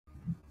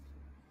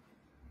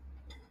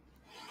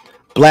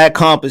Black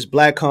Compass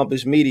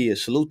Media.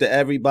 Salute to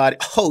everybody.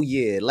 Oh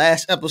yeah,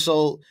 last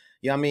episode.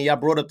 Yeah, I mean, y'all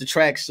brought up the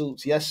track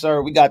suits. Yes,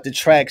 sir. We got the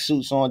track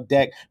suits on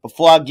deck.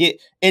 Before I get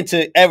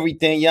into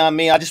everything, yeah, I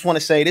mean, I just want to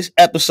say this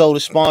episode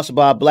is sponsored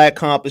by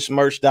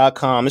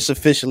BlackCompassMerch.com. It's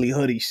officially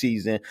hoodie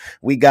season.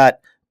 We got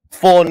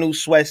 4 new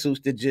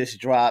sweatsuits that just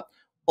dropped,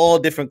 all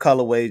different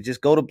colorways.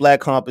 Just go to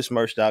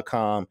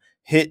BlackCompassMerch.com,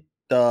 hit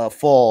the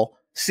fall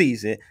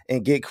season,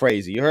 and get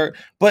crazy. You heard?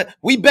 But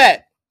we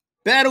back.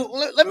 Battle.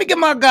 Let me get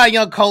my guy,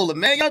 Young Cola,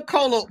 man. Young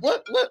Cola,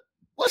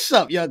 what's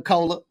up, Young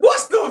Cola?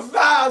 What's the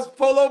vibes,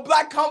 Polo?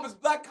 Black Compass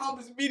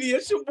Media.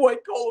 It's your boy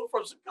Cola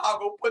from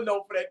Chicago, putting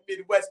on for that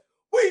Midwest.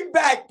 We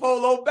back,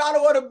 Polo.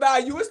 Battle of the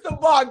Value. It's the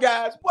bar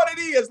guys. What it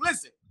is.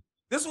 Listen,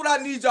 this is what I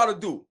need y'all to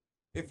do.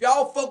 If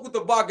y'all fuck with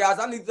the bar guys,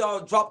 I need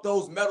y'all to drop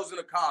those medals in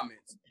the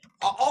comments.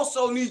 I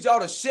also need y'all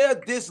to share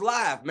this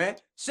live, man.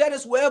 Share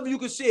this wherever you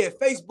can share.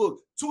 Facebook,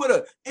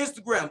 Twitter,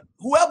 Instagram,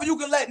 whoever you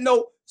can let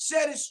know.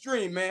 Share this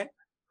stream, man.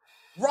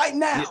 Right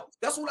now.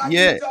 That's what I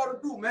need y'all to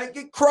do, man.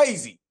 Get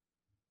crazy.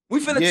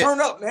 We finna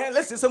turn up, man.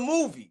 Listen, it's a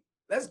movie.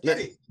 Let's get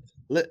it.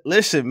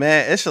 Listen,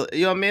 man. It's you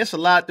know what I mean. It's a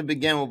lot to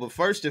begin with, but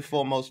first and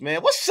foremost,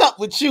 man, what's up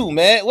with you,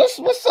 man? What's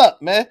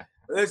up, man?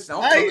 Listen,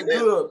 I'm feeling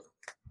good.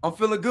 I'm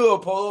feeling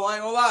good, Polo. I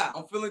ain't gonna lie.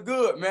 I'm feeling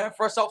good, man.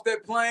 Fresh off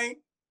that plane,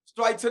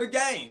 straight to the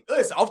game.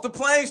 Listen, off the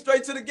plane,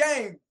 straight to the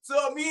game.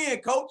 Sub me in,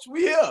 coach.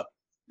 We here.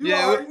 You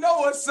already know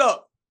what's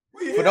up.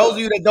 For those of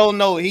you that don't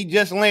know, he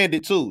just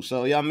landed too.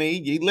 So I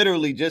mean, he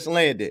literally just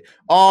landed.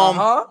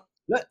 Let's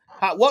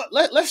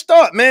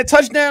start, man.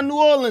 Touchdown, New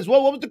Orleans.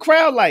 What was the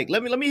crowd like?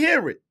 Let me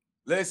hear it.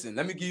 Listen,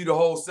 let me give you the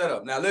whole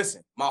setup. Now,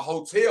 listen, my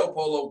hotel,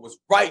 Polo, was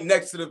right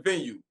next to the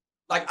venue.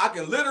 Like I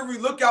can literally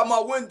look out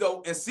my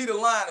window and see the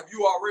line of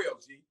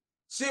URL. G,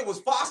 shit was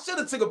far. I should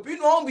have took a. You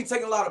know, I don't be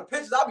taking a lot of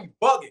pictures. I be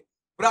bugging,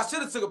 but I should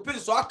have took a picture.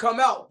 So I come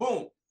out,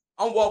 boom.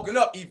 I'm walking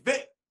up.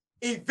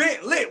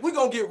 Event lit. We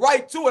gonna get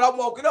right to it. I'm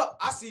walking up.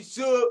 I see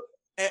Suge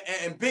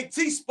and Big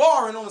T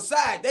sparring on the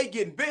side. They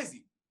getting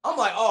busy. I'm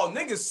like, oh,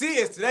 niggas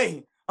serious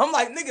today. I'm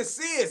like, niggas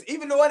serious.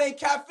 Even though it ain't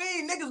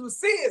caffeine, niggas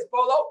was serious,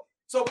 Polo.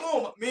 So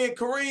boom, me and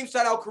Kareem,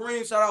 shout out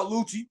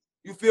Lucci.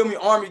 You feel me?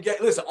 Army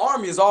listen,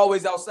 Army is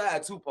always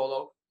outside too,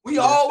 Polo. We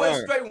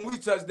always straight when we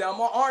touch down.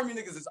 My Army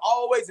niggas is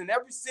always in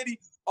every city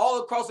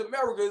all across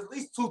America. At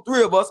least 2,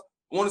 3 of us.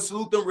 Want to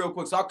salute them real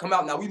quick. So I come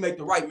out now. We make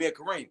the right man,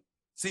 Kareem.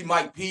 See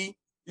Mike P.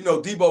 You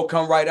know, Debo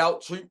come right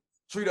out,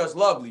 treat us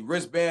lovely,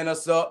 wristband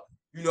us up,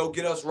 you know,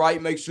 get us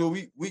right, make sure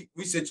we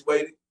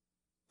situated.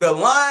 The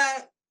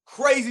line,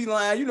 crazy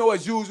line, you know,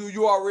 as usual,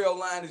 URL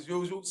line as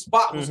usual.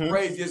 Spot was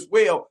crazy as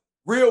well.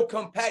 Real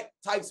compact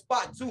type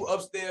spot too,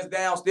 upstairs,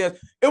 downstairs.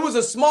 It was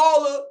a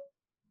smaller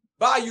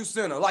Bayou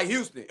Center, like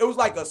Houston. It was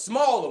like a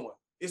smaller one.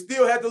 It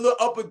still had the little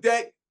upper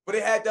deck, but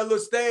it had that little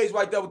stage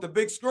right there with the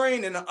big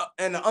screen and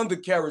the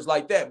undercarriage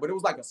like that. But it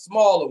was like a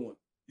smaller one.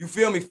 You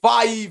feel me?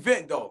 Fire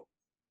event though.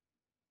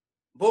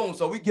 Boom,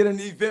 so we get in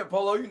the event,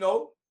 Polo, you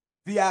know,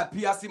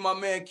 VIP. I see my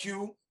man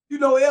Q. You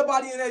know,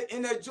 everybody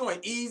in that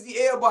joint, easy,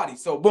 everybody.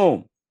 So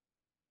boom,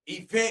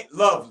 event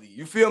lovely.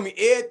 You feel me?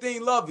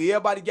 Everything lovely.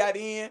 Everybody got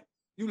in.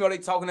 You know, they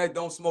talking that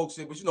don't smoke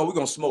shit, but you know, we're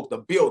gonna smoke the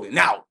building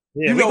now.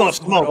 Yeah, we're gonna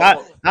smoke.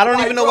 I don't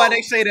even know why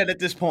they say that at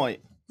this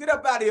point. Get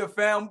up out of here,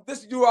 fam.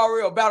 This is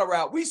URL battle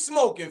rap. We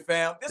smoking,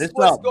 fam. This is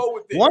let's go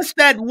with it. Once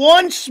that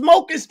one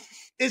smoke is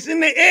in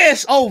the air,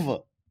 it's over.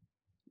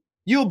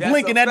 You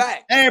blinking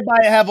at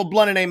everybody have a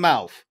blunt in their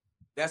mouth.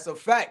 That's a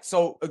fact.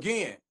 So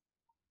again,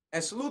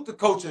 and salute the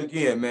coach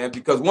again, man,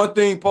 because one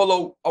thing,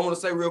 Polo, I want to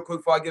say real quick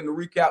before I get in the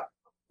recap,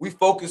 we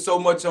focus so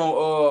much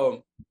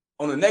on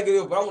the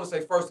negative, but I want to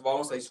say first of all, I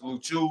want to say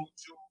salute you,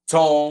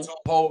 Tone,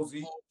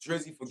 Posey,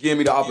 Drizzy for giving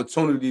me the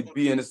opportunity to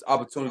be in this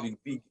opportunity to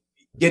be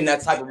getting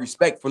that type of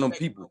respect from them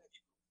people.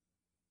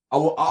 I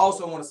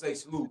also want to say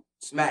salute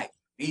Smack,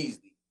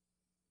 Beasley.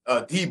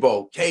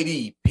 Debo,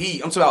 KD,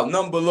 P. I'm talking about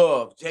Number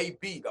Love,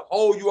 JB, the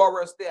whole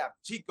URL staff,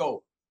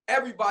 Chico.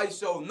 Everybody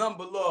show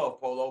Number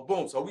Love, Polo.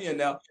 Boom. So we in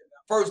there.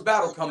 First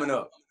battle coming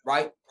up,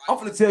 right? I'm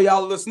finna tell y'all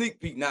a little sneak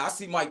peek. Now I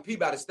see Mike P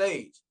by the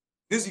stage.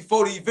 This is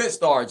before the event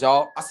starts,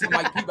 y'all. I see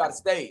Mike P by the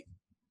stage.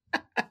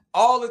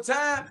 All the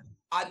time,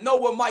 I know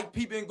what Mike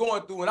P been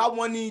going through, and I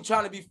wasn't even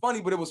trying to be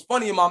funny, but it was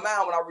funny in my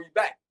mind when I read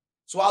back.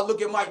 So I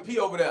look at Mike P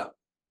over there.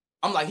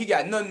 I'm like, he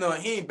got none.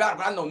 He ain't battle,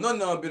 but I know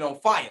none been on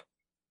fire.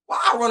 Why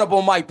I run up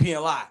on Mike P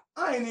and lie?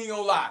 I ain't even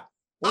gonna lie.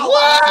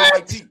 I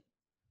Mike P.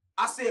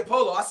 I said,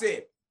 Polo, I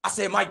said,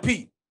 Mike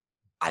P,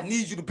 I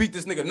need you to beat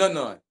this nigga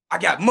none. I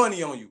got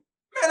money on you.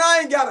 Man,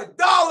 I ain't got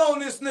 $1 on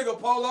this nigga,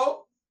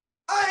 Polo.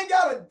 I ain't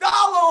got $1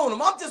 on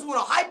him. I just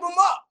want to hype him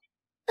up.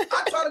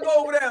 I try to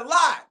go over there and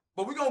lie,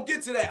 but we're going to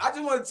get to that. I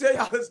just want to tell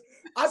y'all this.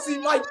 I see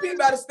Mike P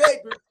by the stage.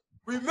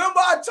 Remember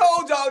I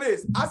told y'all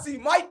this. I see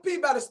Mike P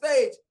by the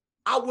stage.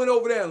 I went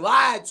over there and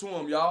lied to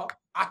him, y'all.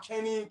 I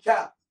can't even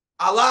cap.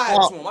 I lied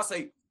to him. I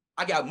say,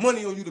 I got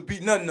money on you to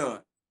beat none.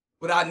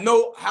 But I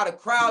know how the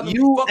crowd.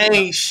 You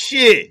ain't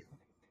shit.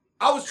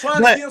 I was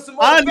trying to give him some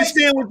motivation. I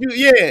understand what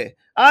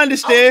I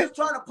understand. I was just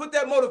trying to put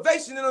that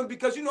motivation in them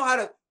because you know how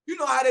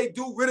they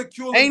do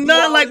ridicule. Ain't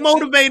nothing like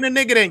motivating a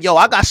nigga than, yo,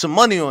 I got some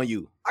money on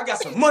you. I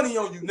got some money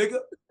on you, nigga.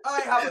 I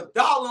ain't have $1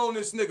 on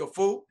this nigga,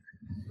 fool.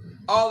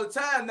 All the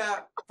time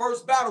now,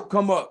 first battle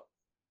come up.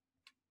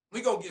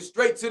 We gonna get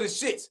straight to the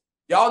shits.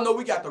 Y'all know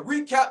we got the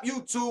recap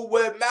YouTube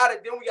where it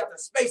mattered. Then we got the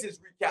Spaces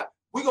recap.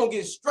 We gonna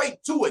get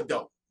straight to it,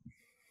 though.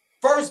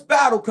 First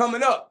battle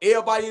coming up.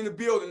 Everybody in the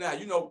building now.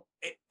 You know,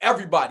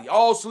 everybody,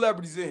 all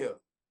celebrities in here.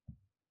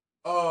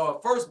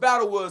 First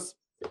battle was,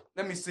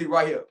 let me see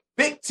right here.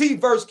 Big T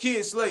versus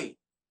Kid Slade.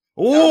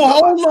 Oh,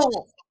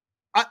 hold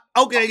on.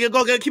 Okay, you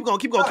go. Keep going.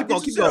 Keep going. Get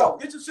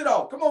your shit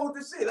off. Come on with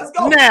this shit. Let's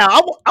go. Now,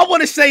 I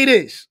want to say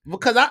this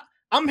because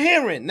I'm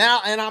hearing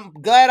now, and I'm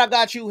glad I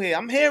got you here.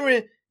 I'm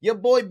hearing your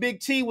boy Big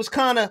T was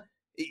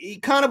he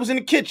kind of was in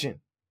the kitchen.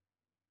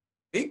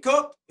 He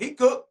cooked.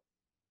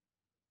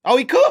 Oh,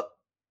 he cooked?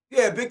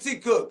 Yeah, Big T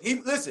cooked.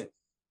 Listen,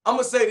 I'm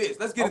gonna say this.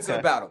 Let's get into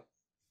the battle.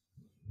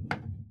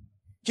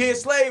 Kid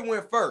Slade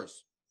went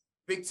first.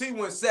 Big T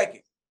went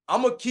second.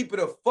 I'm gonna keep it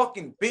a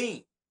fucking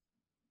bean.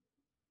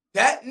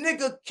 That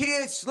nigga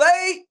Kid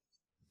Slade,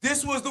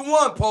 this was the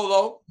one,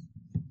 Polo.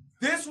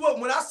 This was,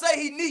 when I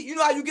say you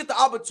know how you get the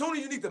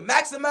opportunity, you need to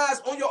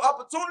maximize on your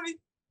opportunity?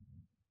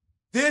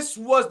 This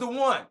was the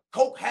one.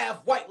 Coke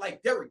half white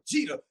like Derek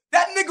Jeter.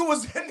 That nigga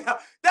was in there.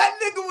 That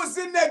nigga was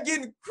in there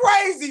getting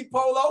crazy,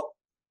 Polo.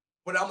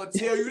 But I'm gonna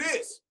tell you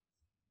this.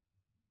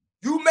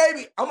 I'm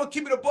gonna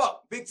keep it a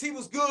buck. Big T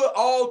was good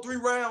all 3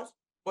 rounds,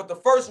 but the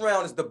first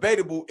round is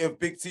debatable if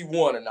Big T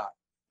won or not.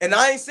 And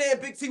I ain't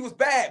saying Big T was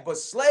bad, but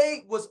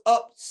Slade was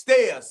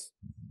upstairs.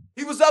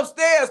 He was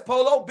upstairs,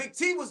 Polo. Big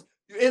T was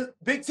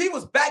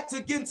back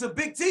to getting to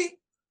Big T,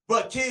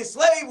 but Kid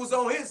Slade was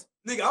on his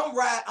nigga.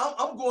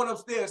 I'm going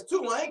upstairs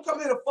too. I ain't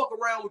coming here to fuck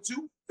around with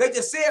you. They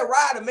just said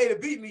Ryder made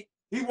it beat me.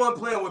 He wasn't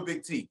playing with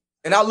Big T.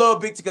 And I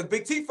love Big T because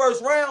Big T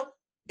first round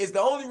is the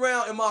only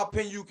round, in my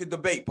opinion, you can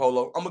debate,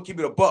 Polo. I'm gonna keep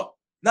it a buck.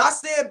 Not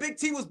saying Big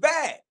T was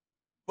bad,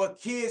 but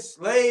Kid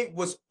Slade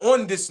was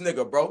on this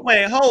nigga, bro.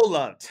 Wait, hold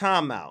up.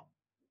 Time out.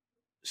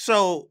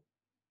 So,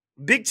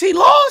 Big T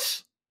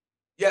lost?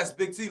 Yes,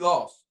 Big T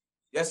lost.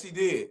 Yes, he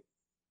did.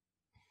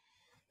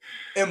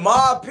 In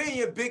my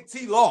opinion, Big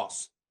T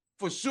lost.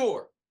 For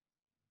sure.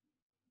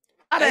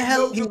 How the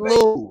hell did he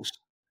lose?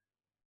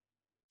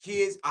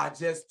 Kids, I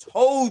just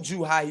told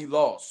you how he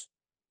lost.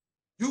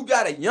 You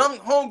got a young,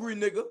 hungry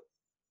nigga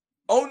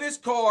on this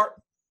card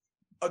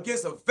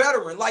against a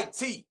veteran like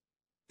T.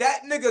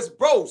 That nigga's,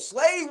 bro,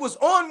 Slade was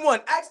on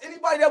one. Ask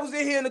anybody that was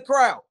in here in the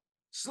crowd.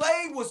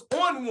 Slade was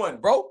on one,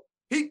 bro.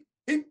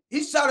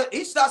 He shot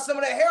some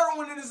of that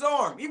heroin in his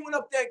arm. He went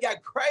up there and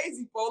got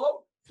crazy,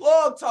 Polo.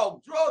 Plug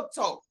talk, drug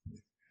talk.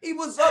 He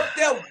was up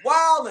there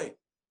wilding.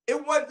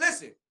 It wasn't,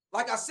 listen,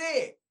 like I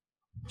said,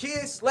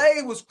 Kid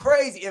Slade was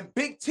crazy and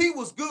Big T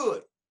was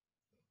good.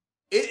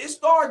 It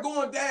started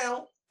going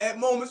down at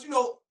moments. You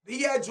know,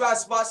 he had dry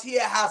spots. He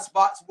had hot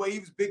spots where he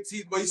was Big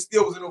T, but he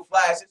still was in those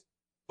flashes.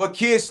 But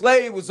Kid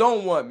Slade was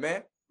on one,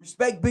 man.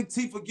 Respect Big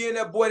T for giving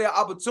that boy that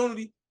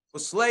opportunity.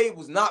 But Slade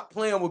was not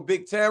playing with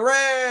Big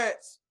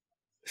Terrence.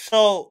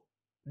 So,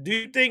 do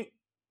you think,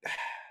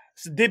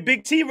 did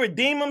Big T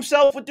redeem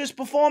himself with this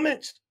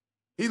performance?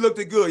 He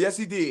looked good. Yes,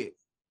 he did.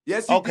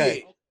 Yes, he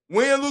did.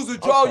 Win, lose, or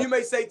draw, you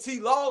may say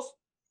T lost,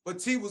 but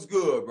T was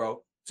good,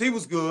 bro. T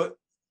was good.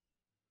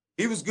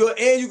 He was good,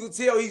 and you can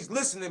tell he's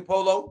listening,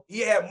 Polo. He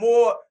had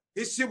more,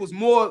 his shit was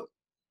more,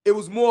 it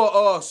was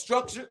more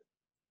structured.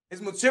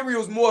 His material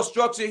was more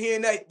structured here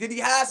and there. Did he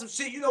have some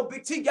shit? You know,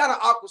 Big T got an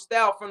awkward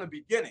style from the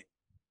beginning.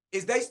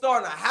 Is they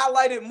starting to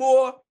highlight it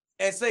more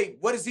and say,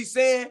 what is he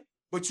saying?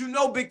 But you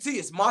know, Big T,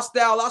 it's my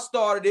style. I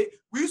started it.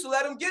 We used to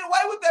let him get away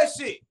with that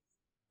shit.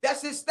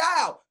 That's his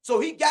style.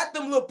 So he got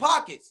them little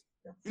pockets.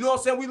 You know what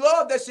I'm saying? We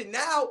love that shit.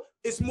 Now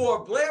it's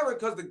more blaring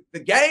because the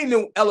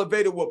game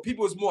elevated where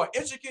people is more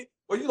intricate.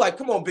 Where you like,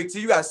 come on, Big T,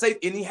 you gotta say.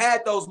 And he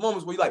had those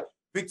moments where you like,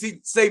 Big T,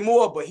 say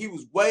more, but he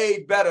was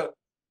way better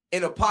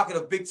in the pocket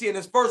of Big T. And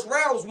his first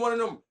round was one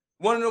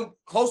of them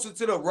closer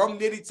to the Rum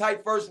Nitty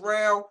type first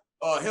round.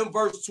 Him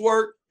versus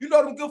Twerk. You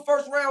know them good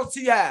first rounds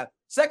T had.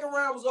 Second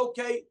round was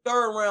okay.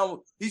 Third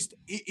round, he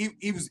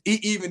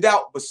evened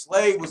out, but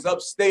Slade was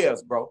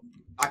upstairs, bro.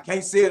 I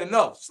can't say it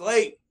enough.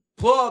 Slade,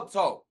 plug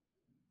talk.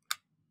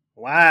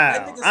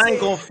 Wow, I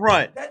ain't gonna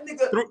front. That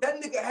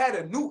nigga had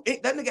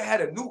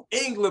a New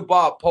England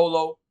Bob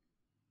Polo.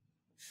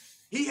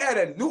 He had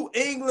a New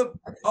England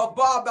Bob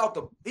about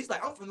the. He's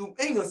like, I'm from New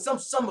England. Some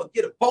summer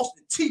get a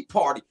Boston Tea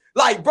Party.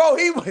 Like, bro,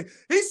 he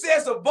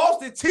said some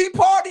Boston Tea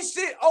Party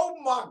shit. Oh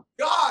my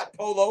God,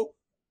 Polo.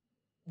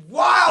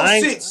 Wow,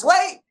 shit.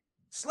 Slade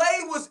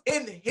was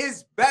in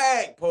his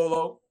bag,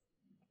 Polo.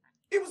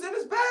 He was in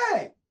his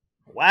bag.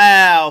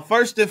 Wow.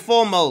 First and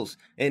foremost,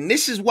 and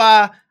this is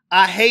why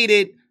I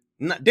hated.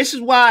 This is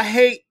why I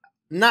hate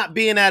not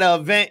being at an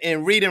event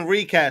and reading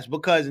recaps,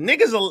 because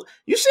niggas are,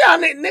 you see how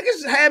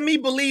niggas had me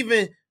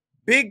believing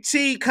Big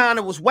T kind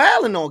of was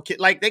wilding on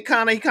kid. Like he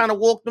kind of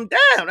walked them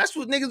down. That's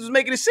what niggas was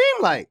making it seem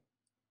like.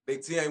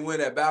 Big T ain't win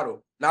that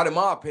battle. Not in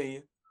my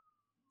opinion.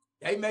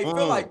 They may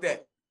feel like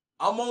that.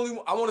 I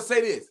want to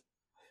say this.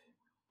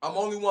 I'm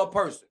only one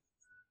person.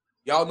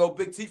 Y'all know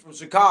Big T from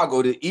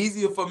Chicago. It's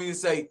easier for me to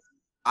say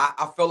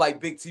I felt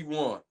like Big T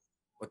won,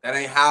 but that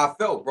ain't how I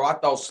felt, bro. I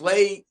thought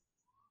Slade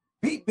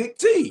beat Big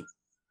T.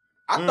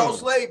 I thought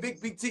Slade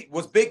beat Big T.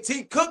 Was Big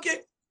T cooking?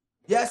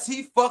 Yes,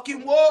 he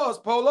fucking was,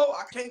 Polo.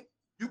 I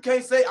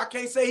can't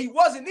say he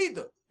wasn't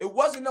either. It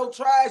wasn't no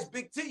trash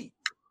Big T.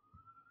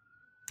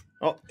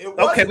 Oh, it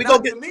wasn't, okay, we go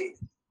get to me.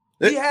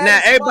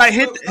 Now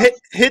everybody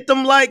hit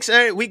them likes.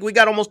 We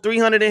got almost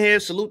 300 in here.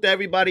 Salute to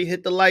everybody.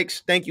 Hit the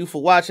likes. Thank you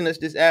for watching us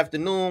this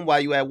afternoon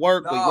while you at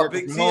work. Nah, we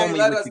working from home.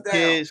 You with your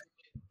kids.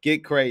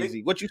 Get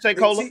crazy. What you say,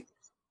 Cola?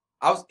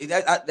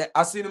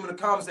 I seen him in the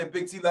comments say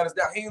Big T let us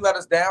down. He ain't let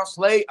us down.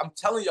 Slade, I'm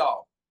telling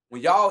y'all,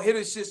 when y'all hit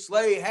his shit,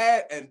 Slade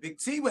had, and Big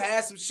T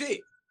had some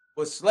shit,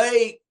 but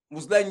Slade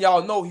was letting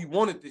y'all know he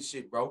wanted this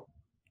shit, bro.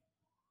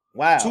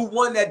 Wow.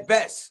 2-1 at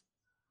best,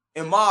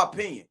 in my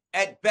opinion,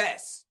 at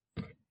best.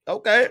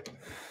 Okay,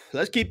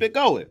 let's keep it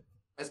going.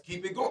 Let's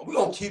keep it going. We're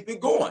gonna keep it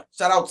going.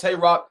 Shout out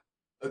Tay-Rock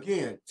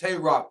again.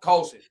 Tay-Rock,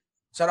 Colson.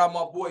 Shout out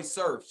my boy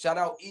Surf. Shout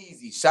out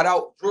Easy. Shout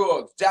out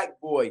Drugs, Jack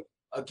Boy.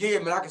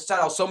 Again, man, I can shout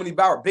out so many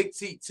Bauer, Big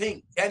T,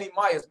 Tink, Danny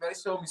Myers, man. They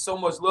showed me so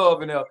much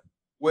love in there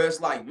where it's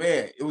like,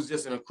 man, it was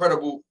just an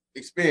incredible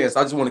experience.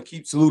 I just want to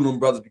keep saluting them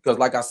brothers because,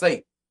 like I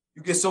say,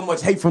 you get so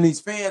much hate from these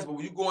fans, but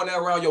when you going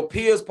there around your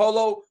peers,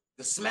 Polo,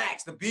 the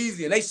Smacks, the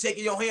Beezy, and they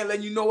shaking your hand,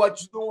 letting you know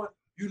what you're doing,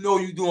 you know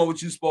you're doing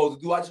what you're supposed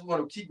to do. I just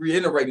want to keep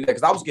reiterating that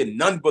because I was getting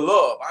none but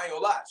love. I ain't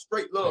gonna lie,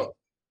 straight love.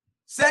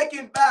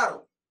 Second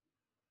battle,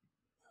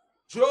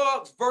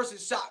 Drugs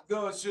versus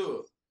Shotgun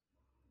Suge.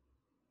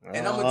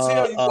 And I'm gonna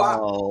tell you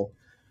why.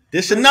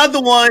 This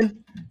another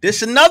one.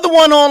 This another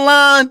one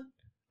online.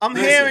 I'm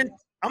hearing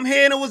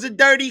it was a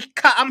dirty.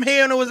 I'm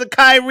hearing it was a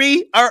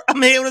Kyrie. Or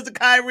I'm hearing it was a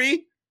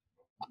Kyrie.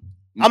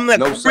 I'm the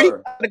no,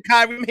 sir. The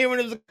Kyrie. I'm hearing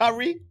it was a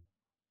Kyrie.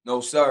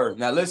 No, sir.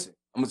 Now listen,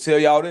 I'm gonna tell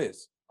y'all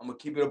this. I'm gonna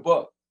keep it a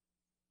buck.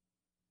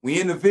 We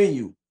in the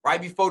venue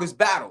right before this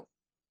battle.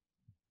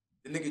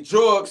 The nigga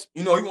Drugs,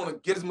 you know, he want to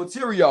get his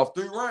material off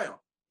 3 rounds.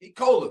 He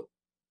Cola.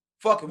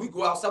 Fuck it, we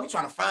go outside. We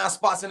trying to find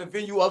spots in the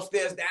venue,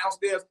 upstairs,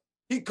 downstairs.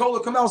 He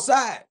Cola come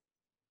outside.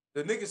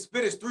 The nigga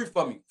spit his 3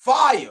 for me.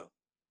 Fire.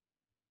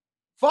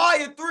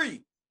 Fire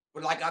 3.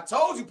 But like I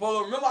told you,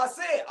 Polo, remember I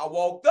said, I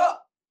walked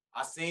up.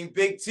 I seen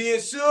Big T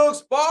and Suge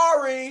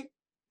sparring.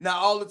 Now,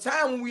 all the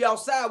time when we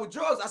outside with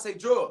Drugs, I say,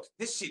 Drugs,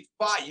 this shit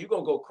fire. You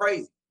gonna go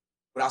crazy.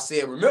 But I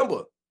said,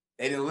 remember,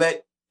 they didn't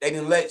let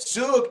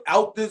Suge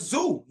out the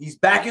zoo. He's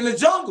back in the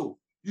jungle.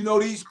 You know,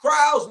 these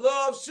crowds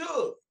love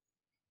Suge.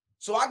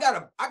 So I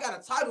got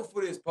a title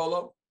for this,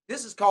 Polo.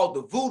 This is called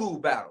the Voodoo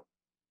Battle.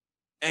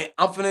 And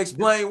I'm finna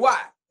explain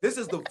why. This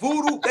is the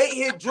voodoo. They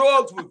hit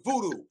Drugs with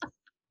voodoo.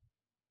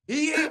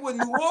 He hit with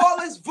New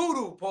Orleans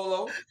voodoo,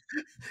 Polo.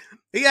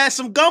 He had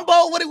some gumbo?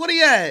 What he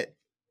had?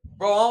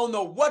 Bro, I don't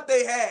know what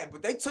they had,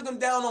 but they took him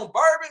down on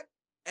bourbon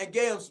and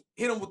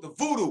hit him with the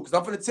voodoo. Because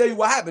I'm finna tell you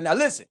what happened. Now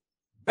listen,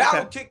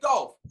 battle kicked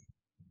off.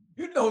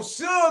 You know,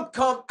 Suge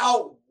come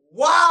out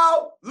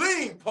wild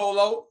lean,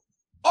 Polo.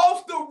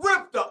 Off the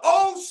rip, the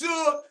old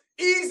Suge,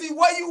 Easy,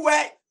 where you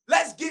at?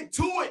 Let's get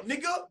to it,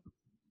 nigga.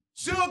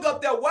 Suge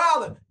up there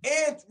wilding.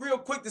 And real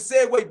quick to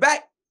segue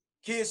back,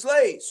 Kid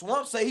Slade,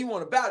 Swamp say he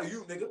want to battle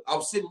you, nigga. I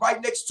was sitting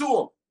right next to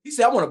him. He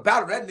said, I want to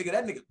battle that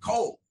nigga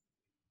cold.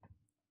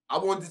 I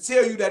wanted to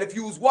tell you that if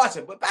you was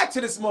watching. But back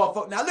to this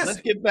motherfucker. Now listen.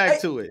 Let's get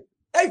back to it.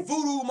 They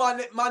voodoo my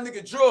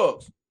nigga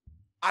Drugs.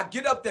 I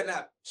get up there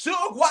now.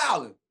 Suge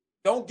wilding.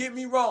 Don't get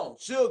me wrong.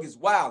 Suge is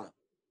wilding.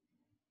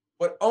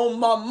 But on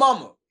my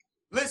mama,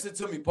 listen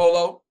to me,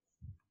 Polo.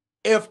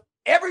 If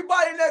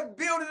everybody in that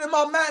building in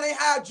my mind ain't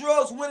had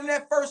Drugs winning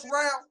that first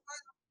round,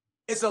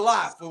 it's a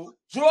lie, fool.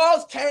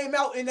 Drugs came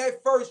out in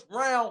that first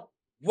round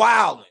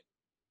wilding.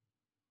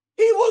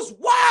 He was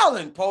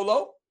wilding,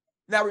 Polo.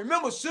 Now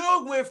remember,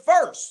 Suge went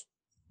first.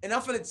 And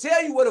I'm finna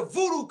tell you where the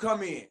voodoo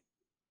come in.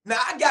 Now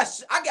I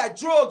got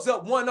Drugs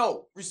up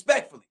 1-0,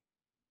 respectfully.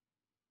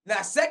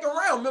 Now, second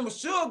round, remember,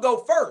 Suge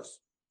go first.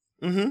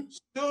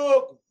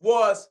 Suge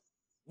was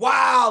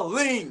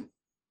wilding.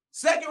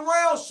 Second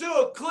round,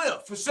 Suge clear,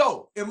 for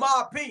sure, in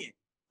my opinion.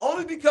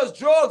 Only because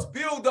Drugs'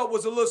 build-up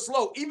was a little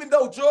slow. Even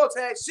though Drugs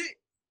had shit,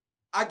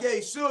 I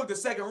gave Suge the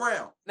second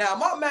round. Now, in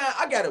my mind,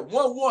 I got it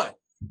 1-1.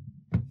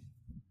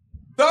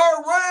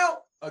 Third round,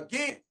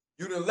 again,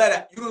 you didn't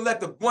let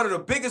one of the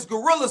biggest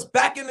gorillas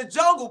back in the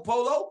jungle,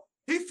 Polo.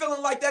 He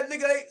feeling like that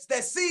nigga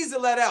that Caesar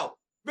let out.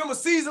 Remember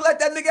Caesar let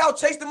that nigga out,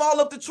 chased him all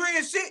up the tree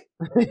and shit?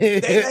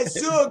 They let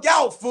Suge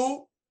out,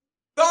 fool.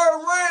 Third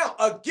round,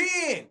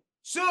 again,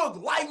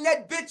 Suge lighting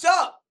that bitch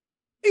up.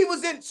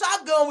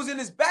 Shotgun was in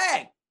his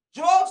bag.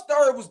 Drugs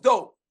third was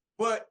dope.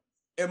 But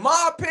in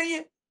my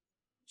opinion,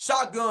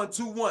 Shotgun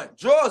 2-1.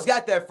 Drugs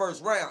got that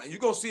first round, and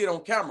you're going to see it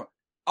on camera.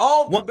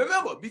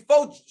 Remember,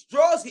 before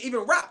Drugs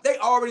even rap, they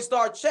already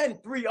started chanting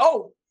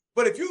 3-0.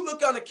 But if you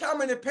look on the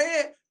camera in the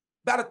pan,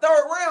 by the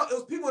third round, it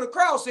was people in the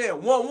crowd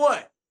saying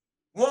 1-1.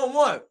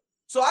 1-1.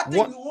 So I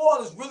think New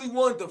Orleans really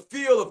wanted the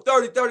feel of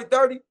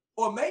 30-30-30,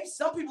 or maybe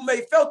some people may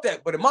have felt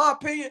that. But in my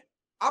opinion,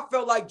 I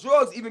felt like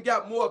Drugs even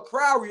got more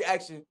crowd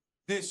reaction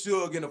than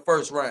Suge in the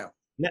first round.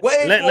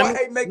 Way more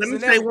haymakers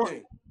and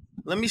everything.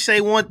 Let me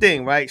say one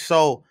thing, right?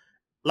 So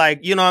like,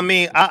 you know what I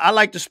mean? I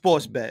like the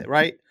sports bet,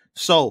 right?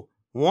 So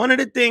one of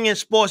the thing in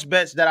sports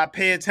bets that I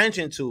pay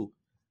attention to,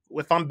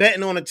 if I'm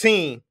betting on a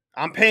team,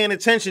 I'm paying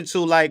attention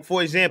to, like,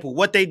 for example,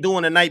 what they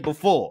doing the night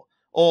before,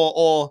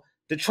 or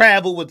the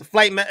travel with the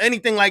flight,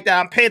 anything like that.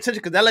 I'm paying attention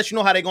because that lets you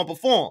know how they're gonna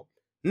perform.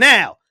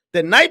 Now,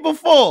 the night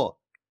before,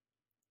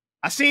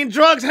 I seen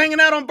drugs hanging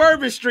out on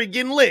Bourbon Street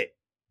getting lit.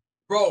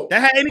 Bro,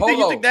 that had anything?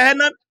 You think that had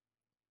nothing?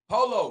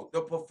 Polo,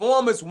 the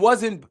performance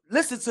wasn't.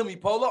 Listen to me,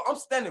 Polo. I'm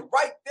standing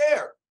right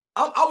there.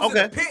 I was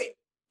in a pit.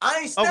 I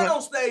ain't stand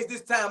on stage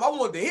this time. I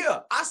wanted to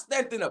hear. I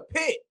stand in a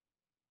pit.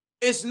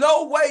 It's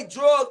no way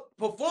drug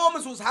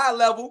performance was high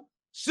level.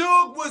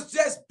 Suge was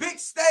just big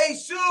stage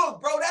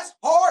Suge, bro. That's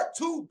hard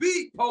to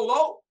beat,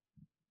 Polo.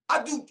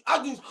 I do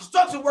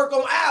construction work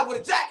on Al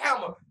with a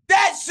jackhammer.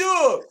 That's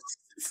Suge.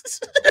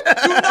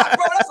 You not,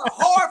 bro. That's a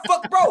hard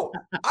fuck, bro.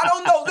 I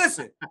don't know.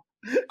 Listen,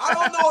 I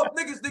don't know if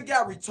niggas that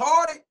got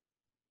retarded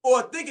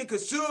or thinking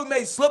because Suge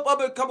may slip up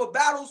in a couple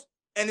battles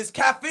and his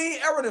caffeine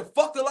error and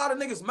fucked a lot of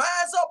niggas'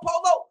 minds up,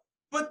 Polo.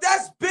 But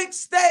that's big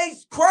stage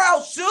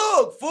crowd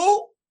Suge,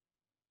 fool.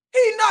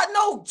 He not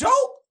no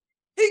joke.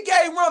 He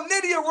gave Rum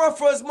Nitty a run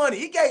for his money.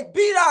 He gave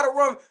Beat Out a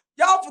run.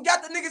 Y'all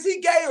forgot the niggas he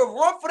gave a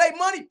run for their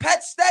money.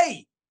 Pet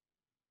Stay.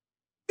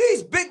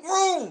 These big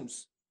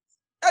rooms.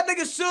 That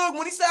nigga Suge,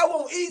 when he said I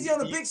want Easy on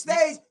the big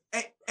stage,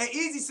 and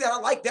Easy said, I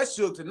like that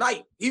Suge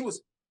tonight. He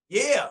was,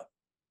 yeah.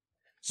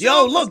 Suge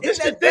Yo, look, this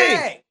is the thing.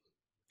 Bag.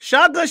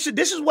 Shotgun Suge,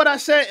 this is what I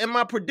said in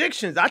my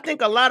predictions. I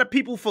think a lot of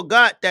people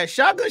forgot that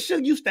Shotgun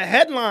Suge used to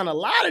headline a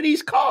lot of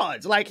these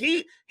cards. Like,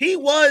 he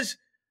was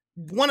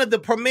one of the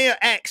premier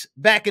acts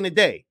back in the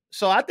day.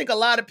 So I think a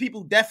lot of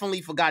people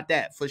definitely forgot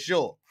that, for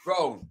sure.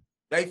 Bro,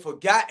 they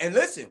forgot. And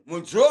listen,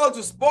 when Drugs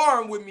was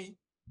sparring with me,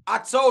 I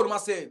told him, I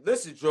said,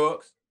 listen,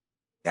 Drugs,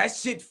 that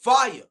shit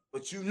fire.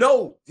 But you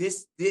know,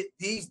 these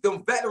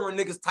them veteran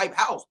niggas type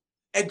house.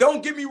 And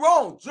don't get me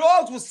wrong,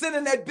 Drugs was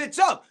sending that bitch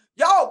up.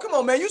 Y'all, come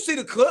on, man. You see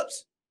the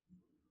clips.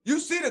 You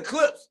see the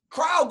clips.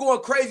 Crowd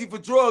going crazy for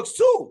Drugs,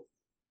 too.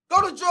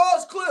 Go to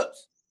Drugs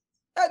clips.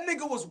 That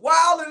nigga was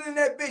wilding in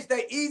that bitch.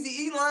 That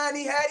Easy E line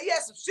he had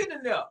some shit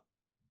in there.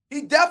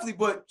 He definitely,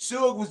 but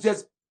Suge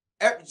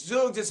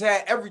just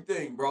had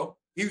everything, bro.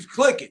 He was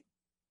clicking.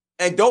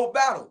 And Dope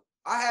Battle.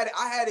 I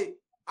had it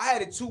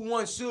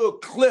 2-1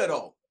 Suge clear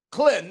though.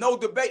 Clear, no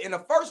debate. In the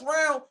first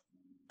round,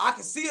 I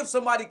can see if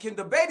somebody can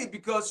debate it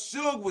because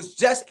Suge was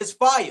just as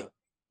fire.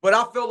 But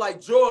I feel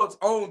like Drugs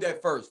owned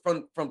that first,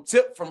 from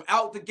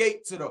out the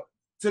gate to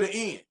the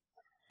end.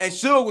 And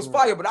Suge was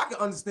fire, but I can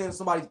understand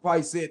somebody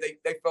probably said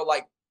they felt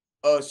like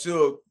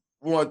Suge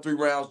won 3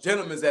 rounds.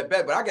 Gentlemen's at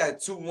bat, but I got it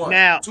 2-1.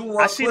 Now,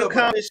 2-1 I see the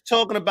comments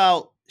talking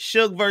about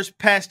Suge versus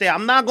Pastel.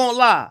 I'm not going to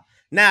lie.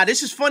 Now,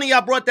 this is funny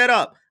y'all brought that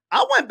up.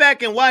 I went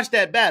back and watched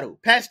that battle.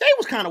 Pastel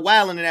was kind of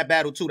wilding in that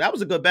battle, too. That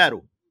was a good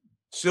battle.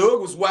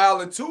 Suge was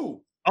wilding,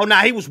 too. Oh,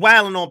 nah, he was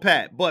wilding on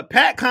Pat. But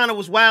Pat kind of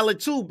was wilding,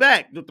 too,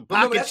 back. With the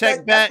pocket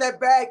check back. That's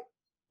that bag.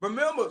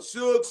 Remember,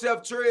 Suge,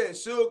 Chef Tread,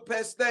 Suge,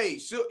 Pastel.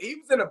 He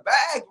was in a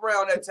bag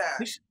around that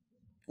time.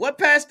 What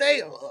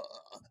Pastel?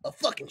 A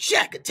fucking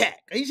shack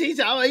attack. He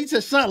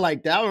said something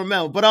like that. I don't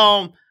remember.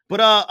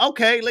 But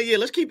okay, yeah,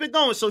 let's keep it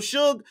going. So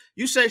Suge,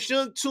 you said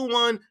Suge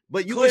 2-1,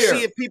 but you clear. Can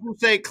see if people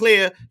say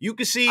clear. You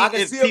can see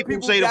if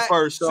people say the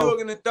first. So.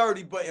 Suge in the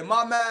 30, but in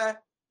my mind,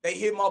 they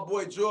hit my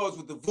boy Drugs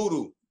with the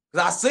voodoo.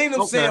 Because I seen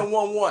him saying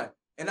 1-1.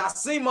 And I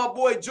seen my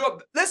boy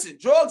Drugs. Listen,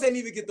 Drugs ain't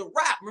even get the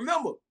rap.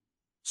 Remember,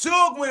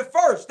 Suge went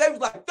first. They was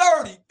like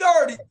 30.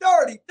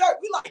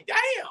 We like,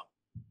 damn.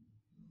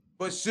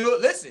 But Suge,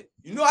 listen,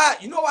 you know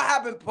what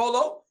happened,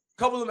 Polo?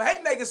 A couple of them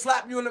haymakers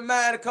slap you in the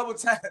mind a couple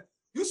of times.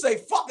 You say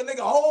fuck a nigga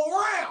whole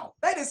round.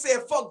 They didn't say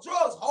fuck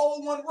Drugs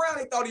whole 1 round.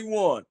 They thought he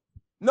won.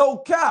 No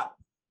cap.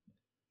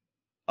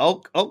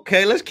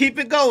 Okay, let's keep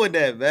it going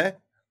then, man.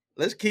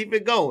 Let's keep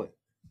it going.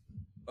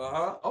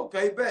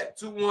 Okay, bet.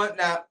 2-1.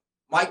 Now,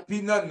 Mike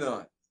P.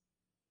 None.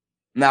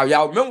 Now,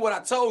 y'all remember what I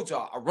told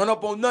y'all. I run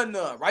up on None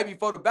right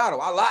before the battle.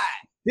 I lied.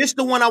 This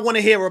the one I want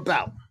to hear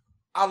about.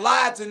 I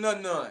lied to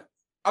None.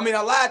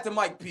 I lied to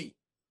Mike P.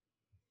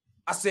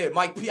 I said,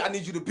 Mike P, I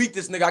need you to beat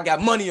this nigga. I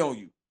got money on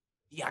you.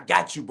 Yeah, I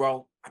got you,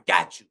 bro. I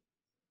got you.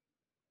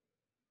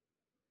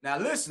 Now,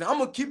 listen, I'm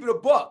going to keep it a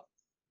buck.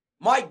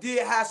 Mike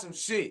did have some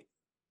shit,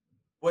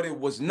 but it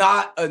was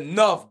not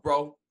enough,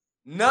 bro.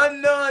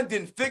 None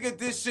didn't figure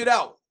this shit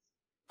out.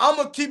 I'm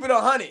going to keep it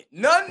 100.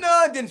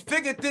 None didn't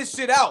figure this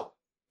shit out.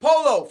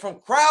 Polo, from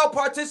crowd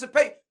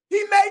participate,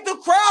 he made the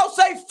crowd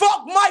say,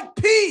 fuck Mike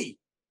P.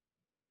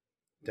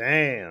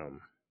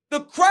 Damn.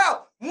 The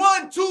crowd,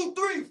 1, 2,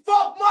 3,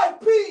 fuck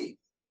Mike P.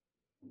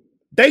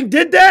 They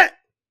did that?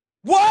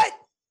 What?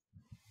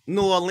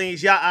 New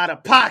Orleans, y'all out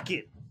of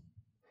pocket.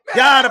 Man,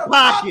 y'all out of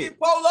pocket.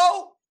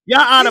 Polo. Y'all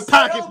out of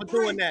pocket for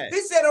doing that.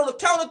 He said on the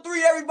count of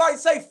 3, everybody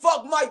say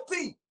fuck Mike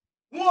P.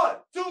 1,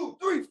 2,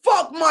 3,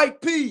 fuck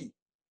Mike P.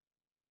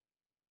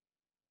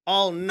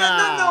 Oh,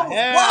 nah. No,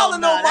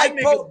 wilding on Mike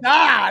P.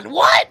 Died.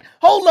 What?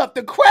 Hold up.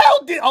 The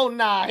crowd did. Oh,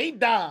 nah. He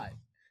died.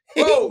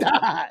 He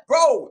died.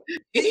 Bro,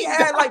 he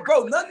had died.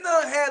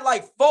 None had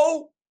like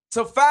 4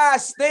 to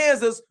 5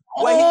 stanzas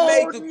Well,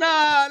 he made the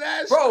nah,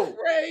 that's bro,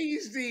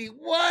 crazy.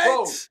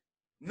 What?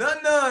 bro.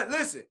 None.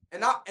 Listen,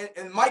 and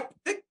Mike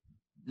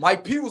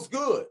P was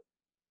good.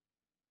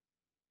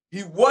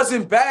 He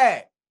wasn't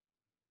bad,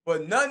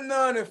 but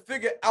none and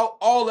figured out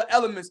all the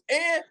elements,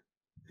 and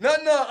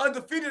none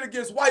undefeated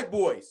against white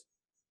boys.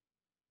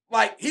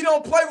 Like he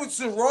don't play with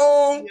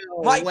Jerome,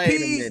 Mike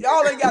P.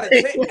 Y'all ain't got to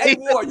take. Hey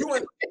Ward, you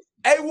in?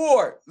 Hey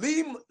Ward,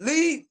 leave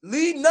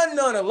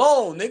none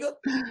alone, nigga.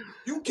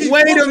 You keep.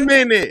 Wait a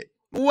minute.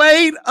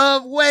 Wait.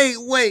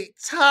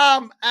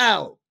 Time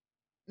out.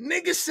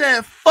 Nigga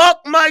said fuck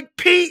Mike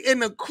P,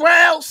 and the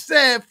crowd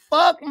said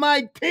fuck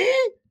Mike P.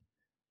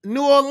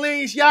 New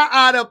Orleans, y'all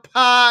out of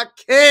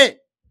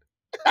pocket.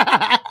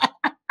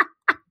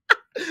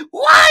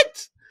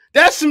 What?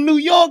 That's some New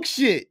York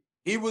shit.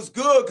 He was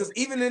good because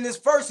even in his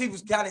first, he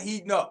was kind of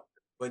heating up.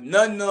 But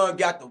none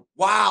got the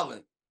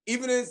wilding.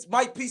 Even in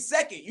Mike P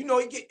second, you know,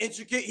 he get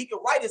intricate. He can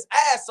write his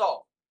ass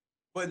off.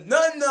 But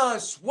none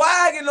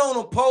swagging on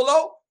him,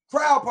 Polo.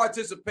 Crowd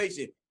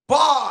participation.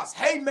 Bars.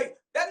 Hey, mate.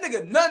 That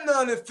nigga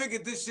none and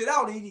figured this shit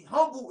out. And he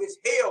humble as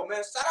hell,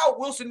 man. Shout out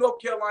Wilson,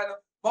 North Carolina.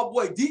 My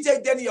boy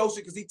DJ Denny Ocean,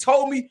 because he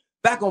told me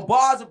back on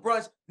Bars and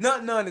Brunch,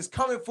 none is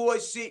coming for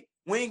his shit.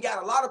 We ain't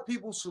got a lot of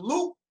people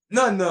salute.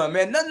 None,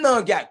 man.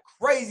 None got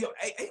crazy.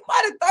 Hey, he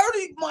might have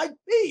 30 Mike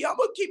P. I'm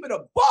going to keep it a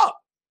buck.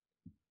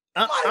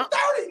 Might have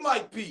 30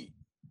 Mike P.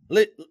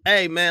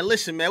 Hey, man,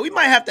 listen, man. We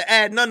might have to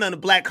add none to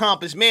Black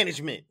Compass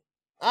Management.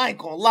 I ain't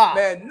gonna lie.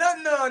 Man,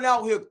 none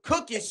out here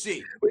cooking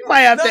shit. We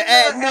might have to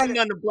add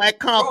none to Black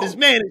Compass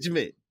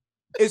Management.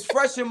 It's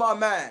fresh in my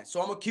mind, so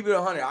I'm going to keep it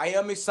 100. I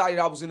am excited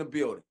I was in the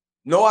building.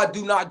 No, I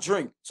do not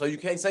drink, so you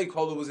can't say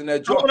Cola was in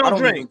that joint. I don't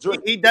drink. Even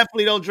drink. He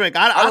definitely don't drink.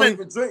 I don't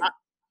even drink.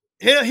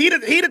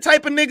 He the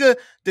type of nigga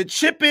to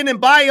chip in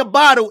and buy a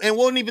bottle and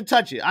won't even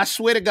touch it. I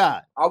swear to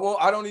God.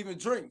 I don't even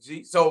drink,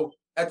 G. So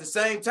at the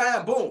same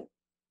time, boom.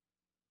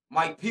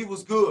 Mike P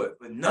was good,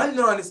 but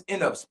none is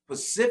in a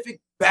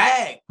specific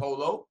bag,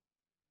 Polo.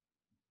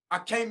 I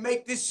can't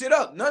make this shit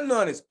up.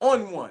 None is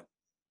on one.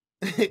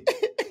 None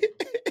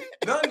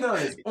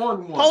is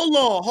on one.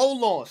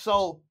 Hold on.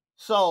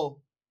 So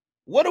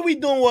what are we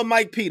doing with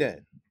Mike P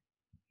then?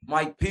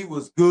 Mike P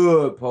was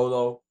good,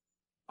 Polo.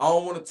 I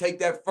don't want to take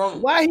that from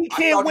him. Why he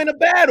can't win a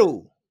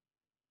battle?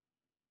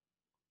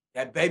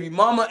 That baby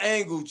mama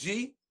angle,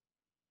 G.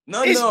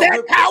 Is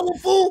that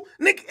powerful?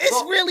 Nigga,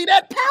 it's really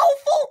that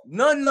powerful?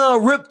 None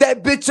ripped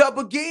that bitch up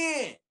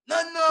again.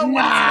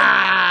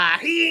 Nah,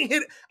 he ain't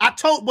hit it.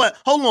 But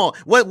hold on.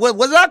 What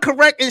was I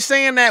correct in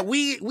saying that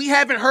we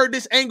haven't heard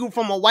this angle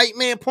from a white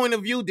man point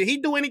of view? Did he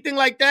do anything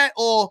like that?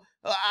 Or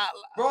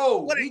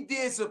bro, he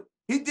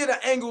did an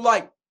angle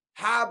like,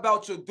 how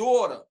about your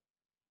daughter?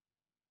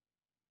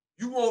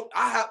 You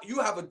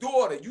have a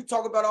daughter. You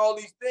talk about all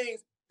these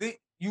things.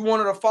 You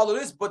wanted to follow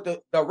this, but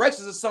the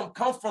directions of something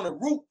come from the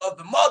root of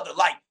the mother.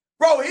 Like,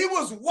 bro, he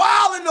was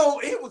wilding on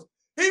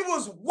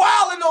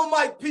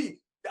Mike P.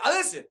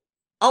 Listen,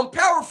 I'm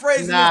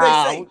paraphrasing what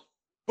they say,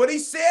 but he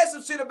said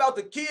some shit about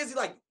the kids. He's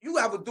like, you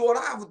have a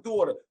daughter, I have a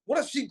daughter. What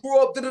if she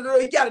grew up? He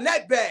got in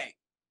that bag.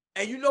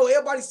 And you know,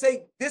 everybody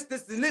say this,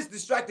 and this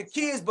distract the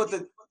kids, but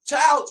the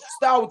child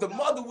style with the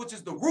mother, which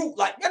is the root.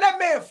 Like, man, that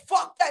man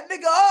fucked that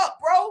nigga up,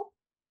 bro.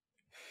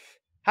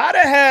 How the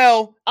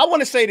hell? I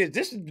want to say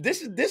this.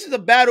 This is a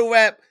battle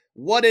rap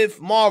what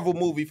if Marvel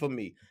movie for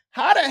me.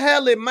 How the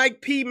hell did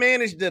Mike P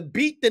manage to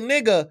beat the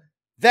nigga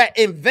that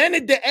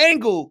invented the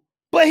angle,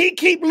 but he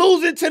keep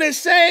losing to the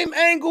same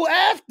angle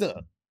after?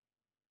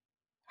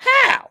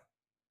 How?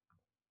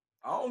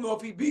 I don't know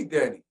if he beat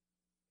Danny.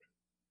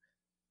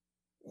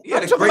 He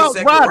had a great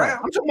second round.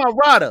 I'm talking about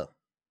Rada.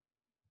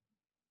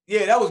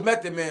 Yeah, that was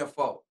Method Man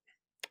fault.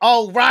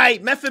 Oh,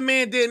 right. Method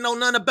Man didn't know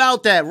nothing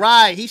about that.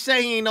 Right. He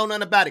said he ain't know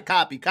nothing about it.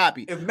 Copy.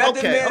 If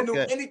Method Man knew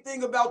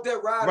anything about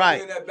that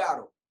Rada in that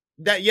battle.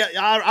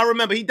 I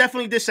remember. He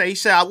definitely did say. He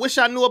said, I wish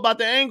I knew about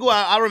the angle.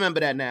 I remember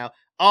that now.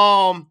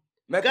 God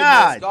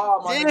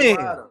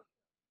damn.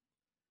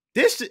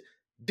 This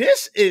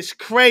is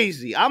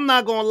crazy. I'm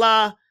not going to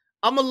lie.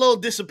 I'm a little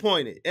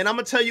disappointed. And I'm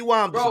going to tell you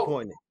why I'm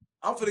disappointed.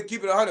 I'm finna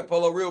keep it 100,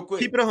 Polo, real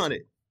quick. Keep it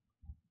 100.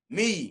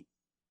 Me.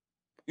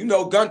 You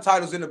know, gun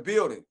titles in the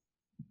building.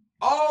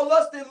 All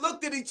us then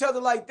looked at each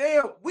other like,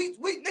 damn, we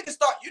niggas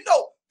start, you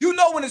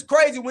know when it's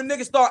crazy when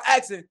niggas start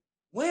asking,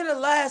 when the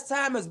last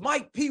time has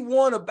Mike P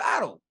won a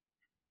battle?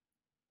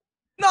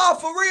 Nah,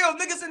 for real,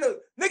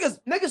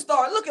 niggas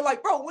start looking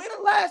like, bro, when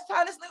the last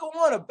time this nigga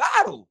won a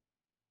battle?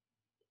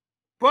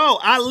 Bro,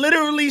 I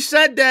literally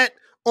said that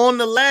on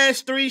the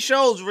last 3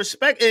 shows,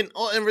 respect and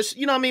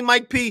you know what I mean,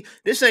 Mike P.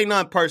 This ain't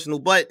nothing personal,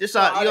 but this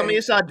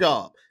it's our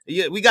job.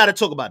 Yeah, we got to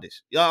talk about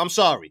this. I'm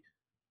sorry.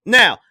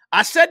 Now,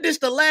 I said this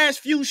the last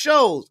few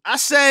shows. I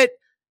said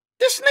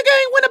this nigga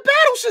ain't win a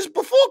battle since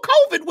before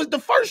COVID was the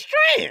first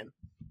strand.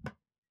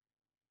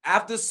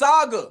 After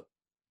Saga,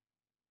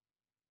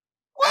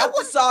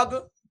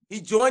 Saga, he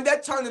joined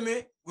that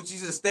tournament, which he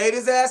just stayed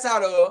his ass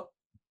out of,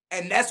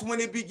 and that's when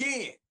it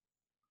began.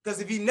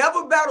 Because if he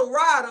never battled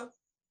Ryder,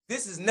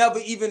 this is never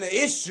even an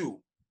issue.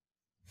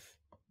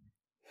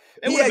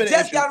 He had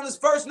just got on his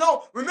first known.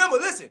 Remember,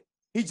 listen,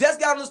 he just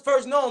got on his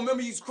first known.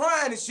 Remember, he's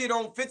crying and shit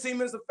on 15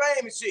 Minutes of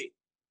Fame and shit.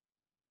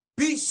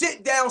 Beat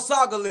shit down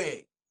Saga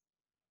Leg.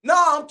 No,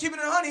 I'm keeping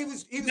it 100. He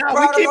was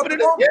proud about the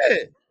moment. Yeah.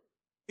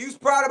 He was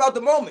proud about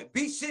the moment.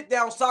 Beat shit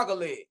down Saga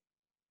Leg.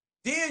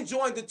 Then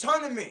joined the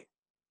tournament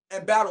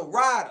and battled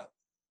Ryder.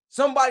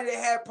 Somebody that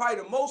had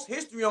probably the most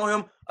history on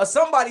him, or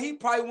somebody he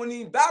probably wouldn't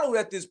even battle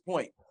at this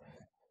point.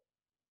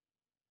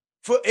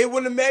 It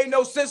wouldn't have made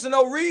no sense or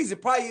no reason.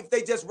 Probably if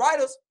they just write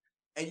us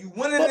and you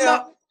went in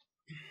there.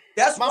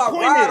 That's why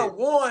Ryder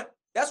won.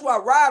 That's why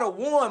Ryder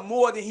won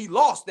more than he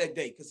lost that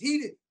day. Because he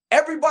did.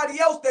 Everybody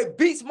else that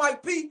beats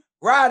Mike P,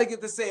 Ryder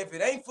get to say, if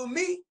it ain't for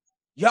me,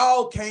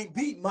 y'all can't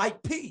beat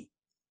Mike P.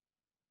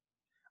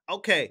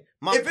 Okay.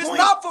 If it's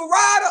not for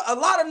Ryder, a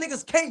lot of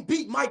niggas can't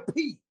beat Mike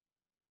P.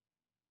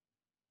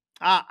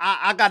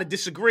 I gotta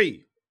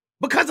disagree.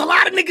 Because a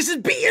lot of niggas is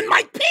beating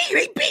Mike P.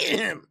 They beating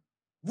him.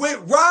 With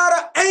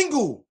Ryder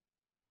angle.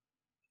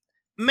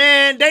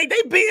 Man, they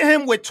beating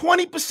him with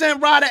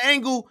 20% Ryder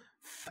angle,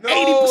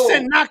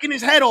 80% knocking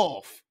his head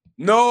off.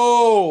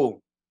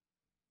 No.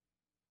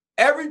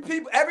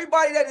 Everybody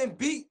that didn't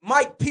beat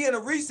Mike P in a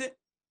recent,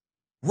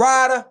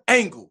 Ryder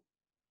angle.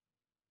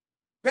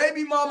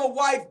 Baby mama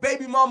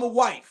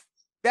wife.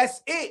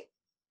 That's it.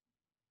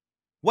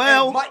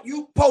 Well,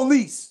 you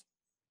police.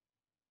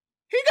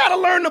 He gotta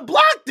learn to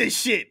block this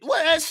shit.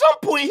 Well, at some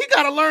point, he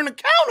gotta learn to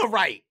counter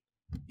right.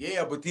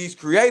 Yeah, but these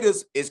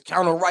creators is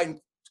counter writing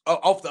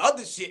off the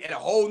other shit and a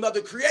whole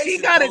nother creation. He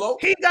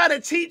gotta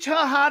teach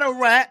her how to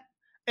rap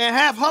and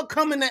have her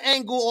come in the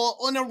angle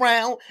or on the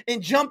round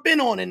and jump in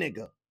on a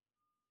nigga.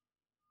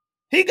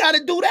 He got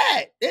to do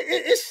that.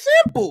 It's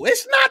simple.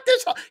 It's not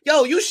this hard.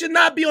 Yo, you should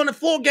not be on a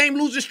 4-game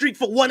losing streak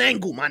for one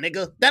angle, my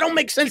nigga. That don't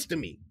make sense to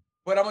me.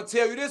 But I'm going to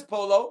tell you this,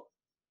 Polo.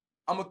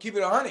 I'm going to keep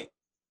it 100.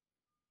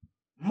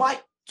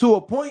 Mike, to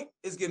a point,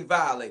 is getting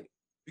violated.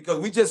 Because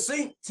we just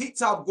seen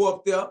T-Top go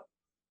up there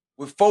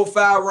with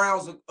 4-5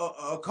 rounds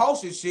of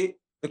caution shit.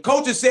 The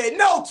coaches said,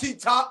 no,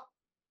 T-Top.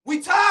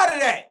 We tired of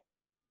that.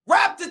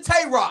 Rap to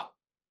Tay-Rock.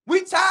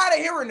 We tired of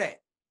hearing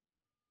that.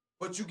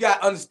 But you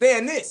got to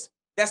understand this.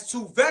 That's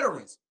 2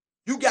 veterans.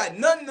 You got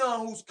Nun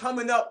who's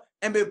coming up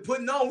and been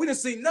putting on. We done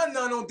seen Nun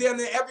on damn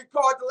near every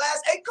card the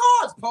last 8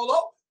 cards,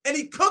 Polo. And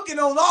he cooking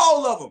on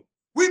all of them.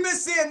 We've been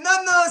seeing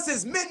Nun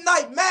since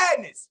Midnight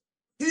Madness.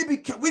 We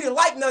didn't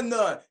like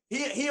Nun.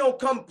 He don't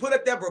come put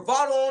up that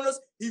bravado on us.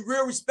 He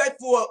real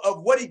respectful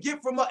of what he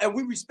get from us, and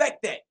we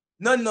respect that.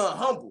 Nun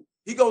humble.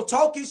 He gonna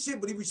talk his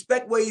shit, but he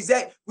respect where he's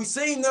at. We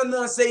seen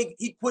Nun say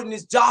he quitting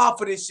his job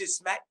for this shit,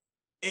 Smack.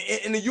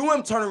 In the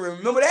UM tournament.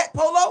 Remember that,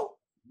 Polo?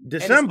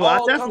 December, I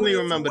definitely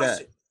remember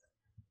that.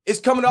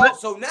 It's coming off.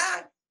 So now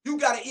you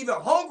got an even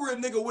hungrier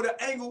nigga with an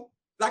angle.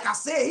 Like I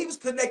said, he was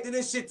connecting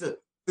this shit to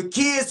the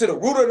kids, to the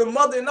root of the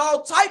mother, and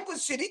all type of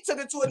shit. He took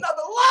it to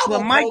another level.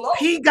 But Mike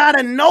P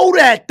gotta know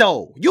that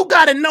though. You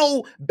gotta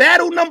know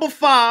battle number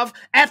 5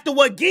 after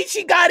what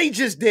Geechee Gotti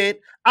just did.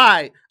 All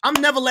right,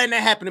 I'm never letting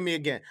that happen to me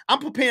again. I'm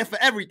preparing for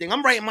everything.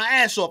 I'm writing my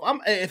ass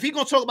off. If he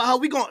gonna talk about how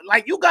we gonna,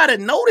 like, you gotta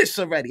know this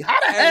already. How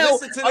the hell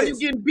are you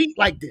getting beat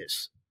like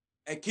this?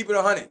 And keep it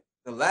 100.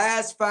 The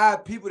last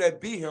 5 people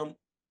that beat him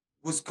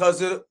was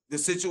because of the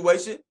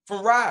situation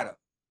from Ryder.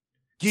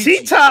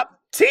 T-Top,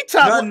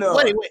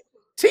 wait.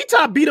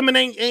 T-Top beat him and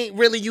ain't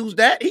really used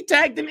that. He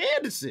tagged in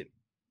Anderson.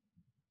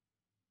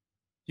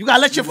 You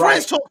gotta let your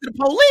friends talk to the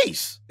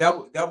police. That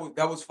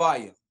was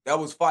fire. That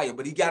was fire.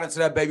 But he got into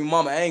that baby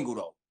mama angle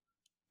though.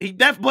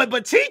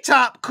 But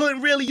T-Top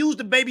couldn't really use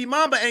the baby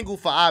mama angle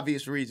for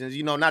obvious reasons.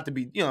 You know, not to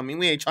be, you know, I mean,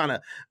 we ain't trying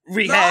to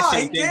rehash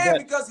anything. He can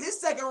because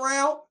his second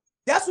round,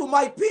 that's what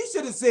Mike P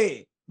should have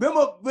said.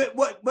 Remember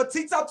what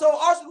T-Top told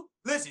Arsenal?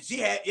 Listen,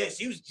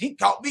 she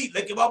caught me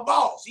licking my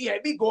balls. She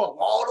had me going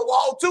wall to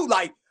wall too.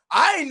 Like,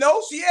 I ain't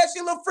know. She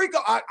a little freak.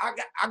 I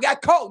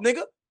got caught,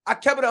 nigga. I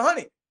kept it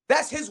 100.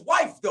 That's his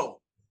wife, though.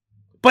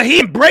 But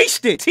he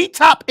embraced it.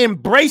 T-Top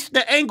embraced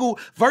the angle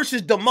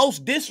versus the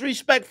most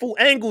disrespectful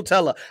angle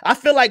teller. I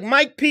feel like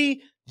Mike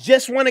P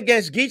just went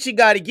against Geechee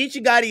Gotti.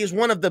 Geechee Gotti is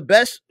one of the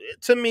best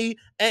to me,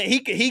 and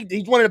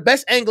he's one of the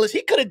best anglers.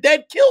 He could have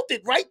dead killed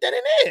it right then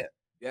and there.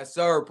 Yes,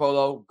 sir,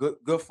 Polo.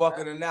 Good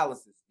fucking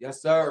analysis.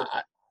 Yes, sir.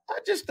 I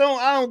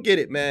don't get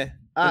it, man.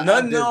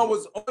 None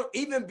was on,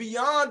 even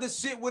beyond the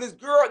shit with his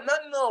girl.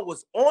 None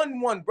was on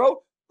one,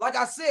 bro. Like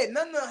I said,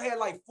 None had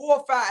like 4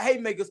 or 5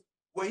 haymakers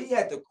where he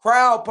had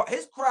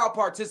his crowd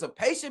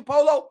participation,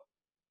 Polo.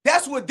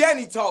 That's what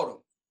Danny taught him.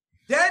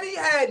 Danny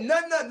had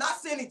None.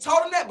 Not saying he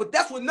taught him that, but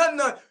that's what None.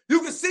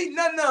 You can see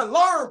None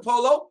learn,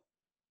 Polo.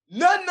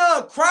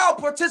 None crowd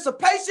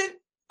participation,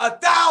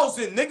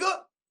 1,000, nigga.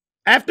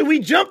 After we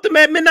jumped him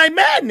at Midnight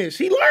Madness,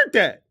 he learned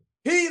that.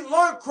 He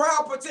learned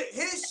crowd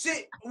participation. His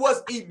shit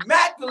was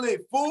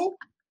immaculate, fool.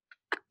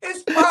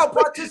 His crowd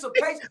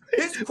participation,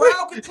 his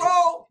crowd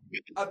control,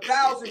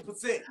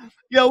 1,000%.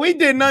 Yo, we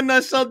did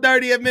None so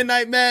dirty at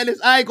Midnight Madness.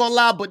 I ain't gonna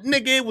lie, but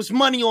nigga, it was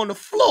money on the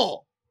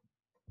floor.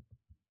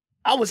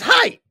 I was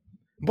hyped.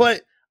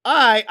 But all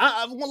right,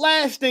 one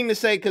last thing to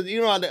say, because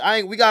you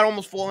know we got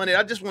almost 400.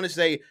 I just want to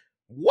say,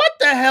 What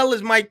the hell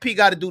is Mike P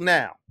got to do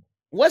now?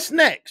 What's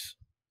next?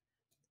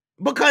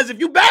 Because if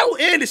you battle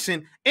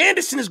Anderson,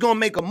 Anderson is gonna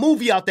make a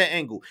movie out that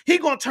angle. He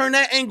gonna turn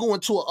that angle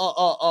into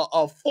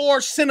a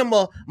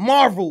 4-cinema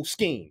Marvel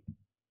scheme.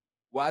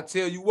 Well, I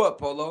tell you what,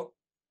 Polo.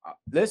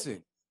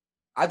 Listen,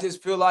 I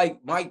just feel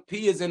like Mike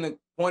P is in the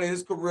point of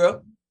his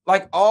career,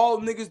 like all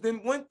niggas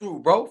done went through,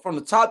 bro. From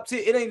the top 10,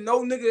 it ain't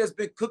no nigga that's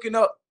been cooking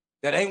up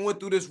that ain't went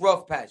through this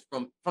rough patch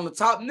from the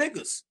top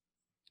niggas.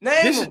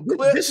 Name them.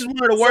 This is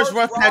one of the worst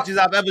rough patches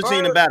I've ever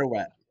seen in battle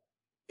rap.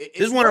 This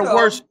is one of the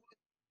worst.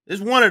 It's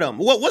one of them.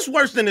 What's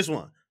worse than this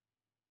one?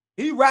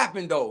 He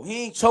rapping though.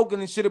 He ain't choking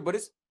and shit, but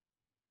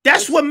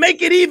that's what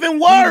make it even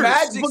worse.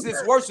 Magic's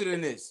is worse than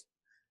this.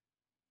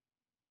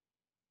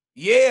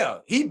 Yeah,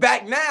 he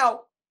back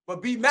now,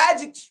 but B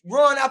Magic's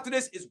run after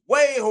this is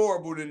way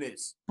horrible than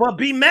this. But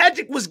B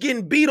Magic was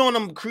getting beat on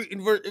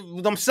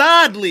them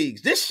side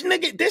leagues. This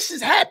nigga, this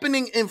is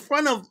happening in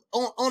front of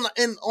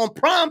on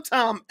prime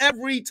time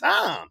every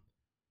time.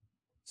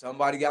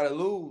 Somebody gotta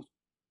lose.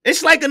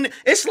 It's like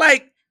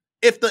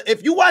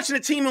if you watching a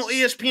team on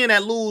ESPN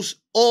that lose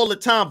all the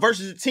time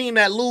versus a team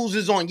that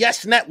loses on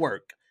Yes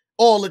Network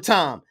all the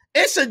time.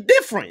 It's a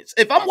difference.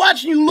 If I'm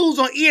watching you lose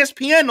on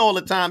ESPN all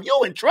the time,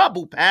 you're in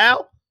trouble,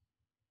 pal.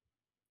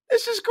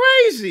 This is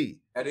crazy.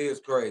 That is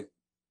crazy.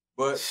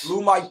 But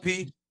Lou Mike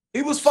P,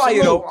 he was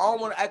fired though. I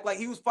don't want to act like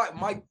he was fired.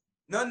 Mike,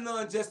 none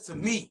just to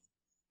me.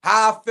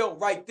 How I felt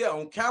right there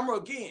on camera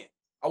again.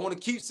 I want to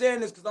keep saying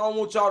this because I don't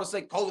want y'all to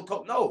say Cola.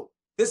 No,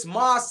 this is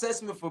my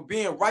assessment for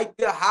being right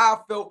there, how I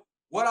felt,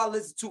 what I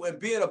listened to, and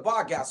being a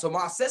bar guy. So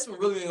my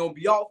assessment really ain't gonna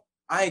be off.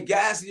 I ain't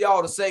gassing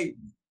y'all to say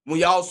when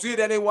y'all see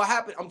that ain't what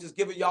happened. I'm just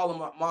giving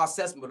y'all my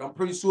assessment. But I'm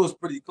pretty sure it's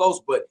pretty close.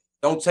 But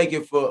don't take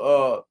it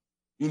for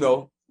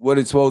what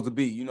it's supposed to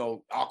be.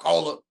 I'll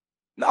call it.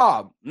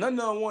 Nah, none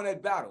of them won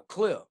that battle.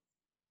 Clear.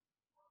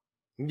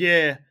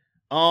 Yeah.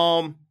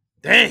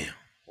 Damn.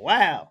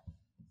 Wow.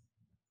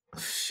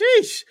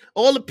 Sheesh.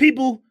 All the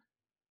people.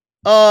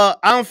 I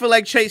don't feel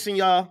like chasing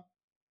y'all.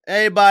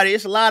 Everybody,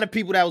 it's a lot of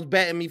people that was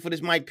betting me for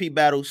this Mike P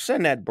battle.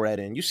 Send that bread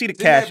in. You see the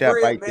cash app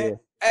right there.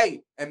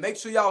 Hey, and make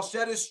sure y'all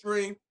share this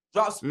stream.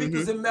 Drop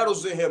speakers and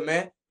medals in here,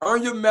 man.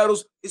 Earn your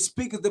medals. It's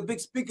speakers, the big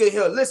speaker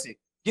here. Listen,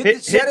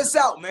 share this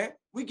out, man.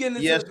 We getting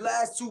into the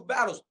last two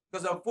battles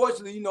because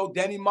unfortunately,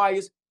 Danny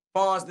Myers,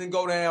 Fonz didn't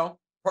go down.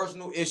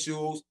 Personal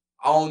issues.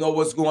 I don't know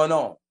what's going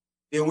on.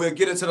 Then we'll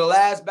get into the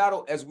last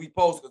battle as we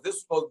post because this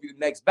was supposed to be the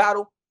next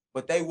battle,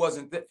 but they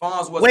wasn't.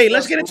 Fonz wasn't. Wait,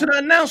 let's get into the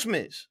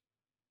announcements.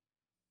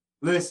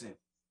 Listen.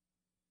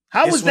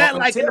 How was that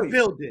like in the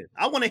building?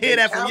 I want to hear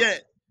that from you.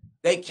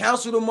 They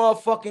canceled the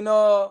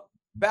motherfucking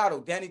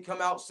battle. Danny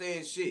come out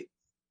saying shit.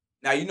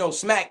 Now,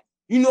 Smack,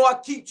 I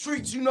keep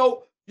treats,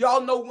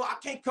 y'all know when I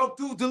can't come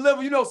through,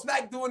 deliver.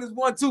 Smack doing his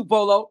 1-2,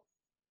 Polo.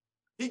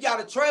 He got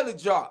a trailer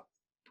drop.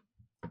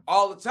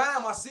 All the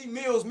time, I see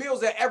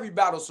Mills at every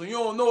battle, so you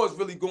don't know it's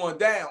really going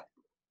down.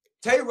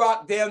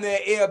 Tay-Rock damn near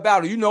air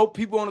battle.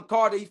 People on the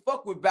card that he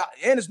fuck with battle.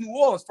 And it's New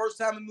Orleans. First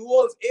time in New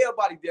Orleans,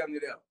 everybody damn near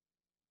there.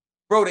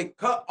 Bro, they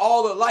cut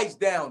all the lights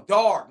down.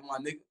 Dark, my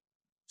nigga.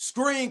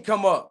 Screen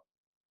come up.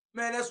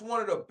 Man, that's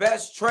one of the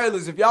best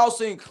trailers. If y'all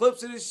seen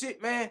clips of this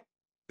shit, man,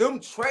 them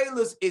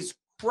trailers is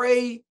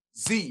crazy,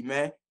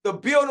 man. The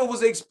building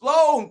was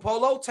exploding,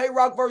 Polo.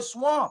 Tay-Rock versus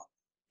Swamp.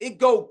 It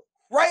go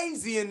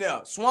crazy in there.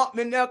 Swamp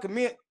in there.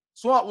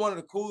 Swamp one of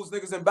the coolest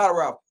niggas in battle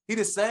rap. He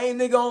the same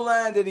nigga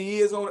online that he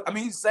is on.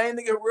 He's the same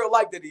nigga in real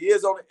life that he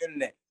is on the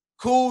internet.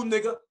 Cool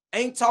nigga.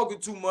 Ain't talking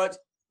too much.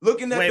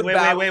 Looking at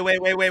battle.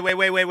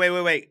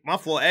 Wait. My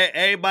fault.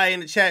 Everybody in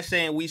the chat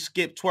saying we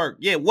skipped twerk.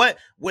 Yeah, what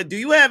do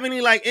you have any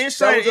insight?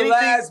 That was the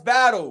last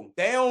battle.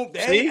 They ain't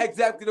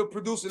exactly the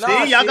producer.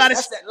 See, y'all got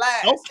that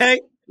last. Okay,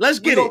 let's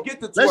get it. Get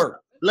the twerk.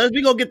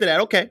 We gonna get to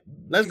that. Okay,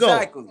 let's go.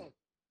 Exactly.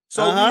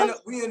 So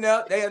we in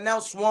there. They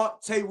announced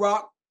Swamp,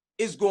 Tay-Rock.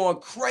 It's going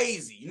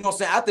crazy. You know what I'm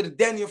saying? After the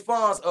Daniel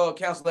Fonz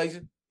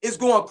cancellation, it's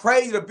going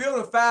crazy. The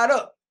building fired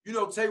up.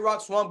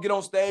 Tay-Rock, Swamp get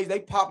on stage. They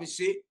popping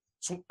shit.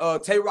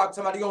 Tay-Rock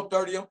talking about he on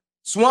 30 him.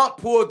 Swamp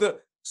pulled the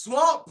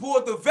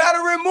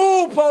veteran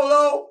move,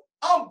 Polo.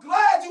 I'm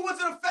glad you went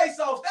to the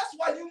face-offs. That's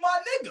why you my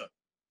nigga.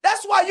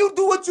 That's why you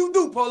do what you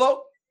do,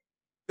 Polo.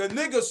 The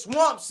nigga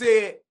Swamp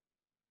said,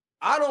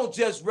 I don't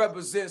just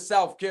represent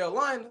South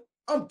Carolina.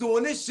 I'm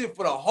doing this shit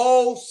for the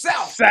whole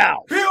South.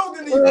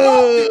 Building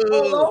erupted,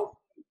 Polo.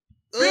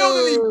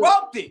 Building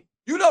erupted.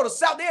 The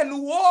South, they're in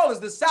New Orleans.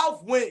 The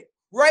South went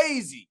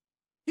crazy.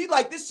 He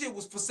this shit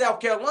was for South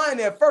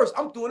Carolina at first.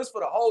 I'm doing this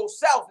for the whole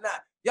South now.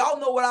 Y'all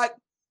know what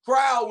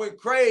crowd went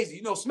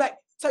crazy. Smack,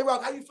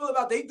 Tay-Rock, how you feel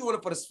about that? He doing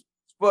it for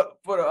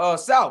the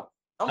South.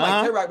 I'm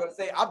like, Tay-Rock better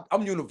say,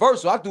 I'm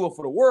universal. I do it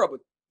for the world.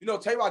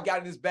 But, Tay-Rock got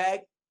in his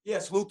bag. Yeah,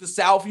 salute the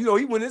South. He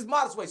went his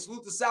modest way.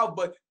 Salute the South.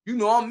 But,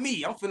 I'm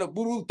me. I'm finna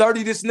boo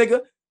 30 this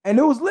nigga. And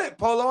it was lit,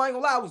 Polo. I ain't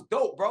gonna lie. It was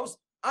dope, bro.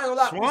 I ain't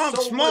gonna lie.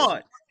 Swamp's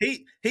smart.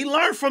 He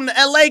learned from the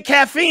LA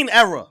caffeine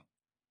era.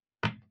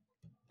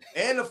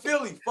 And the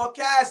Philly, fuck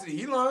Cassidy,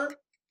 he learned.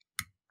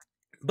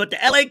 But the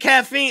LA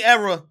caffeine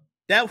era,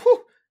 that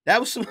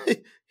was some.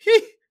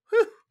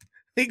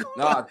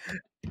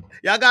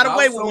 Y'all got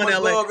away with so one much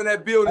LA. love in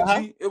that building,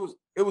 G.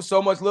 It was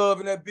so much love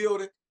in that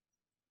building.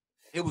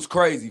 It was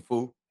crazy,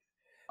 fool.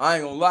 I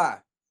ain't gonna lie.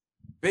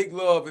 Big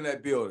love in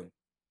that building.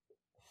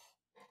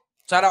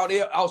 Shout out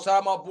there,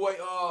 outside my boy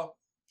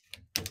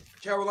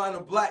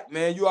Carolina Black,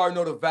 man. You already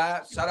know the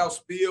vibes. Shout out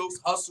Spills,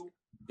 Hustle.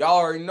 Y'all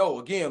already know.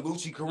 Again,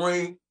 Lucci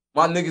Kareem,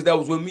 my niggas that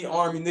was with me,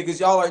 Army niggas.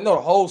 Y'all already know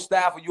the whole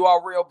staff of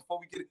URL before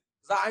we get it.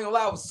 Cause I ain't gonna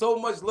lie, with so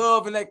much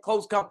love in that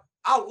close comp.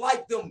 I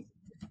like them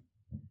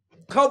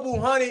couple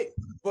hundred,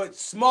 but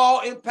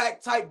small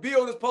impact type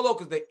buildings, Polo,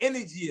 because the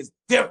energy is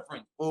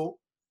different, fool.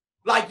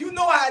 Like, you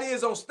know how it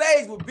is on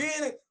stage with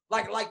being,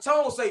 like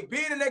Tone say,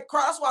 being in that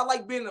crowd. That's why I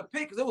like being in the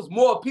pit, because there was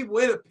more people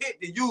in the pit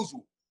than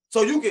usual.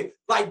 So you can,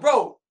 like,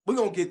 bro, we're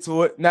going to get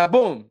to it. Now,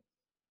 boom.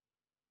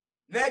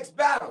 Next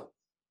battle.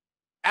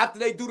 After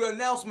they do the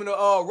announcement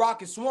of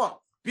Rocket Swamp,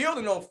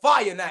 building on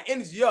fire now,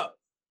 energy up,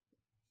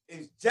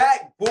 is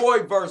Jack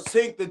Boy versus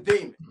Tink the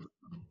Demon.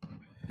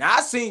 Now,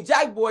 I seen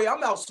Jack Boy,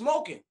 I'm out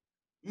smoking.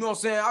 You know what I'm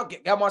saying? I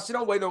got my shit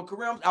on waiting on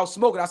career. I'm out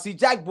smoking. I see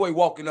Jack Boy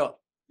walking up.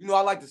 You know,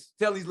 I like to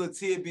tell these little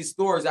tidbit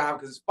stories out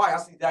because it's fire. I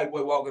see Jack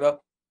Boy walking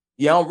up.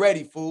 Yeah, I'm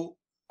ready, fool.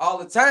 All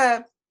the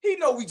time. He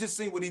know we just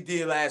seen what he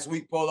did last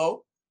week,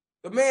 Polo.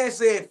 The man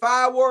said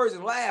 5 words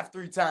and laughed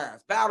 3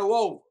 times. Battle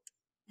over.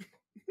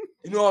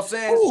 You know what I'm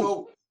saying? Ooh.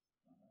 So,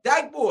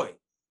 Jack Boy.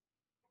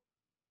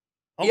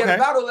 He had a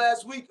battle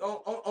last week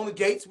on the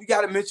gates. We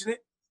got to mention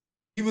it.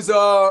 He was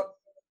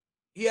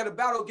he had a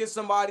battle against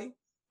somebody,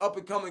 up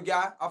and coming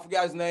guy. I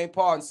forgot his name,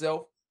 pardon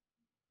himself.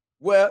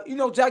 Well, you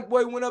know, Jack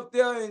Boy went up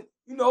there and,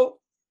 you know,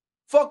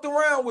 fucked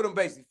around with him,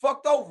 basically.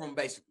 Fucked over him,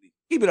 basically.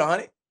 Keep it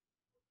 100.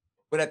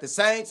 But at the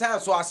same time,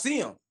 so I see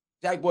him.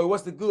 Jack Boy,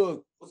 what's the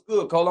good? What's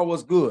good, Colon?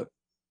 What's good?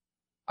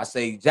 I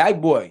say,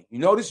 Jack Boy, you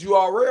know this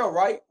URL,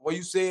 right? Where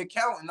you said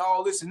count and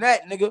all this and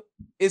that, nigga.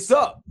 It's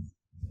up.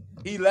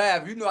 He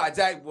laughed. You know how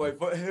Jack Boy,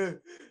 Colon,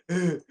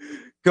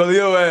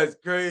 your ass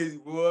crazy,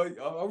 boy.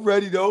 I'm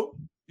ready, though.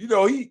 You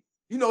know, he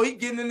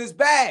getting in his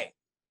bag.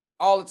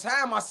 All the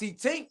time I see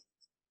Tink.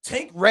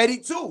 Tink ready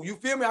too. You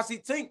feel me? I see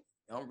Tink.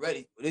 I'm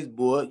ready for this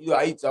boy. You know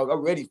how he talk.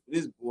 I'm ready for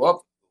this boy. I'm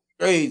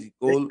crazy,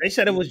 cool. They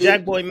said it was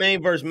Jack Boy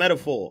Main versus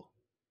Metaphor.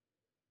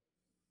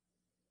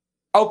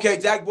 Okay,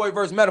 Jack Boy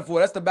versus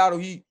Metaphor. That's the battle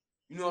he,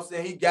 you know what I'm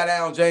saying? He got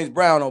out on James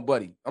Brown on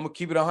Buddy. I'm gonna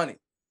keep it 100.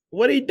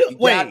 What'd he do?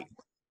 Wait.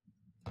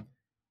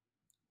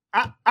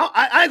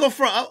 I ain't gonna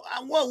front.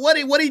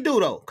 What he do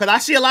though? Because I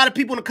see a lot of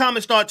people in the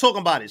comments start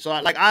talking about it. So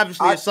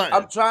obviously it's something.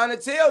 I'm trying to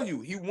tell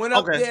you, he went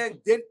up there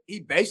and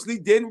he basically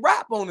didn't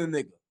rap on the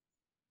nigga.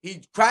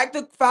 He cracked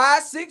the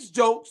 5-6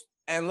 jokes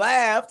and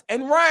laughed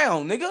and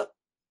round, nigga.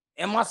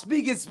 Am I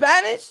speaking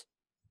Spanish?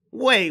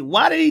 Wait,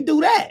 why did he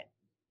do that?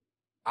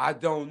 I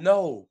don't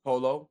know,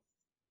 Polo.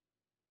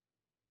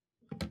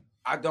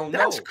 I don't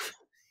know.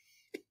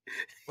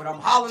 But I'm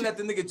hollering at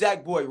the nigga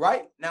Jack Boy,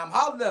 right? Now I'm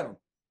hollering at him.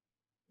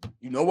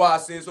 You know why I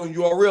say it's on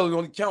URL, it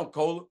only count,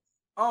 Cola.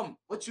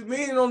 What you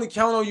mean it only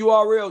count on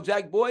URL,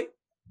 Jack Boy?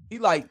 He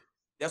like,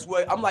 that's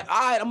what, I'm like, all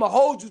right, I'm going to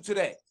hold you to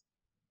that.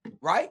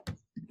 Right?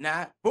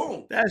 Nah,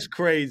 boom. That's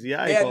crazy.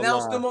 They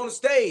announced him on the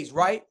stage,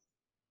 right?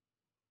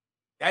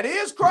 That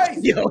is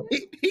crazy. Yo,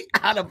 he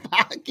out of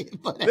pocket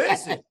for that.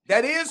 Listen,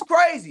 that is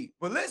crazy.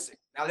 But listen,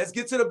 now let's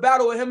get to the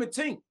battle with him and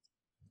Tink.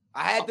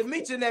 I had to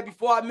mention that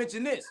before I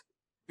mention this.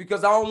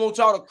 Because I don't want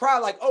y'all to cry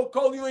like, oh,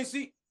 Cole, you ain't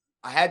see.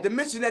 I had to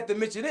mention that to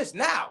mention this.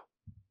 Now,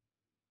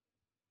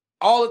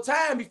 all the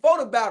time before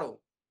the battle,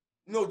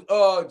 you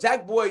know,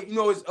 Jack Boy, you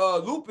know, his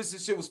lupus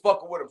and shit was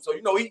fucking with him. So,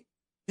 you know,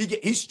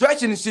 he's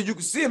stretching and shit. You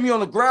can see him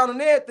on the ground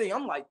and everything.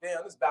 I'm like,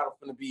 damn, this battle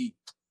finna be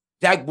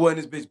Jack Boy and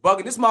this bitch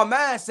bugging. This is my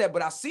mindset,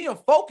 but I see him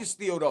focused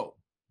still, though.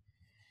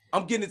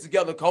 I'm getting it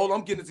together, Cole.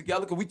 I'm getting it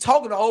together because we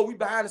talking the whole, we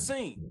behind the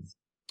scenes.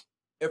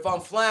 If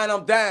I'm flying,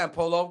 I'm down,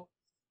 Polo.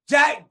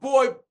 Jack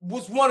Boy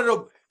was one of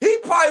the, he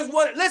probably was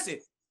one, listen,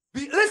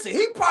 he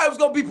probably was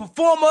going to be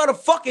performer of the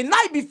fucking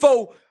night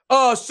before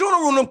Shooter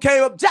Room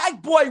came up.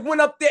 Jack Boy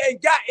went up there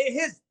and got in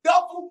his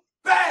duffel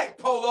bag,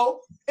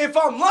 Polo. If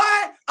I'm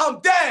lying, I'm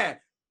down.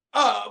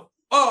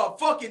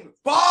 Fucking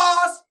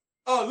bars,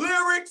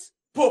 lyrics,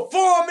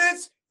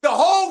 performance, the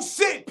whole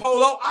shit,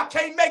 Polo. I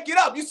can't make it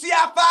up. You see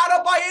how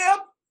fired up I am?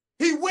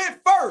 He went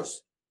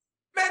first.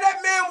 Man,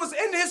 that man was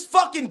in his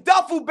fucking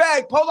duffel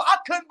bag, Polo. I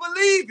couldn't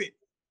believe it.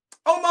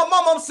 On my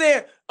mama, I'm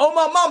saying, on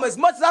my mama, as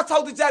much as I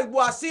talk to Jack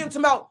Boy, I see him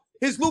come out,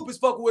 his lupus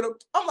fucking with him.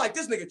 I'm like,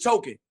 this nigga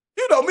choking.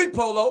 You know me,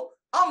 Polo.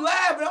 I'm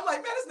laughing. I'm like,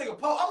 man, this nigga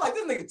Polo. I'm like,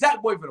 this nigga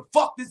Jack Boy finna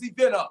fuck this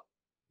event up.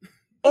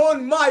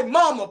 On my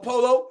mama,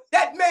 Polo.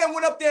 That man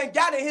went up there and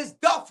got in his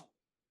duffel.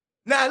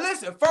 Now,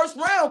 listen, first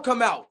round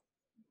come out.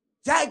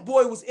 Jack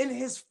Boy was in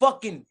his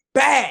fucking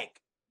bag.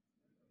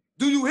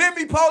 Do you hear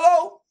me,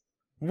 Polo?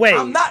 Wait.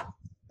 I'm not.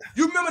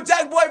 You remember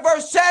Jack Boy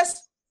versus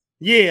Chess?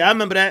 Yeah, I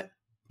remember that.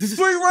 This is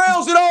 3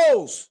 rounds of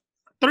those.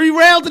 3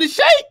 rounds of the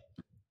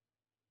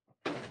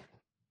shape.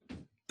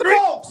 3.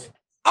 Folks,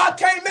 I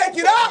can't make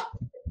it up.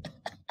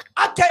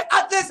 I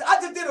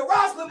just did a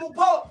wrestling move,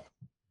 Polo.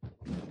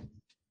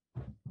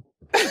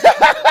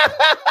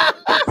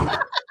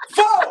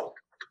 Folks,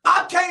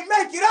 I can't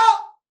make it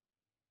up.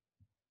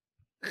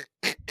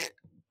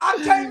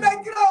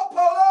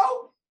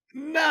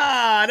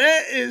 Nah,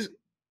 that is.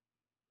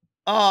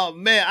 Oh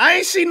man, I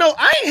ain't hear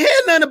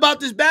nothing about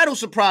this battle.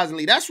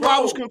 Surprisingly, that's why I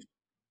was confused.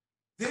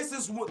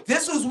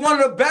 This was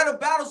one of the better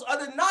battles of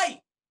the night.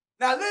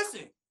 Now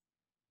listen,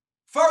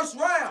 first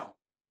round,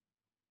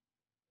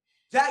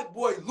 Jack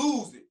Boy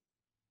lose it.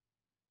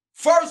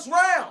 First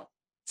round,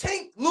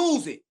 Tink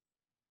lose it.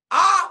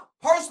 I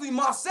personally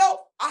myself,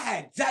 I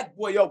had Jack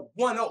Boy up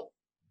 1-0.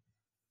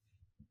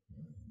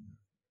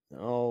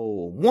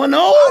 Oh, 1-0?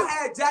 I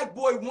had Jack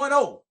Boy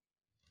 1-0.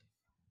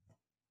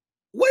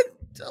 What?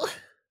 All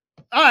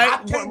right.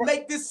 I can't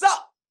make this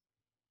up.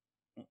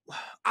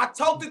 I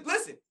told it,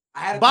 listen, I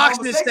had a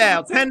boxing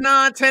style, 10-9,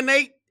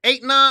 10-8,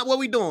 8-9. What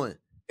we doing?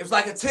 It was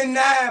like a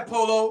 10-9,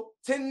 Polo.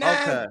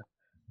 10-9. Okay.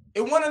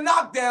 It wasn't a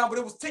knockdown, but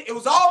it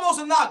was almost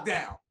a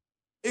knockdown.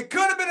 It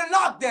could have been a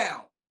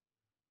knockdown,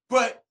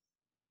 but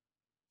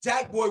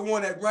Jack Boy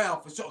won that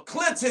round for sure.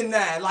 Clinton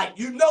 9, like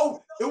it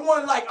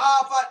wasn't like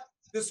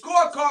the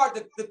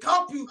scorecard, the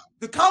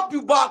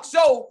compu box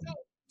show.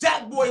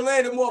 Jack Boy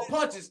landed more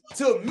punches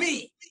to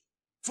me,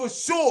 for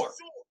sure.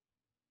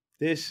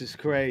 This is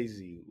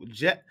crazy.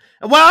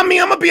 Well, I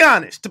mean, I'm gonna be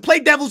honest. To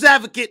play devil's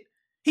advocate,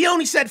 he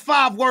only said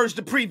 5 words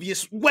the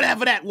previous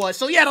whatever that was,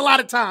 so he had a lot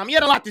of time. He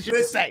had a lot to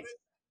say.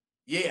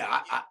 Yeah,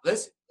 I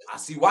listen. I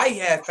see why he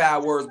had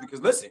 5 words because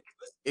listen,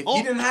 if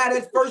he didn't have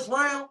that first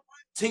round,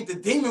 Tink the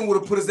Demon would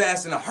have put his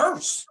ass in a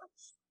hearse.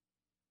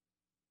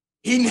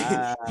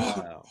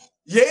 Wow.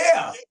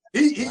 Yeah,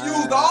 he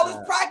used all his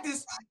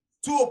practice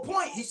to a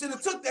point. He should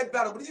have took that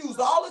battle, but he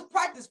used all his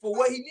practice for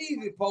what he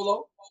needed,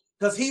 Polo,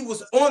 because he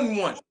was on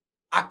one.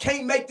 I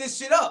can't make this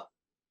shit up.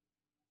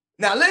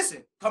 Now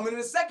listen, coming in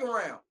the second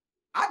round,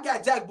 I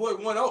got Jack Boy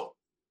 1-0,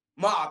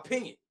 my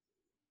opinion.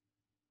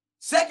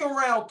 Second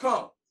round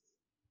come.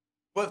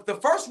 But the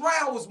first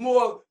round was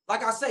more,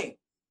 like I say,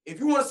 if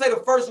you want to say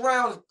the first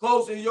round is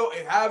close and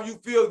however you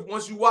feel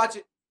once you watch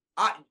it,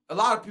 a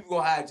lot of people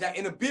gonna have Jack.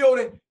 In the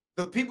building,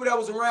 the people that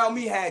was around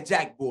me had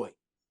Jack Boy.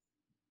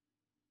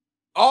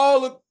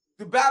 All of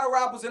the battle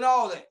rappers and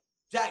all that,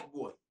 Jack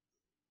Boy.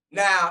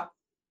 Now,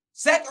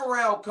 second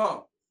round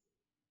come.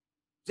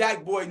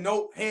 Jack Boy,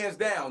 no, hands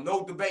down,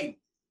 no debate.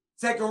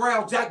 Second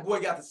round, Jack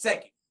Boy got the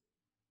second.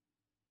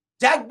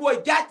 Jack Boy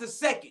got the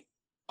second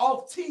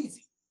off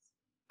Teasy.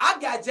 I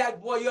got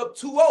Jack Boy up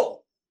 2-0.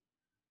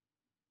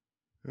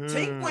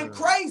 Tink went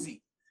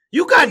crazy.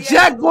 You got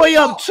Jack Boy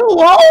up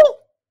 2-0?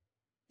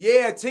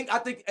 Yeah, Tink, I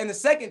think, and the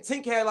second,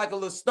 Tink had like a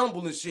little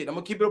stumble and shit. I'm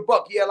going to keep it a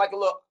buck. He had like a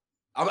little,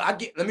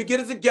 let me get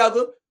it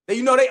together. They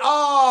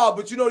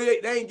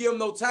ain't give him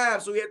no time,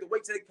 so he had to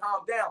wait till they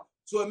calm down.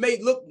 So it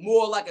may look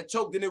more like a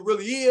choke than it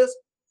really is,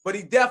 but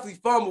he definitely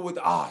fumbled with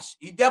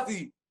he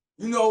definitely,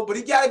 but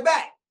he got it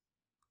back.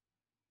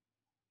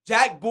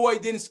 Jack Boy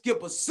didn't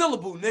skip a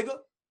syllable, nigga.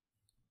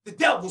 The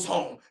devil's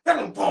home. He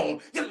was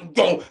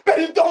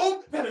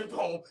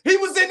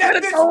in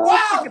that bitch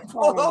wild.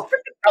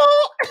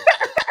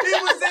 He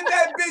was in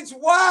that bitch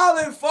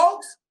wilding,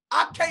 folks.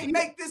 I can't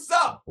make this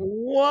up.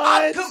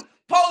 What?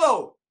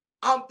 Polo,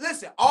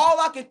 listen,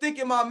 all I can think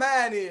in my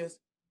mind is,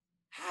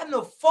 how in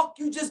the fuck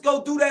you just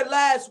go do that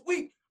last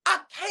week? I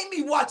can't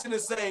be watching the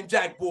same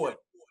Jack Boy.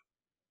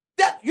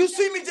 That you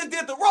see me just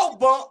did the rope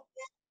bump.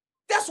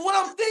 That's what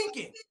I'm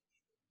thinking.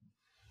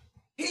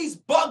 He's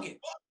bugging.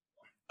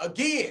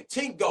 Again,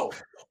 Tink go.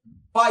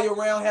 Fire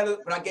round had it,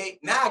 but I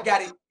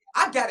got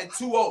it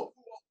 2-0.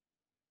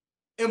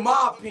 In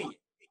my opinion.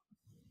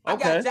 I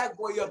got Jack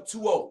Boy up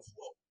 2-0.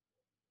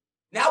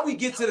 Now we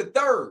get to the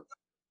third.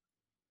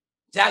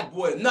 Jack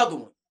Boy, another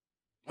one.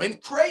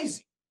 Went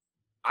crazy.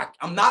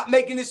 I'm not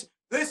making this.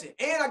 Listen,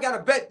 and I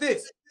gotta bet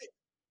this.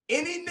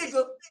 Any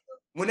nigga,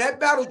 when that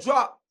battle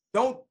dropped,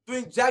 don't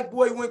think Jack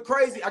Boy went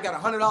crazy. I got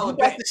 $100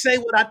 bet. About to say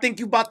what I think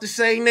you about to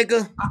say,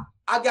 nigga.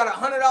 I got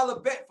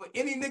 $100 bet for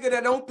any nigga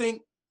that don't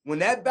think when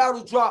that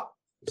battle dropped,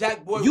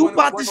 Jack Boy. You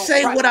about to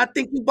say what I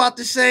think you about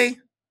to say?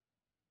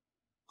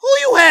 Who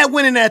you had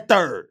winning that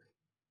third?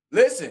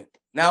 Listen,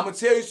 now I'm gonna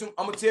tell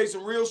you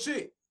some real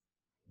shit.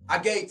 I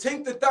gave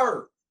Tink the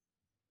third,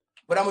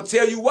 but I'm gonna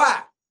tell you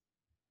why.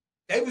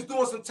 They was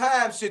doing some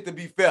time shit, to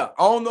be fair.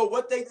 I don't know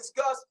what they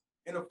discussed.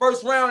 In the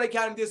first round, they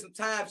kind of did some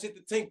time shit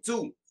to Tink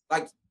too.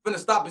 Like, finna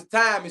stop his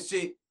time and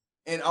shit.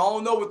 And I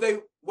don't know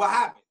what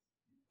happened.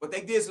 But they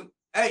did some,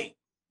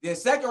 then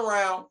second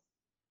round,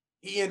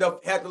 he had the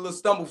little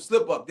stumble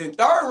slip up. Then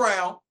third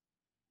round,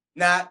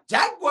 now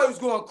Jack Boy was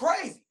going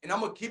crazy. And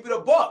I'm gonna keep it a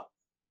buck.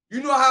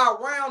 You know how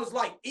a round is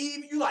like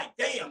even, you like,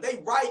 damn,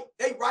 they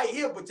right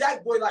here, but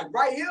Jack Boy like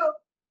right here,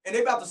 and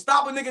they about to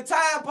stop a nigga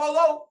time,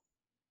 Polo.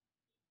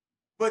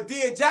 But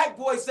then Jack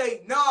Boy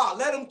say, nah,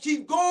 let him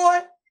keep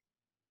going.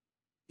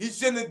 He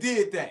shouldn't have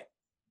did that.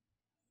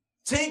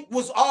 Tink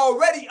was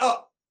already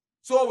up.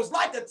 So it was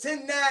like a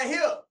 10-9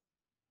 here.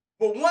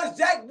 But once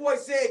Jack Boy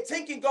said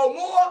Tink can go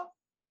more,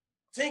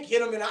 Tink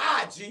hit him in the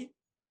eye, G.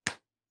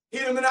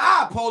 Hit him in the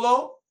eye,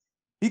 Polo.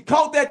 He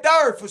caught that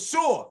third for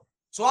sure.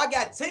 So I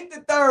got Tink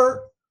the third.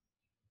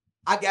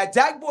 I got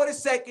Jack Boy the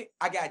second.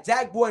 I got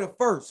Jack Boy the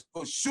first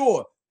for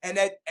sure. And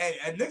that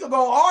nigga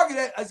gonna argue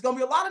that. It's gonna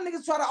be a lot of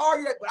niggas trying to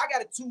argue that, but I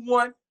got a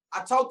 2-1.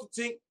 I talked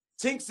to Tink.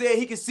 Tink said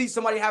he could see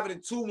somebody having a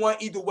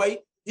 2-1 either way.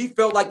 He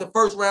felt like the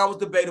first round was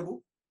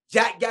debatable.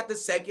 Jack got the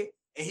second,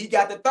 and he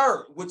got the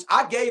third, which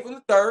I gave him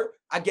the third.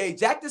 I gave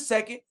Jack the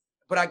second,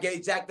 but I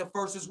gave Jack the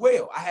first as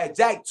well. I had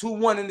Jack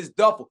 2-1 in his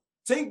duffel.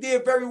 Tink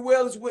did very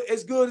well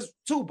as good as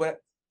 2,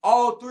 but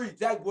all 3,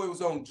 Jack Boy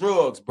was on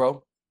drugs,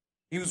 bro.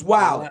 He was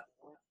wild.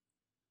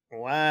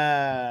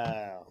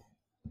 Wow.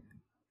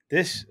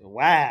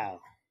 Wow.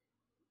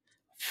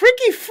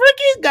 Freaky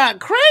got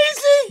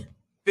crazy.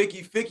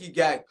 Ficky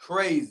got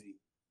crazy.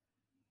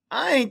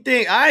 I ain't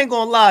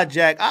gonna lie,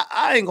 Jack.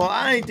 I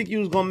ain't think you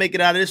was gonna make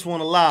it out of this one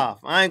alive.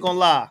 I ain't gonna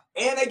lie.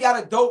 And they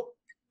got a dope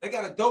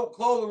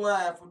clothing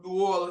line from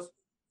New Orleans.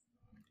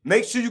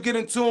 Make sure you get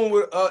in tune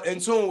with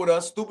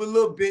us. Stupid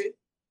Little Bit.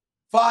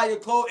 Fire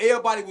clothes.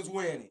 Everybody was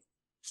wearing it.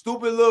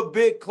 Stupid Little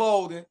Bit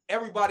clothing.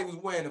 Everybody was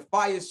wearing the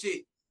fire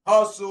shit.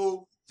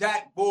 Hustle,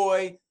 Jack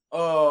Boy,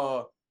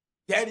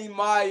 Danny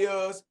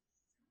Myers,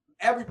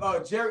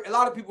 Jerry. A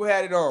lot of people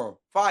had it on.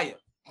 Fire.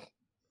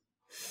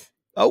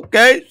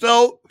 Okay,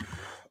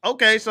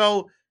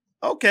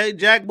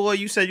 Jack Boy,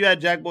 you said you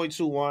had Jack Boy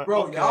 2-1.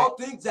 Bro, okay. Y'all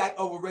think Jack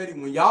overrated.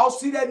 When y'all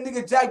see that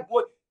nigga Jack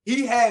Boy,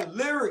 he had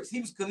lyrics.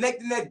 He was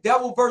connecting that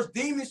devil versus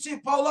demon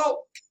shit,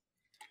 Polo.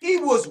 He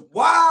was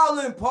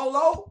wilding,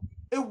 Polo.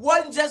 It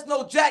wasn't just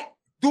no Jack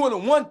doing a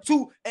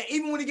 1-2. And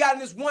even when he got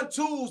in his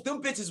 1-2s,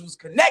 them bitches was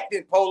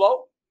connected,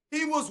 Polo.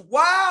 He was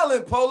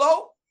wilding,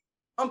 Polo.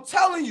 I'm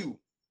telling you.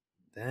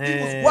 Damn.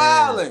 He was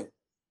wilding.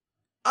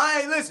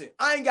 I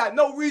ain't got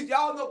no reason.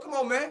 Y'all know, come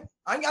on, man.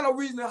 I ain't got no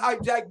reason to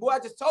hype Jack Boy. I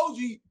just told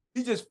you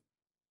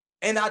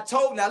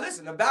now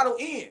listen, the battle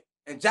end.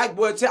 And Jack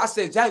Boy, I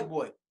said, Jack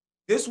Boy,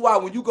 this is why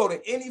when you go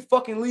to any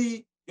fucking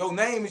league, your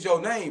name is your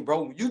name,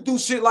 bro. When you do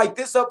shit like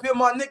this up here,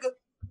 my nigga,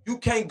 you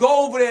can't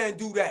go over there and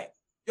do that.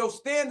 Your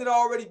standard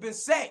already been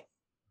set.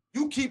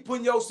 You keep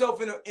putting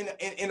yourself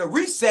in a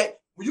reset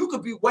where you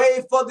could be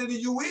way further than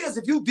you is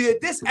if you did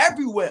this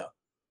everywhere.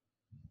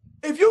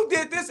 If you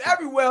did this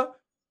everywhere,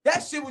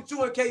 that shit with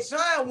you and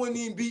K-Shine wouldn't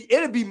even be,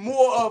 it'd be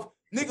more of,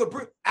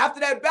 nigga, after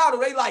that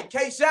battle, they like,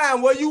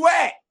 K-Shine, where you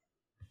at?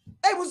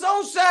 They was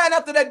on Shine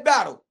after that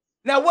battle.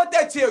 Now, what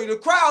that tell you? The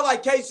crowd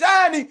like,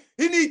 K-Shine,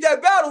 he need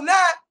that battle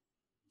now.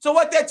 So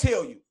what that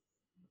tell you?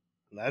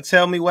 That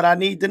tell me what I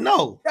need to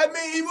know. That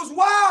mean he was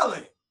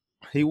wilding.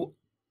 He was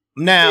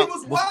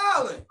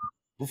wilding.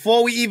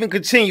 Before we even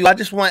continue, I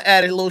just want to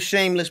add a little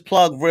shameless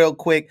plug real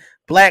quick.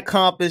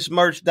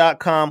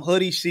 BlackCompassMerch.com.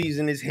 Hoodie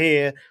season is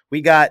here.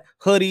 We got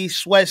hoodies,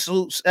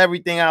 sweatsuits,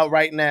 everything out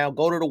right now.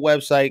 Go to the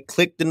website,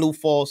 click the new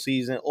fall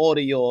season, order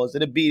yours.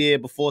 It'll be there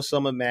before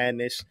Summer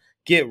Madness.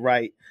 Get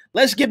right.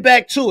 Let's get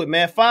back to it,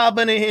 man.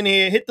 500 in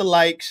here. Hit the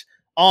likes.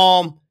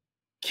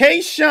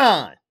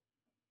 K-Shine,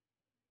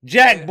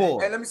 Jack Boy.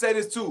 And let me say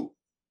this too.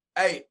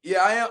 Hey,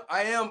 yeah,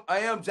 I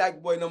am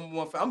Jack Boy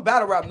 #1 fan. I'm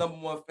battle rap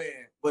 #1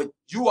 fan, but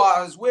you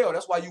are as well.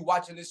 That's why you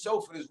watching this show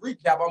for this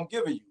recap I'm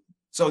giving you.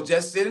 So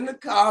just sit in the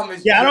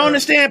comments. Yeah, I don't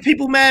understand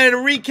people mad at a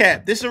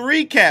recap. This is a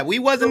recap. We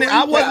wasn't there.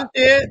 I wasn't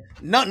there.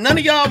 None of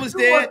y'all was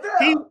there.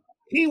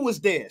 He was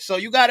there. So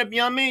you gotta, you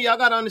know what I mean? Y'all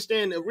gotta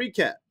understand the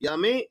recap. You know what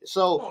I mean?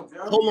 So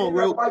hold on,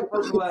 real quick.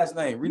 Personal last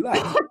name.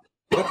 Relax.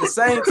 But at the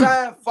same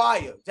time,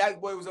 fire. Jack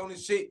Boy was on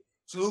this shit.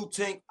 Salute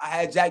Tink. I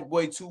had Jack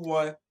Boy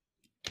 2-1,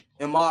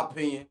 in my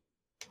opinion.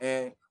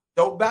 And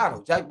dope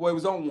battle. Jack Boy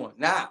was on one.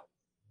 Now.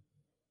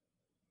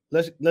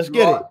 Let's get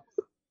it.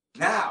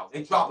 Now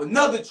they drop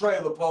another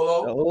trailer,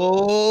 Polo.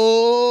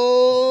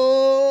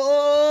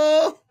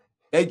 Oh,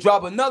 they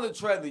drop another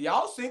trailer.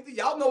 Y'all seen it?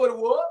 Y'all know what it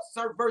was?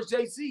 Surf vs.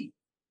 JC.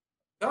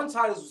 Gun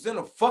Titles was in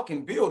a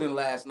fucking building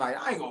last night.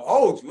 I ain't gonna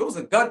hold you. It was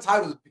a Gun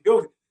Titles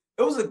building.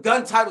 It was a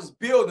Gun Titles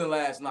building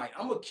last night.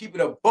 I'm gonna keep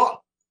it a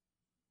buck.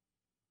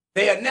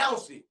 They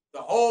announced it.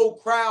 The whole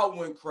crowd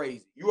went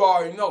crazy. You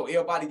already know.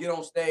 Everybody get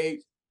on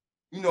stage.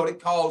 You know they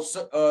called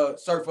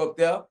Surf up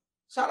there.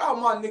 Shout out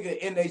my nigga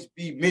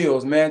NHB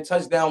Mills, man.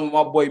 Touchdown with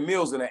my boy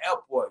Mills in the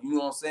airport. You know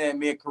what I'm saying?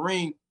 Me and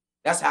Kareem,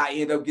 that's how I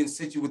ended up getting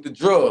situated with the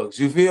drugs.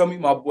 You feel me?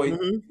 My boy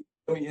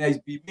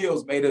NHB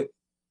Mills made a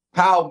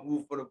power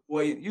move for the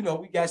boy. You know,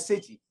 we got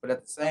Sitchy. But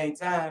at the same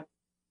time,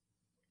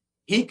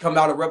 he come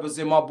out and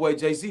represent my boy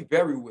JC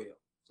very well.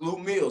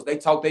 Salute Mills. They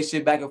talk their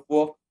shit back and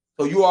forth.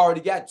 So you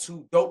already got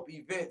two dope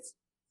events.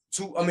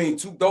 Two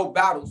dope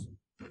battles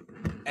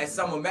at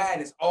Summer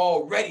Madness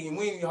already. And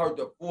we ain't even heard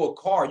the full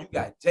card. You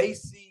got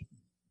JC,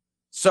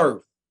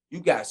 Surf. You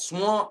got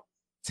Swamp,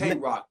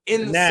 Tay-Rock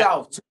in the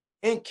South,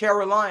 in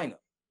Carolina.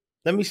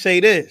 Let me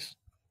say this.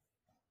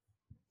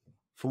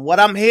 From what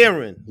I'm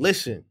hearing,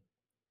 listen,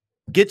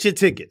 get your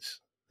tickets.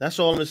 That's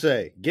all I'm going to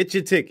say. Get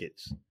your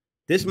tickets.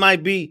 This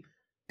might be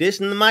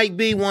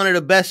one of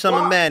the best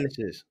Summer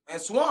Madnesses.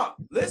 And Swamp,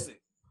 listen.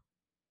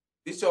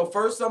 This your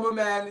first Summer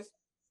Madness,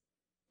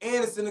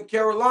 and it's in the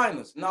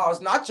Carolinas. No,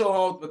 it's not your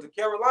home, but the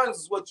Carolinas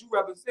is what you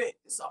represent.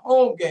 It's a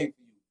home game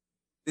for you.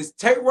 This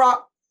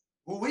Tay-Rock,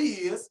 who he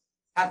is,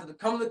 has to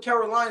come to the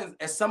Carolinas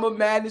at Summer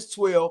Madness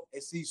 12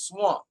 and see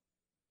Swamp.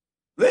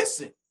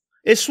 Listen.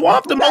 Is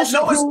Swamp the most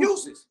no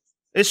excuses.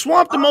 Is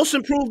Swamp the most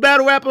improved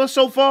battle rapper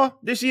so far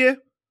this year?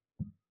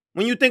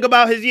 When you think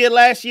about his year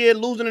last year,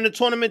 losing in the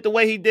tournament the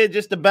way he did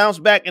just to bounce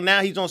back, and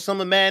now he's on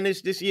Summer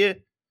Madness this year.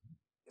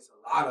 It's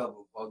a lot of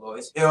them, Polo.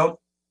 It's him.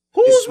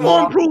 Who's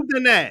more improved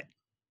than that?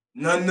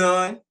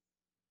 None.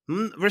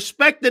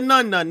 Respect the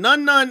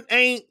None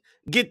ain't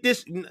get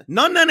this.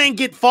 None ain't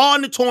get far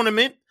in the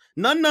tournament.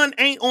 None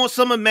ain't on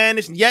Summer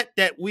Madness yet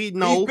that we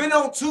know. He's been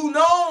on 2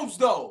 Gnomes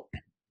though.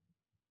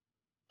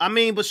 I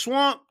mean, but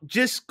Swamp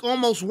just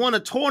almost won a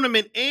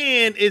tournament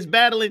and is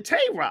battling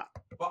Tay-Rock.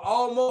 But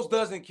almost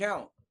doesn't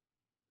count.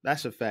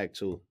 That's a fact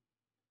too.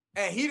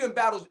 And he done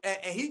battled, and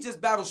he just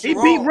battled He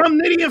Sharon. beat Rum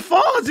Nitty and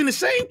Fonz in the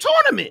same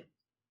tournament.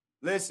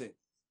 Listen,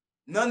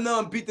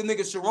 none beat the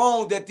nigga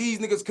Sharon that these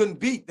niggas couldn't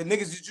beat. The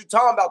niggas that you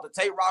talking about, the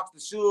Tay-Rocks, the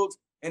Shugs,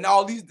 and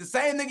all these, the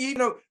same nigga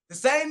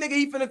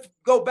he finna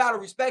go battle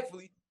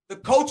respectfully. The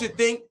coach would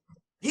think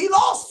he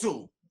lost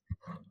to.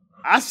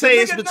 I say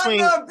it's between.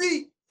 None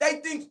beat.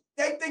 They think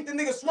the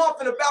nigga Swamp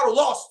in the battle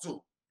lost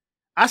to.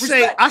 I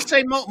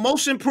say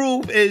most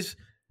improved is,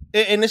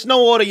 and it's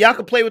no order. Y'all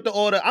can play with the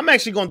order. I'm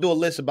actually gonna do a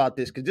list about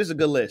this because this is a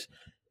good list.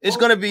 It's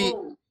gonna be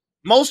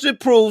most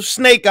improved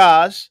Snake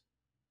Eyes.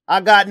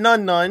 I got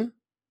None.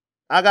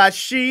 I got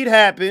Sheed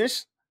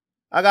Happens.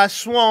 I got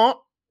Swamp,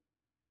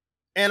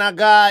 and I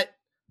got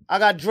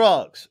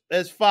Drugs.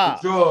 That's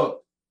 5. Drugs.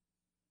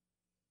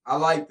 I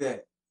like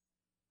that.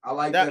 I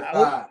like that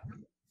 5.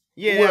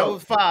 Yeah, that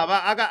was 5.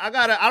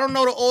 I don't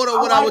know the order.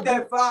 I like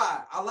that 5.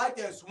 I like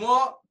that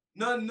Swamp,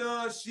 None,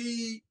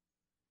 Sheed,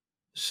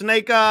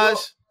 Snake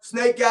Eyes.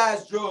 Snake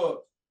Eyes,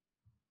 Drugs.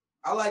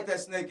 I like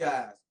that Snake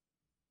Eyes.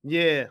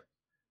 Yeah.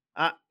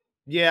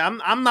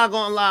 I'm not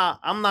gonna lie.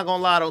 I'm not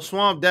gonna lie though.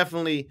 Swamp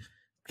definitely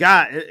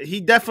he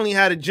definitely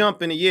had a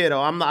jump in the year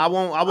though. I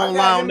won't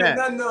lie on that.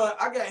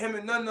 I got him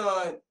and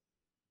None.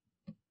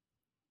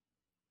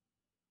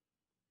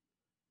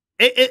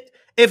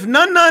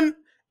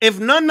 If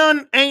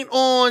None ain't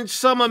on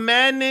Summer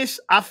Madness,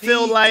 I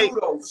feel like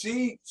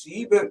she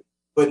been,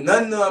 but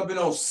None been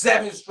on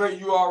 7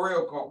 straight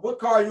URL cards. What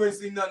card you ain't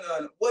seen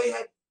None?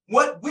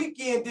 What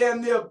weekend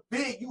damn near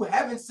big you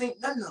haven't seen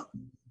None?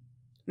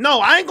 No,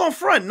 I ain't gonna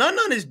front. None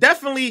is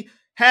definitely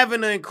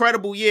having an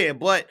incredible year,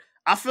 but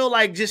I feel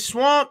like just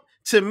Swamp,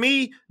 to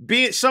me,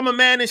 Summer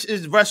Madness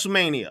is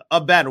WrestleMania,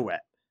 a battle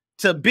rap.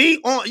 To be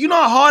on, you know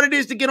how hard it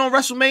is to get on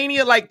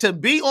WrestleMania? Like to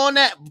be on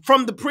that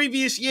from the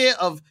previous year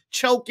of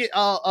choking,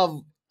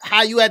 of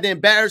how you had the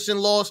embarrassing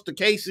loss to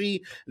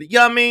Casey, you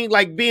know what I mean?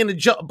 Like being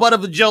the butt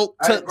of a joke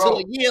to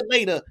a year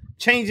later,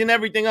 changing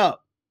everything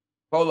up.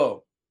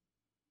 Polo,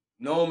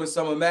 Gnome and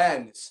Summer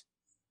Madness,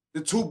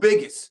 the 2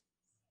 biggest.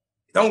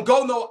 Don't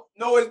go hell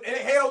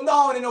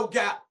no, ain't no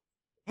gap.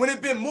 When it's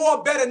been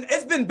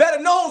it's been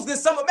better Gnomes than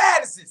Summer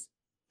Madnesses.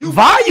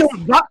 Volume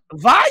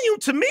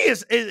to me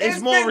is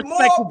more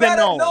respected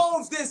than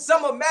Gnomes than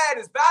Summer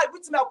Madness. We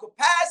talking about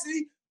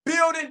capacity,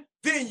 building,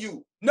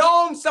 venue.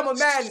 Gnomes, Summer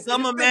Madness.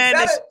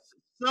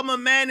 Summer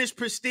Madness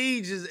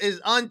prestige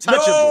is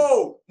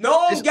untouchable.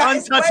 No, Gnomes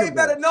got way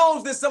better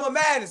Gnomes than Summer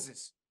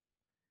Madnesses.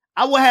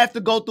 I will have to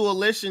go through a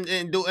list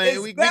and do.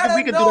 And we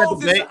can do that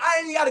debate.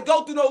 I ain't got to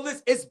go through no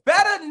list. It's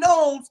better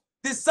Gnomes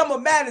than Summer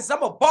Madness.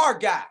 I'm a bar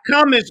guy.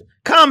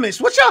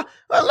 Comments. What y'all?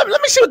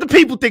 Let me see what the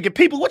people thinking.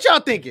 People, what y'all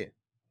thinking?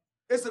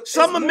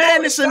 Summer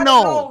Madness or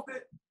no?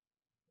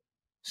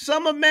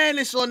 Summer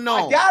Madness or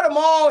no? I got them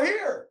all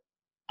here.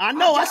 I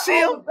know. I see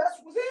them. The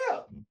best was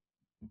here.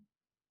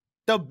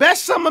 The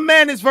best Summer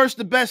Madness versus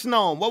the best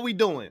Gnome. What we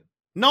doing?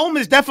 Gnome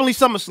is definitely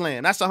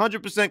SummerSlam. That's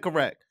 100%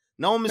 correct.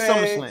 Gnome is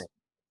SummerSlam.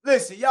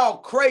 Listen, y'all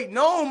crazy.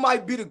 Gnome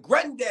might be the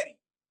granddaddy.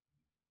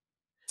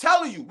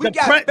 Telling you, we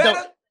got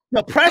better.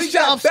 The pressure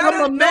of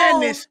Summer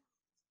Madness.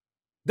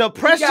 The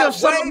pressure of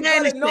Summer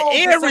Madness. The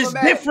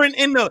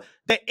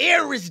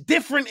air is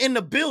different in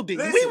the building.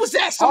 Listen, we was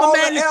at Summer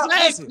Madness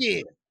last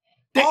year.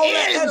 The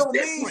air is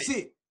different.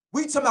 Shit.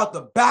 We talking about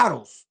the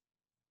battles.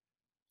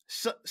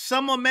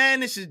 Summer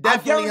Madness is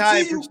definitely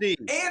high prestige.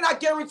 And I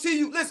guarantee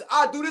you, listen,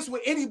 I'll do this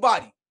with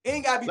anybody. It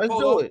ain't gotta be Polo.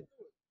 Let's do it.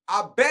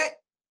 I bet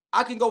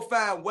I can go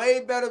find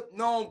way better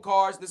Gnome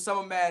cards than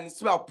Summer Madness.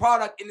 It's about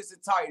product in its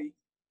entirety.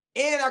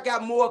 And I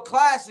got more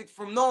classics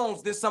from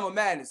Gnomes than Summer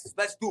Madness.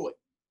 Let's do it.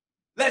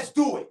 Let's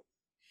do it.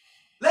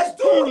 Let's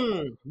do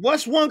it.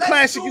 What's one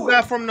classic you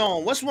got from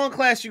Gnome? What's one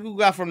classic you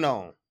got from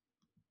Gnome?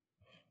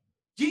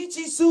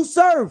 Jujitsu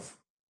Surf.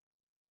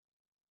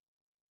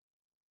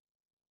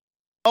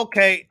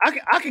 Okay,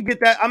 I could get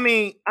that. I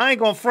mean, I ain't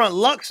gonna front.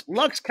 Lux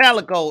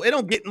Calico. It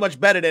don't get much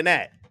better than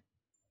that.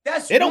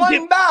 That's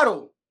one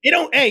battle. It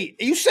don't. Hey,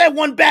 you said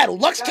one battle.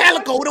 Lux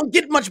Calico. It don't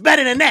get much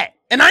better than that.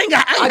 And I ain't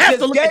have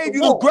to look at the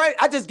wall.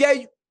 I just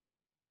gave you.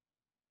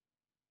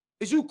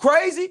 Is you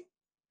crazy?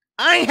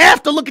 I ain't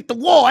have to look at the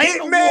wall.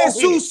 Hitman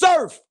Sue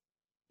Surf.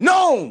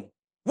 Gnome.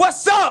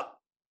 What's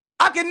up?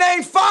 I can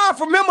name 5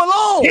 from him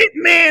alone.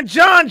 Hitman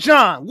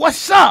John.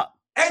 What's up?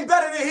 Ain't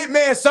better than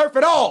Hitman Surf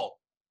at all.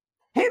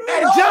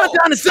 Hitman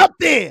John is up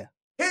there.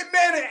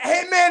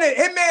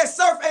 Hitman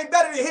Surf ain't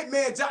better than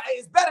Hitman John.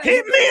 It's better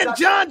than Hitman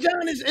John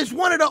is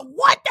one of the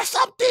what? That's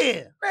up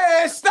there.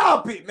 Man,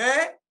 stop it,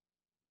 man.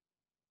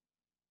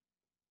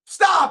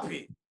 Stop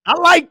it. I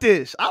like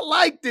this. I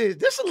like this.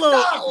 This a little.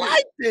 I Stop it.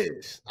 like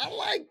this. I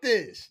like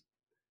this.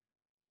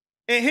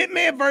 And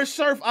Hitman versus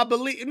Surf, I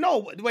believe.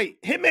 No,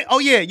 wait. Hitman. Oh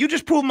yeah, you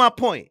just proved my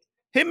point.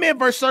 Hitman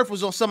versus Surf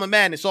was on Summer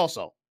Madness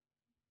also.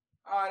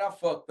 All right, I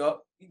fucked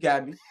up. You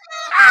got me.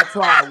 I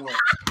tried one.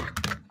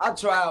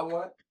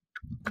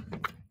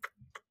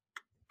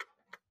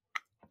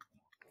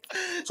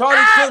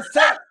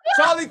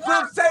 Charlie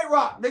Clips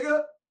Tay-Rock,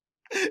 nigga.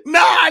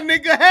 Nah,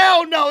 nigga,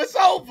 hell no. It's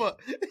over.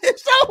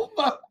 It's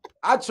over.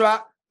 I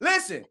tried.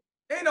 Listen,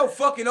 ain't no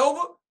fucking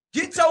over.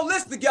 Get your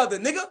list together,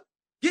 nigga.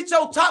 Get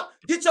your top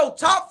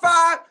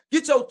 5.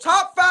 Get your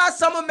top 5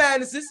 Summer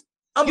Madnesses.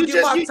 I'm gonna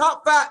get my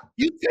top 5.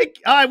 You think?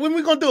 All right, when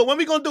we gonna do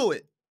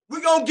it? We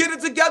gonna get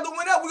it together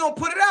whenever. We gonna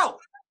put it out.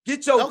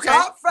 Get your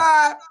top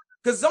 5,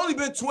 because it's only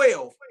been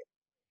 12.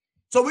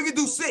 So we can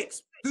do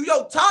 6. Do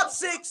your top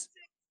 6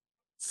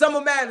 Summer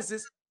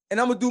Madnesses,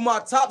 and I'm gonna do my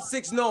top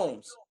 6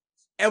 gnomes.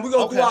 And we're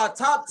gonna do our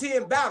top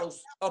 10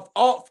 battles of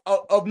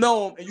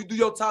gnome, and you do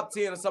your top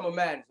 10 of Summer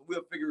Madness.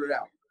 We'll figure it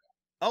out.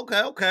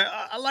 Okay.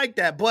 I like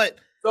that. But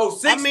so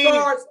 6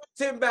 cards,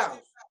 10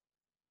 battles.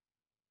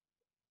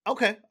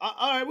 Okay. All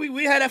right.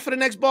 We had that for the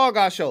next Bar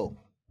Guy show.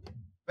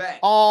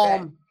 Back.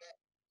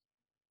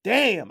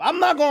 Damn.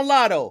 I'm not gonna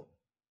lie though.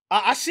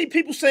 I see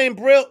people saying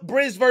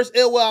Briz versus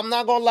Ill Will. I'm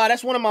not gonna lie.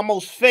 That's one of my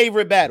most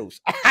favorite battles.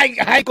 I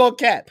ain't gonna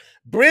cap.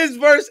 Briz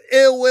versus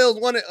Ill Will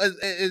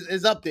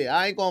is up there.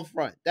 I ain't gonna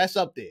front. That's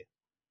up there.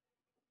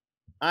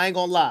 I ain't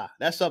gonna lie.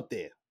 That's up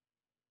there.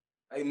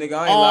 Hey, nigga,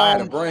 I ain't lying. I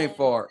had a brain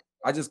fart.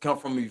 I just come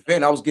from an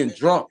event. I was getting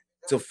drunk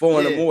till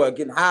 4 in the morning,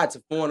 getting high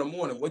till 4 in the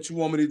morning. What you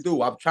want me to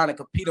do? I'm trying to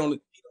compete on the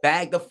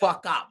bag the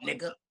fuck up,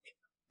 nigga.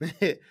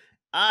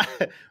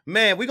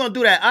 Man, we're gonna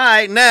do that. All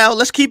right, now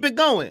let's keep it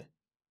going.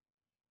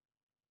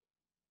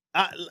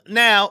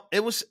 Now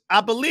it was,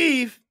 I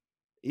believe.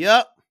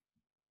 Yep.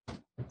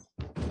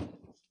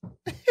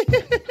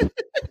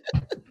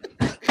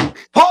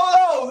 Hold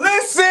on,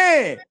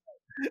 listen.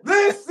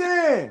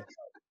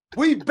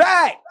 We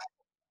back.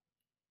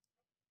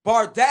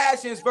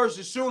 Bardashians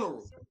versus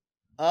Shunaru.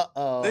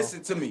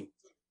 Listen to me.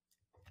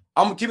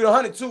 I'm gonna keep it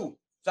 100 too.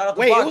 Shout out to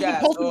Wait, it was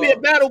supposed to be a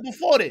battle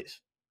before this.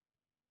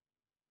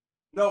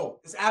 No,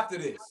 it's after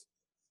this.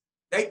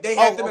 They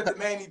had them at the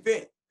main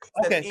event.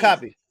 Okay,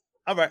 copy.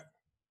 All right.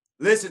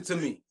 Listen to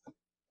me.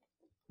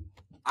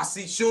 I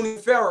see Shuni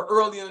Farrah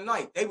early in the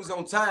night. They was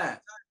on time.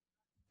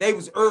 They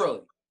was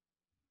early.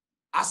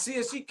 I see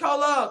her. She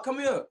call her, come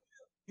here.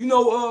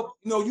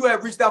 You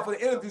had reached out for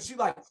the interview. She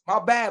like, my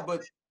bad,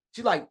 but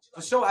she like,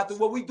 for sure, after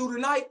what we do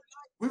tonight,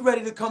 we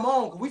ready to come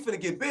on because we finna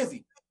get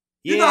busy.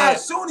 You know how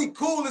Shuni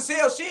cool as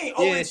hell. She ain't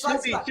always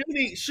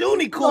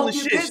Shuni cool as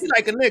shit. She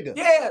like a nigga.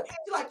 Yeah.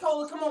 She like,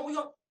 Cola, come on.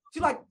 She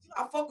like,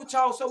 I fuck with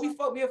y'all, so me and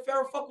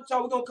Farrah fuck with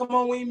y'all. We gonna come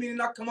on. We ain't mean to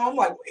not come on. I'm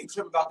like, we ain't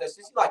tripping about that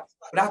shit. She like,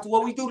 but after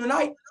what we do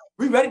tonight,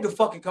 we ready to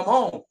fucking come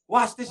on.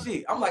 Watch this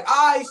shit. I'm like,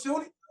 all right,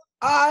 Shuni.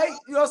 All right.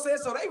 You know what I'm saying?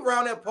 So they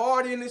around that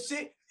party and this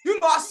shit. You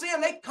know, I see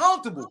them, they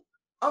comfortable.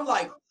 I'm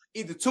like,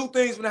 either 2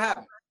 things gonna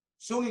happen.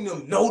 Shuni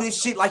them know this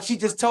shit like she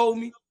just told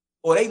me,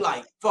 or they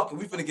like, fuck it,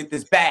 we finna get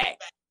this bag.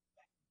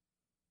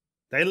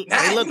 They look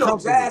comfortable.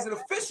 Jazz and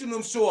Official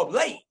them show up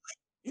late.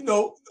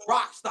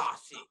 Rock star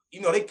shit.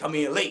 They come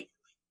in late.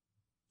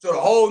 So the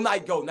whole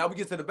night go. Now we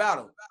get to the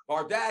battle.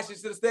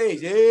 Bardashians to the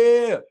stage.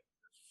 Yeah.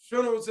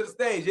 Shunaru to the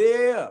stage.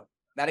 Yeah.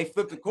 Now they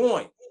flip the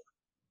coin.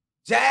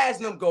 Jazz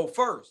and them go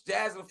first.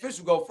 Jazz and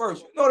Official go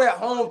first. You know that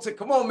home to,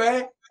 come on,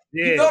 man.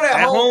 Yeah, you know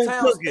that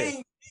hometown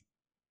team.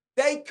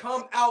 They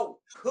come out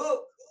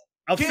cooked.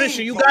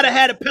 Official, you gotta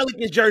have a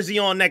Pelicans jersey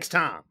on next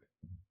time.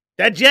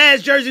 That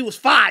Jazz jersey was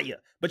fire,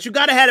 but you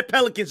gotta have the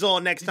Pelicans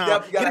on next time. You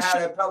definitely gotta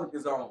have that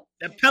Pelicans on.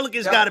 That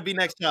Pelicans gotta be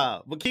next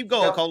time. But keep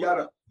going,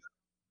 Cole.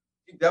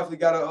 You definitely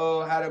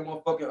gotta have that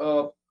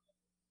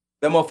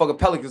motherfucking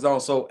Pelicans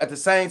on. So at the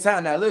same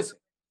time, now listen,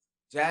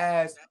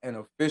 Jazz and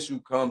Official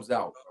comes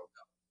out, bro.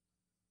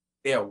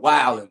 They're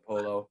wilding,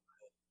 Polo.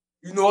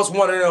 It's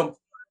one of them.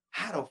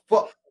 How the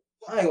fuck?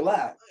 I ain't gonna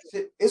lie.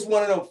 It's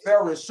one of them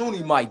Farrah and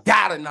Shuni might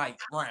die tonight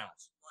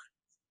rounds.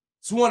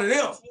 It's one of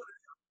them.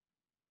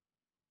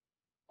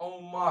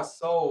 On my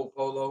soul,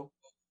 Polo.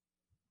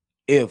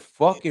 If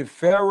fucking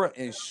Farrah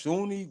and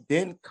Shuni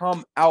didn't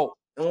come out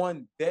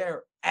on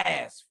their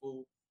ass,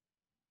 fool.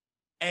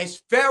 And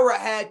Farrah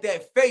had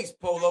that face,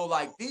 Polo,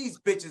 like these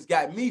bitches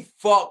got me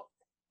fucked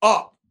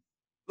up.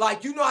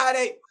 Like, you know how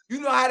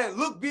that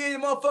look be in the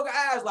motherfucker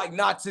eyes? Like,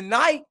 not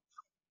tonight.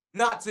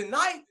 Not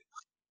tonight.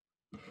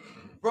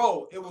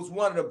 Bro, it was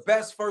one of the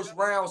best first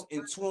rounds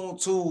in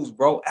 2-on-2s,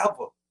 bro,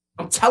 ever.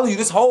 I'm telling you,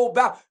 this whole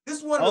bout. This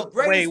is one of the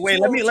greatest. Wait.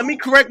 Let me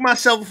correct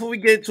myself before we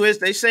get to it.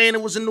 They saying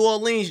it was a New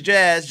Orleans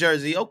Jazz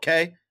jersey.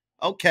 Okay.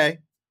 I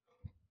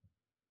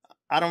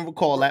don't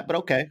recall that, but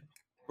okay.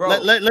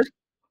 Bro, let's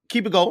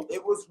keep it going.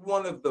 It was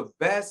one of the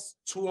best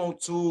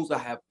 2-on-2s I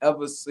have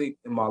ever seen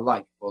in my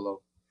life,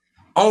 Polo.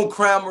 On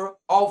camera,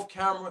 off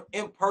camera,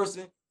 in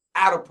person,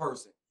 out of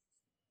person.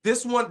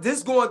 This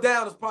going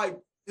down is probably,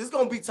 this is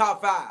gonna be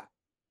top 5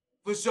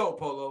 for sure,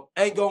 Polo.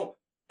 Ain't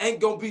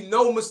gonna be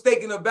no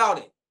mistaking about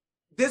it.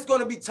 this going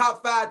to be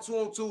top 5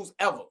 2-on-2s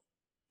ever,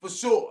 for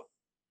sure.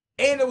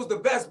 And it was the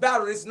best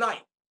battle this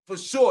night, for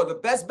sure. The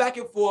best back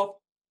and forth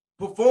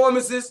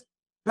performances,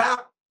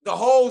 the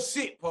whole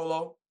shit,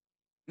 Polo.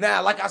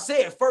 Now, like I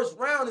said, first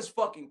round is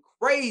fucking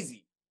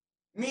crazy.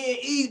 Me and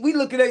E, we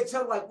look at each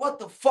other like, what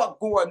the fuck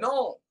going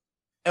on?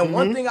 And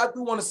one thing I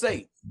do want to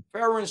say,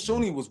 Farrah and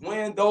Shuni was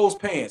wearing those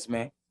pants,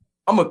 man.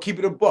 I'm going to keep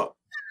it a buck.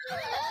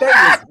 They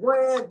was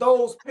wearing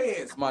those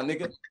pants, my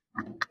nigga.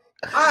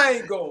 I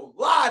ain't gonna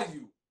lie to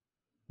you.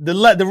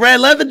 The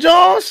red leather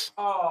Jones?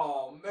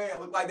 Oh, man.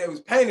 Looked like they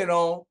was painted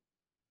on.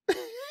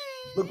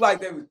 Looked like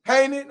they was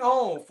painted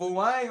on, fool.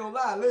 I ain't gonna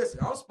lie. Listen,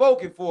 I'm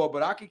spoken for,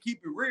 but I can keep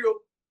it real.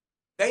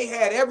 They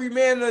had every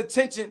man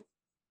attention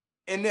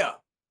in there.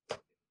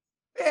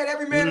 They had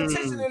every man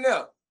attention in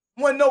there.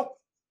 Wasn't no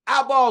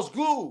eyeballs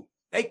glued.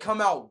 They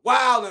come out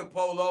wild in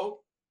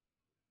Polo.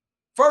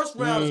 First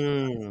round, I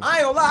ain't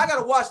gonna lie. I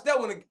gotta watch that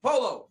one in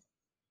Polo.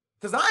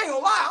 Because I ain't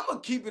gonna lie, I'm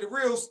gonna keep it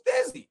real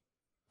stizzy.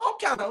 I'm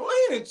kind of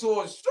leaning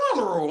towards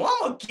Strummer. I'm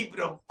gonna keep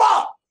it a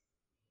buck.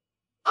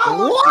 I'm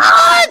gonna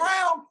keep the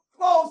round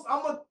close.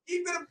 I'm gonna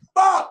keep it a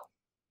buck.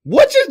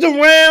 Which is the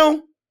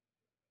round?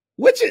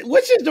 Which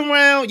is the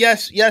round?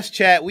 Yes,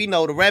 chat. We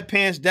know the red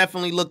pants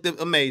definitely looked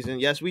amazing.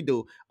 Yes, we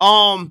do.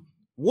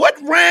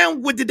 What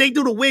round did they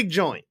do the wig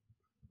joint?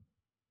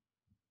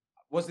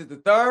 Was it the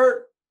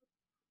third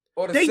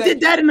or the second? They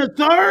did that in the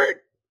third?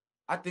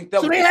 I think that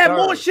was so they the had third.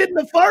 More shit in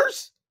the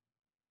first?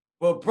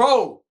 But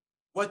bro,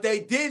 what they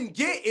didn't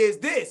get is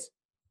this.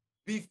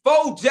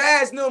 Before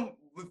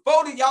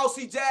y'all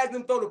see Jazz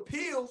them throw the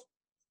pills,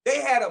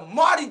 they had a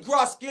Mardi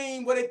Gras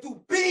scheme where they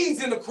threw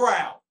beads in the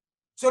crowd.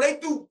 So they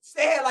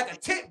had like a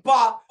tit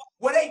bar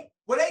where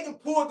they can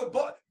pull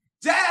the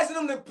Jazz and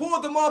them that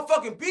pulled the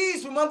motherfucking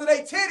beads from under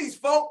their titties,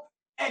 folk,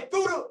 and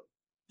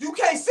you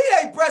can't see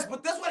their breasts,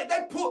 but that's what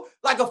they pull,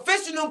 like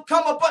Official them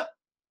come up.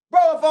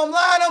 Bro, if I'm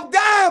lying, I'm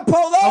dying,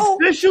 Polo.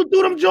 Official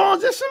threw them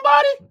Jones at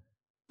somebody?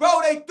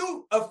 Bro, they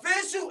threw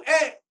Official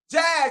and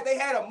Jazz. They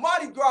had a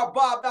Mardi Gras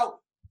bar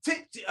about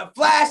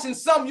flash and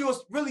something. You'll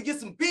really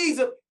get some beads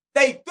up.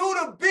 They threw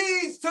the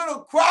beads to the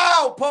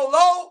crowd,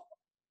 Polo.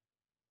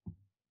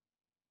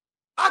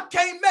 I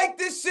can't make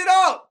this shit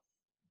up.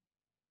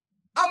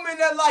 I'm in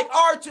there like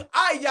Archer.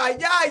 I'm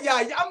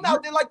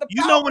out there like the.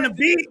 You know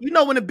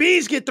when the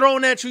bees get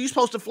thrown at you, you're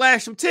supposed to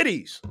flash some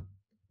titties.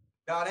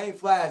 Nah, they ain't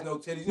flash no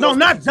titties. No,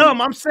 not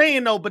dumb. I'm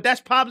saying though, but that's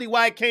probably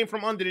why it came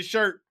from under the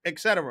shirt,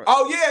 etc.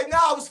 Oh yeah, no,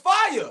 it was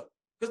fire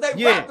because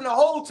they rapping the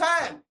whole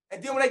time,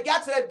 and then when they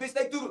got to that bitch,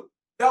 they threw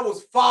that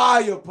was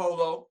fire,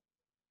 Polo.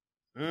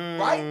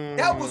 Right?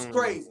 That was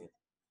crazy.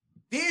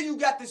 Then you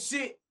got the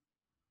shit,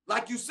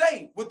 like you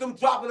say, with them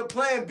dropping the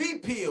Plan B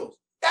pills.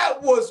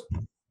 That was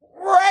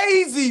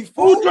crazy,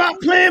 fool. Who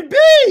dropped Plan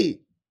B?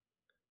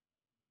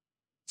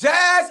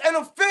 Jazz and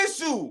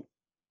Official.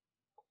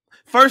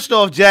 First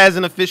off, Jazz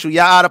and Official,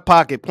 y'all out of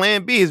pocket.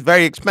 Plan B is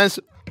very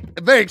expensive.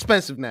 Very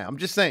expensive now. I'm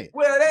just saying.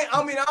 Well,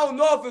 I don't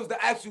know if it was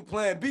the actual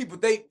Plan B,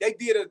 but they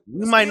did a.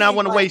 You might not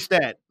want to waste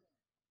that.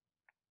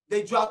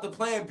 They dropped the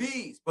Plan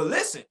Bs. But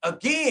listen,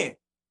 again,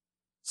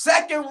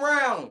 second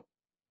round,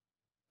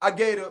 I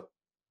gave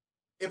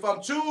if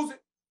I'm choosing,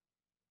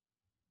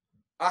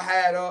 I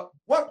had I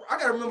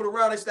gotta remember the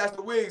round they snatched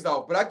the wigs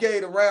off, but I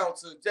gave the round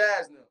to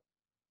Jazz now.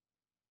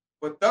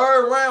 But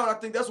third round, I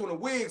think that's when the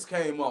wigs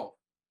came off.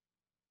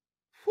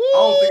 I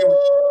don't think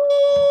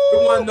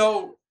it wasn't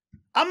no.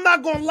 I'm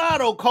not gonna lie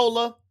though,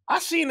 Cola. I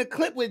seen a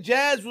clip with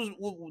Jazz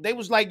they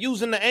was like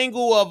using the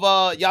angle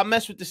of y'all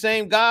mess with the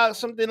same guy or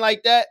something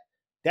like that.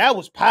 That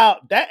was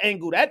that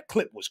angle, that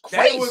clip was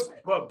crazy.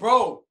 But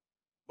bro,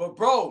 they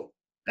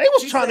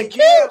was trying to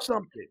kill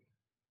something.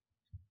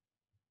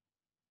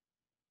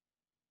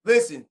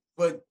 Listen,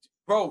 but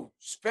bro,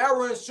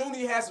 Farrah and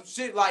Shuni had some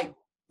shit like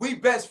we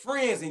best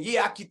friends, and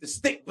I keep the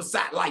stick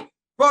beside. Like,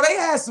 bro,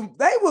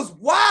 they was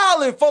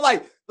wilding for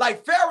like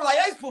Farrah, like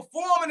they was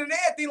performing and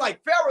everything. Like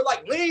Farrah,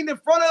 like leaned in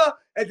front of her,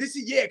 and this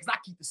shit, because I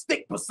keep the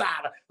stick beside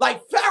her. Like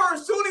Farrah and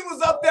Shuni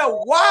was up there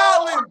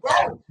wilding,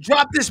 bro.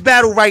 Drop this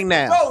battle right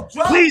now.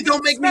 Bro, please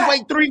don't make me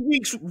wait 3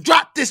 weeks.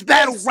 Drop this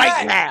battle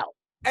right now.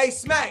 Hey,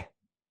 Smack,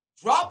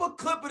 drop a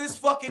clip of this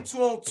fucking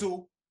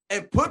 2-on-2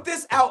 and put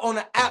this out on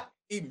the app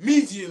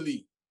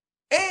immediately.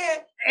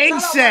 And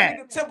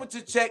ASAP.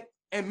 Temperature Check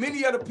and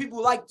many other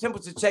people like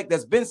Temperature Check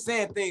that's been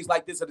saying things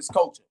like this of this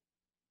culture.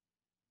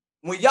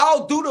 When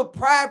y'all do the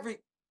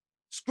private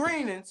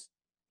screenings,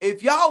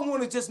 if y'all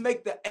want to just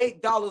make the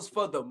 $8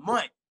 for the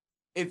month,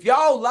 if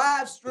y'all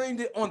live streamed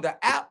it on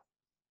the app,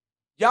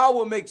 y'all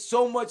will make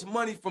so much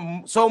money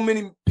from so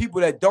many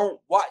people that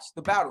don't watch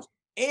the battles.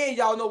 And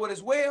y'all know what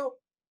as well?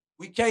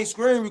 We can't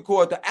screen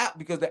record the app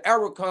because the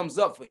error comes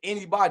up for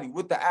anybody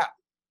with the app.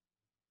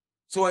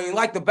 So it ain't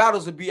like the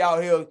battles would be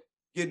out here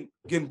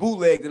getting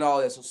bootlegged and all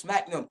that. So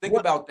smack them. Think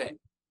about that.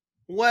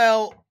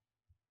 Well,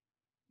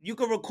 you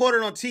can record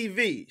it on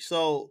TV.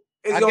 So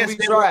it's going to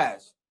be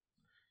trash.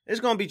 It's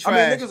going to be trash.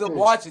 I mean, niggas will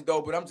watch it,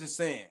 though, but I'm just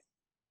saying.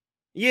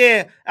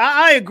 Yeah,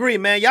 I agree,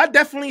 man. Y'all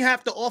definitely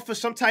have to offer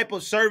some type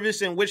of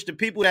service in which the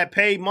people that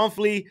pay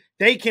monthly,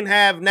 they can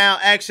have now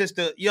access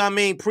to, you know what I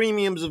mean,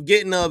 premiums of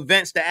getting the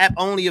events, the app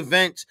only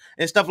events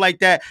and stuff like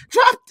that.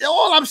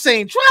 All I'm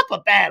saying, drop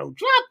a battle.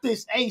 Drop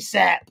this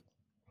ASAP.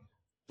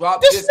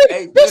 Drop This this. nigga,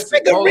 Hey, this listen,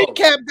 nigga Polo.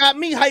 recap got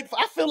me hyped.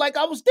 I feel like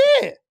I was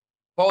there.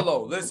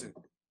 Polo, listen.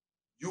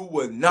 You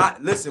would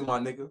not listen, my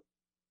nigga.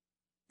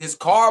 His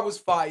car was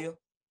fire.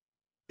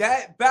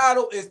 That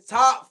battle is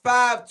top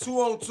 5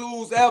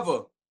 2-on-2s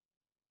ever.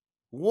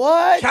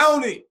 What?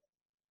 Count it.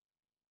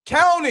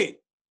 Count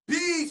it.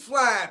 Bees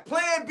flying.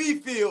 Plan B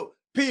field.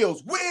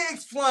 Pills.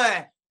 Wigs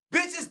flying.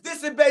 Bitches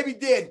dissing baby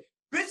dead.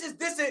 Bitches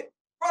dissing.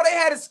 Bro, they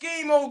had a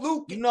scheme on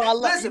Luke. You know I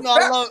love. Listen,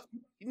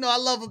 I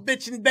love a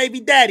bitch and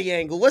baby daddy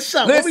angle. What's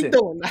up? Listen,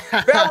 what we doing?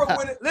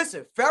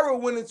 Farrah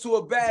went into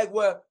a bag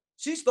where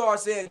she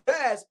started saying,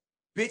 "Fast,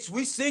 bitch,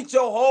 we synced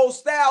your whole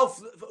style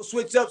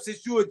switch up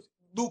since you and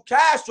Luke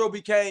Castro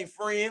became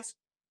friends."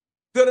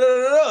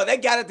 They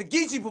got at the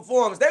Geechee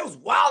performance. They was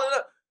wilding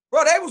up,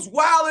 bro. They was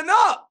wilding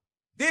up.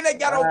 Then they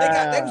got on.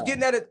 They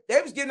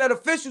was getting that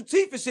official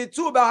teeth and shit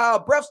too about how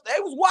breath. They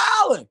was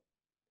wilding,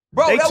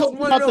 bro. They that talking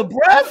was one about of them, the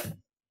breath,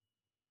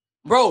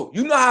 bro.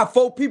 You know how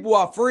 4 people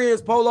are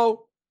friends,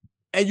 Polo,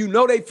 and you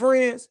know they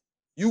friends.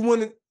 You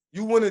wouldn't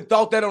have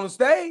thought that on the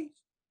stage.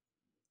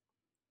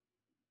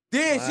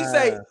 Then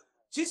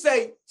she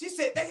said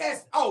they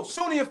had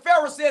Shuni and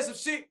Farrah said some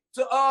shit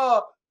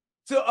to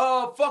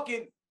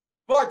fucking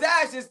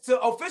Bardashians to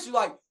official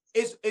like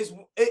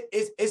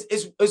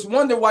it's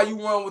wonder why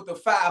you run with the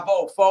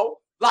 504.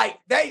 Like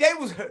they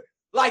was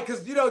like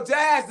because you know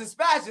Jazz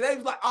dispatcher they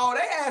was like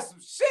they had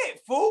some shit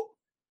fool.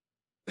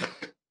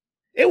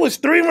 It was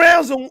 3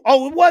 rounds. It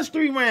was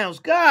 3 rounds.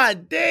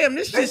 God damn,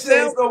 this shit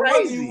sounds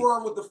crazy. You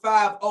run with the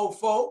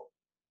 504.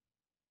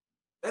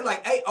 They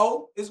like, hey,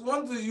 it's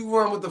wonder you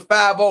run with the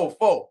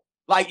 504.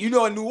 Like, you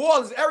know, in New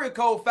Orleans, area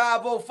code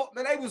 504.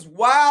 Man, they was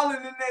wilding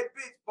in that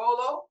bitch,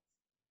 Polo.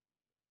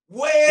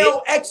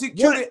 Well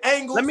executed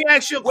angles. Let me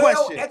ask you a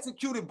question. Well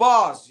executed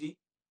bars, G.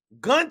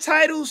 Gun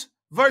titles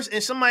versus,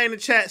 and somebody in the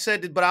chat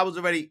said this, but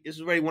this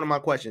was already one of my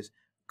questions.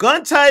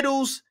 Gun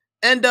titles,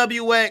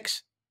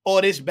 NWX,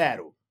 or this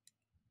battle?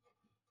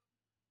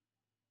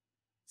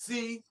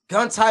 See,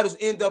 gun titles,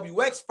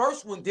 NWX.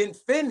 First one didn't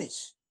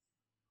finish.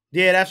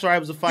 Yeah, that's right. It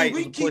was a fight.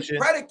 We keep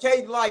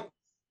predicating like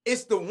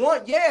it's the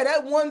one. Yeah,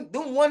 that one,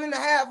 them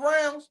 1.5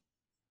 rounds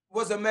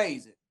was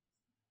amazing.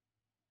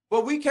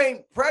 But we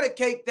can't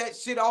predicate that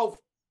shit off.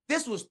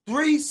 This was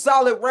 3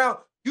 solid rounds.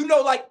 You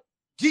know, like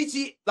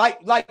GT,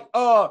 like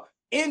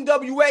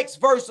NWX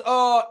versus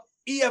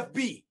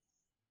EFB.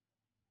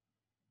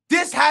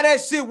 This how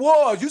that shit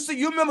was.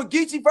 You remember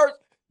Geechee versus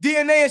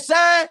DNA and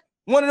Shine?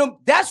 One of them,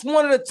 that's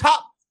one of the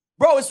top.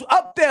 Bro, it's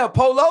up there,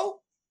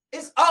 Polo.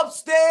 It's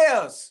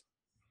upstairs.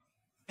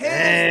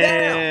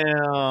 Hands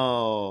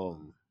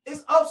down.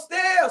 It's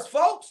upstairs,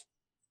 folks.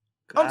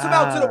 I'm talking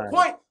about to the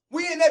point.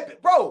 We in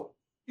that, bro.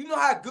 You know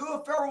how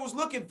good Farrah was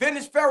looking,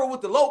 vintage Farrah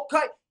with the low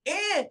cut.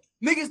 And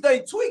niggas they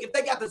tweak. If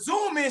they got the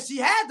zoom in, she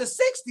had the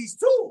 60s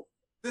too.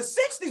 The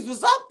 60s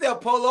was up there,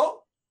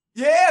 Polo.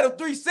 Yeah, the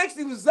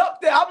 360 was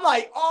up there. I'm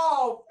like,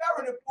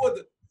 Farrah done pulled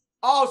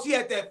the, she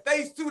had that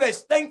face too, that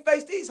stink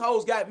face. These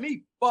hoes got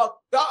me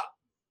fucked up.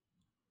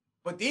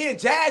 But then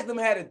Jasmine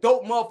had a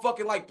dope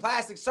motherfucking like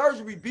plastic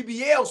surgery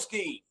BBL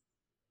scheme.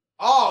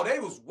 They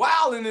was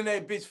wilding in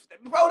that bitch.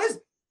 Bro,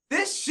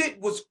 this shit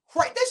was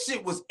crazy. This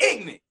shit was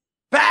ignorant.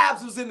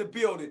 Babs was in the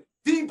building.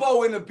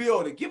 Debo in the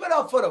building. Give it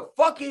up for the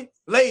fucking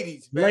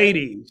ladies, man.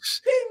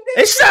 Ladies.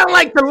 It sound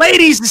like the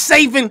ladies are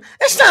saving.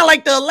 It sound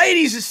like the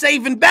ladies are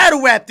saving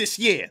battle rap this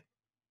year.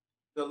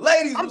 The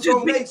ladies was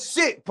gonna make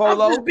shit,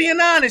 Polo. I'm just being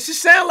honest. It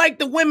sound like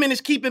the women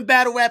is keeping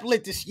battle rap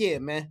lit this year,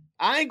 man.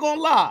 I ain't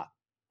gonna lie.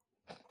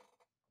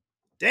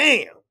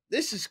 Damn,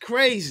 this is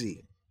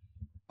crazy.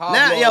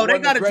 Now, they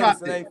gotta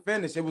drop it. Ain't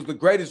finished. It was the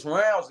greatest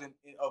rounds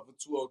of the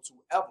 202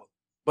 ever.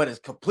 But it's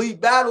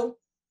complete battle.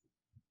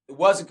 It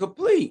wasn't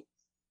complete.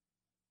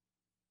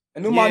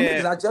 And then my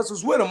niggas, I just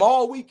was with them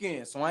all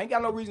weekend, so I ain't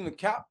got no reason to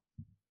cap.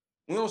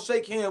 We don't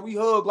shake hands, we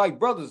hug like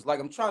brothers. Like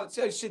I'm trying to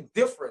tell you, shit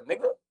different,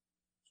 nigga.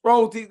 What's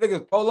wrong with these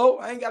niggas, Polo?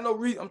 I ain't got no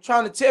reason. I'm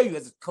trying to tell you,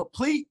 it's a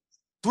complete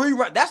 3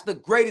 round. That's the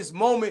greatest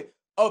moment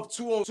of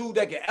 2-on-2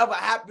 that can ever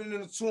happen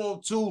in the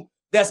 2-on-2.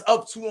 That's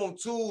up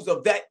 2-on-2s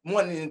of that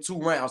 1 and 2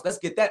 rounds. Let's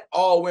get that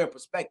all in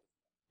perspective.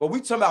 But we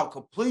talking about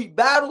complete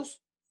battles.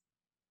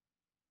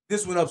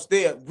 This one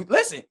upstairs.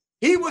 Listen,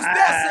 he was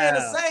there saying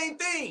the same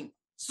thing.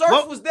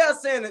 Surf was there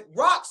saying it.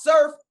 Rock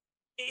Surf,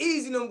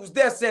 Easy them was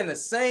there saying the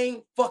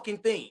same fucking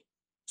thing.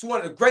 It's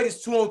one of the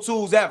greatest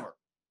 2-on-2s ever.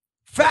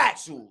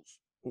 Factuals.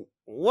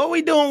 What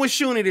we doing with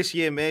Shuni this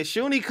year, man?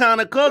 Shuni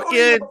kind of cooking.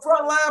 Shuni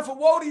front line for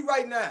Wody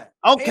right now.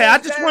 Okay, I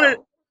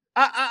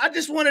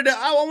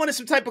wanted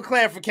some type of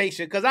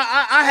clarification because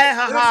I had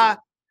her high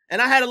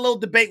and I had a little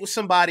debate with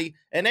somebody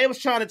and they was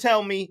trying to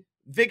tell me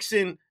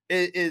Vixen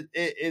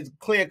is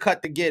clear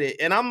cut to get it.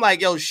 And I'm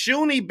like, yo,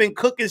 Shuni been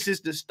cooking since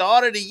the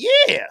start of the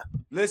year.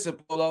 Listen,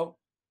 Polo,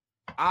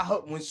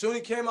 when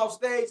Shuni came off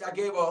stage, I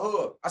gave her a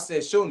hug. I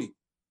said, Shuni,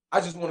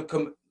 I just want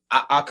to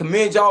I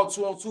commend y'all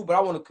 2-on-2, but I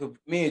want to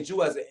commend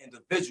you as an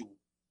individual.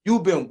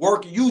 You've been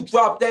working. You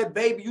dropped that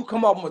baby. You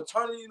come off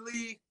maternity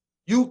leave.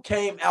 You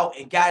came out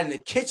and got in the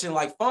kitchen,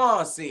 like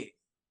Fawn said,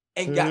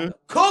 and got the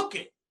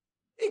cooking.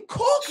 They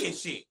cooking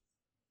shit.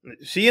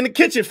 She in the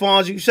kitchen,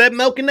 Fonz. You said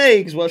milk and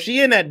eggs. Well,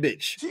 she in that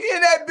bitch. She in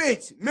that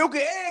bitch. Milk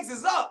and eggs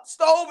is up.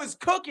 Stove is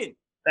cooking.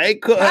 They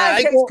cook.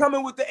 Pancakes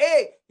coming with the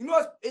egg. You know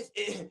what?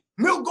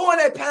 Milk going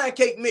that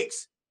pancake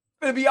mix.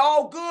 It'll be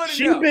all good.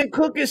 She's been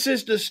cooking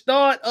since the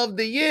start of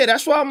the year.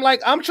 That's why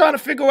I'm trying to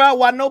figure out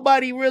why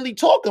nobody really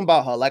talking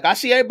about her. Like I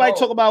see everybody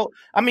talk about.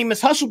 I mean, Miss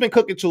Hustle been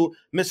cooking too.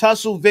 Miss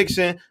Hustle,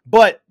 Vixen,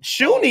 but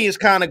Shuni is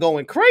kind of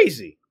going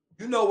crazy.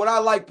 You know what I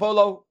like,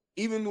 Polo?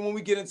 Even when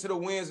we get into the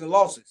wins and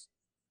losses,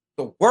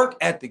 the work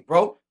ethic,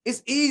 bro.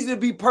 It's easy to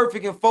be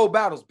perfect in 4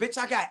 battles. Bitch,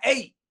 I got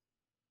 8.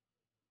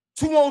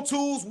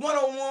 2-on-2s,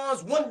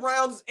 1-on-1s, 1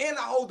 rounds, and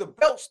I hold the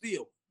belt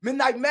still.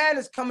 Midnight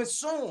Madness coming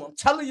soon. I'm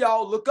telling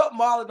y'all, look up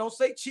Marlon. Don't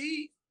say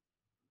cheese.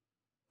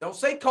 Don't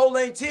say Cole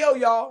ain't tell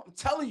y'all. I'm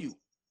telling you.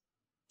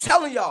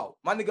 Telling y'all.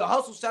 My nigga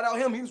Hustle, shout out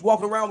him. He was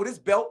walking around with his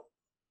belt.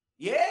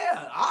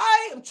 Yeah,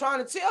 I am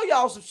trying to tell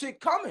y'all some shit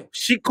coming.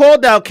 She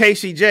called out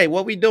KCJ.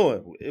 What we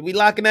doing? Are we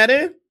locking that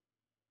in?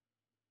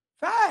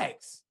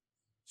 Facts.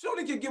 She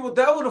only can get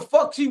whatever the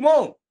fuck she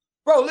want.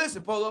 Bro,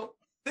 listen, Polo.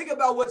 Think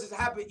about what just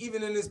happened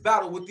even in this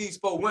battle with these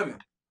 4 women.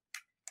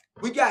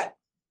 We got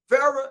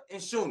Farrah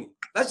and Shuni.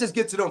 Let's just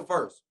get to them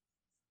first.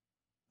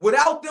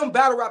 Without them,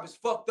 battle rap is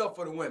fucked up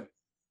for the women.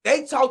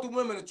 They taught the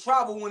women to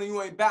travel when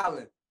you ain't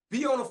battling.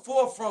 Be on the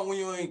forefront when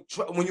you ain't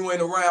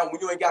around,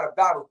 when you ain't got a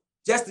battle,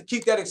 just to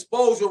keep that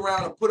exposure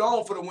around and put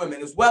on for the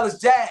women, as well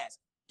as Jazz,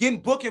 getting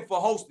booking for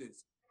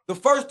hostess. The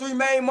first 3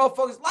 main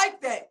motherfuckers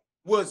like that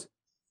was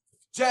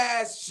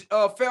Jazz,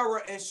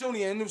 Farrah, and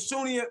Shuni. And it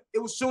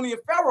was Shuni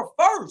and Farrah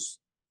first.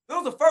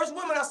 Those were the first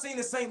women I seen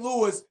in St.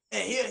 Louis,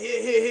 and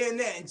here, and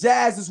there, and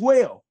Jazz as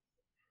well.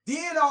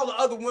 Then all the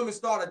other women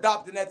start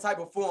adopting that type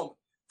of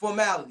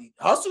formality.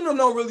 Hustle them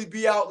don't really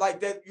be out like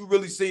that. You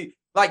really see,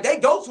 like they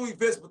go to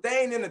events, but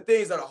they ain't in the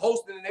things that are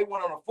hosting and they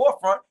went on the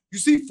forefront. You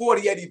see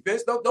 40 at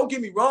events. Don't get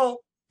me wrong.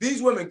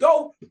 These women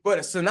go, but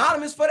it's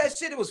synonymous for that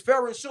shit. It was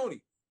Farrah and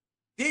Shuni.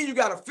 Then you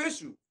got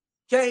Official.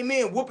 Came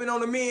in, whooping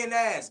on the men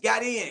ass,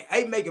 got in.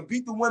 Haymaker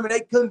beat the women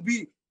they couldn't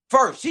beat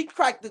first. She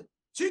cracked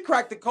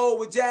the code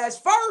with Jazz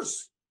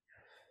first.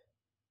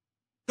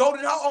 Go to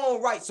her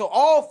own right. So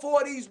all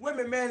 4 of these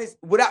women, man, is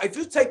without, if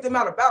you take them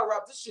out of battle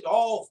rap, this shit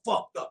all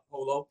fucked up,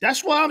 Polo.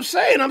 That's what I'm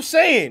saying. I'm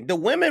saying the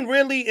women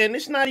really, and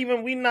it's not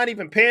even, we not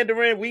even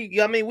pandering.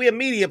 We're a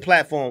media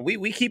platform.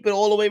 We keep it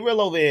all the way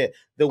real over here.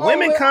 The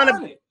women kind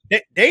of,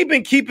 they've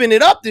been keeping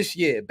it up this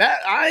year.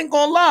 I ain't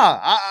gonna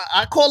lie.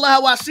 I call it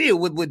how I see it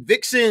with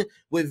Vixen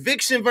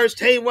versus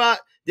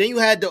Tay-Rock. Then you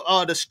had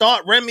the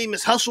start Remy,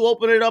 Miss Hustle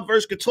opening it up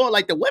versus Couture.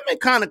 Like the women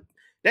kind of,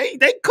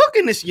 they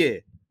cooking this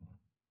year.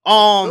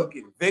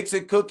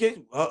 Vixen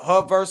cooking,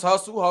 her verse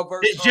Hustle, her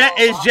verse.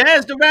 Is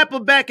Jazz the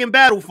rapper back in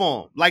battle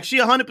form? Like she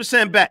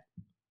 100% back.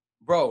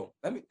 Bro,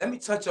 let me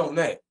touch on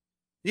that.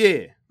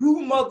 Yeah.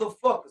 You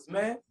motherfuckers,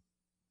 man.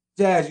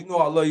 Jazz, you know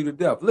I love you to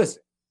death.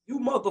 Listen, you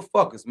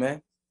motherfuckers,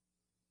 man.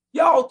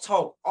 Y'all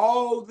talk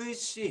all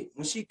this shit.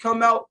 When she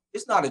come out,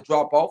 it's not a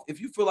drop off.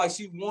 If you feel like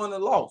she won or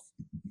lost,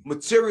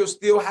 material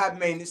still high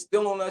maintenance,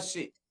 still on that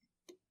shit.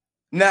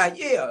 Now,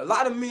 yeah, a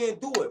lot of men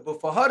do it,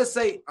 but for her to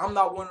say, I'm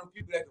not one of the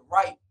people that can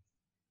write,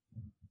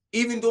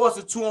 even though it's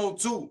a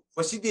 2-on-2,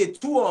 but she did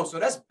 2 on, so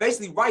that's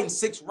basically writing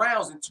 6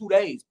 rounds in 2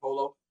 days,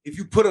 Polo, if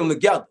you put them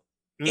together.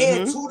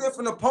 And 2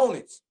 different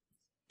opponents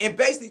in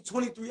basically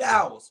 23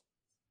 hours.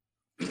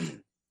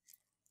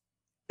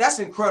 That's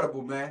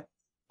incredible, man.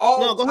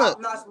 All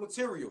top-notch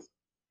material.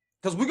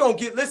 Because we're going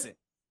to listen,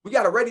 we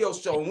got a radio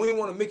show, and we didn't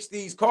want to mix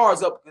these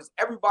cards up because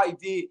everybody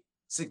did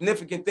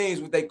significant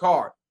things with their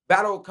card.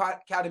 Battle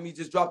Academy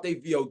just dropped their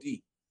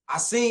VOD. I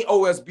seen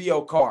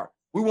OSBO card.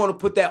 We want to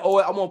put that,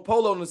 I want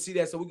Polo to see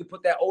that so we can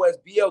put that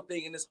OSBO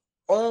thing in its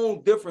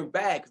own different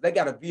bag because they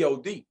got a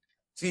VOD.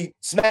 See,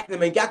 Smack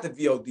them ain't got the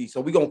VOD,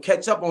 so we're going to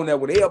catch up on that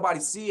when everybody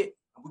see it,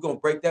 and we're going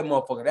to break that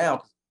motherfucker down.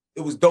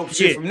 It was dope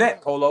shit from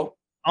that, Polo.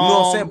 You know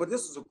what I'm saying? But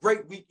this is a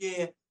great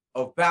weekend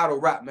of battle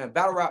rap, man.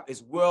 Battle rap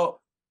is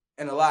well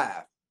and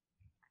alive.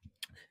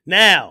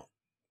 Now,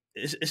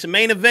 it's a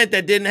main event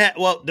that didn't have,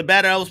 well, the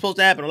battle that was supposed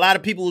to happen. A lot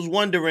of people was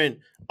wondering,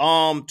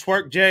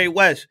 Twerk Jerry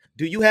West,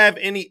 do you have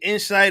any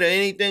insight or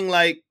anything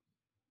like?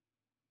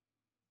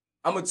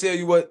 I'm going to tell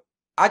you what,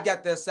 I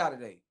got that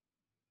Saturday.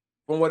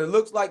 From what it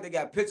looks like, they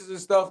got pictures and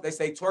stuff. They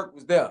say Twerk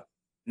was there.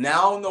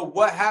 Now, I don't know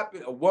what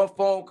happened or what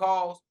phone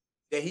calls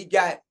that he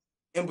got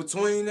in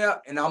between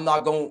there, and I'm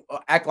not going to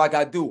act like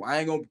I do. I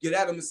ain't going to get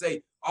at him and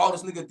say, oh,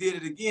 this nigga did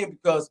it again,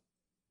 because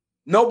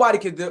nobody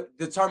can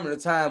determine the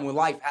time when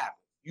life happens.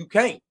 You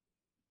can't.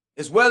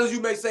 As well as you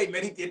may say,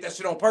 man, he did that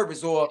shit on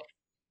purpose, or,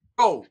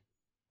 oh,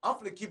 I'm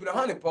finna keep it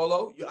 100,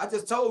 Polo. I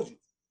just told you.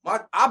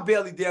 I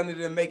barely damn near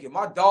didn't make it.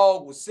 My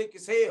dog was sick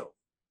as hell.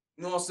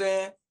 You know what I'm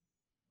saying?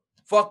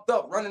 Fucked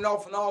up, running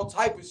off and all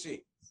type of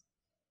shit.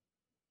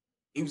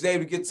 He was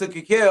able to get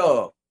taken care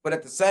of. But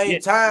at the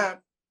same time,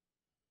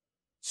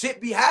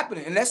 shit be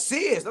happening, and that's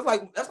serious.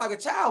 That's like a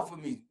child for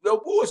me. No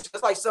bullshit.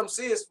 That's like something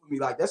serious for me.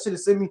 Like that shit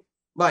is seen me.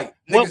 Like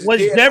What niggas is was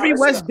dead. Jerry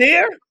West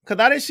there?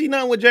 Because I didn't see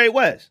nothing with Jerry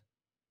West.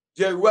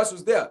 Jerry West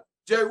was there.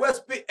 Jerry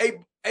West spit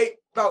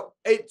about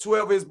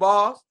 12 of his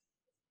bars.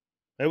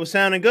 They was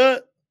sounding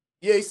good.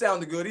 Yeah, he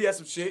sounded good. He had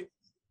some shit.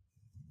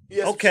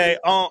 Okay.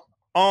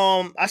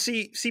 I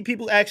see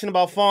people asking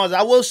about Fonz.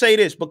 I will say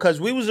this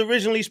because we was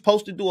originally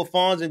supposed to do a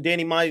Fonz and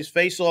Danny Myers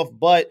face off,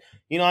 but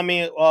you know what I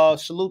mean.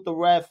 Salute the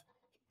ref.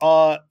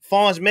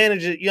 Fonz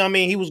manager. You know what I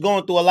mean. He was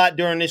going through a lot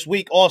during this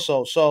week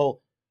also. So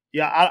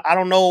yeah, I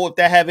don't know if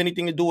that have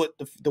anything to do with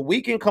the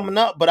weekend coming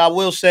up, but I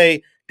will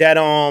say that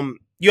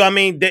you know what I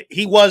mean, that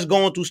he was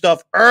going through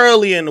stuff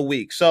early in the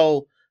week.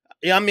 So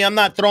yeah, I mean, I'm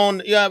not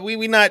throwing. Yeah,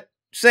 we not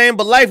saying,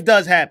 but life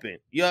does happen.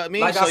 You know what I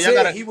mean? Like so I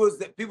said, he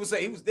was. People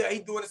say he was there. He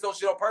doing this own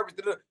shit on purpose.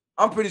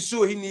 I'm pretty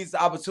sure he needs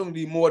the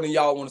opportunity more than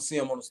y'all want to see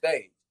him on the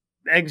stage.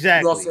 Exactly.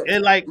 You know what I'm saying?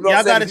 And like you know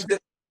y'all got to.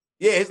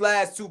 Yeah, his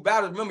last two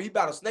battles. Remember, he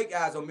battled Snake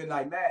Eyes on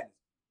Midnight Madness.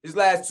 His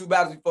last two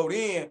battles before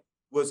then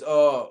was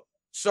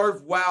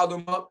Surf wilded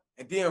him up,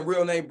 and then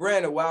Real Name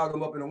Brandon wilded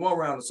him up in the one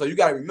rounder. So you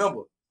got to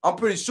remember, I'm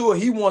pretty sure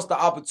he wants the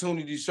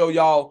opportunity to show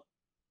y'all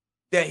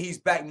that he's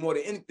back more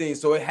than anything.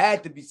 So it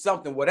had to be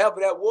something, whatever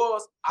that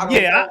was. I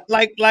don't know.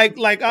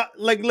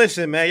 Like,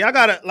 listen, man, y'all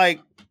gotta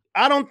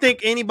I don't think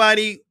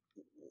anybody.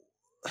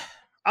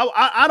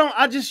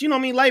 I just, you know what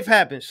I mean, life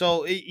happens.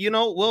 So you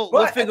know,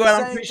 we'll figure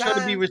out. I'm pretty sure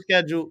to be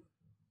rescheduled.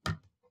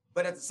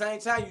 But at the same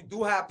time, you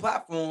do have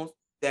platforms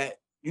that,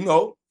 you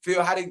know,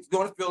 feel how they're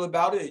going to feel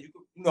about it. You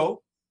can, you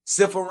know,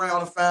 sift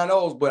around and find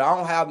those. But I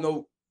don't have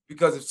no,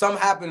 because if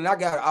something happened and I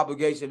got an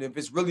obligation, if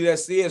it's really that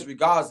serious,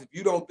 regardless, if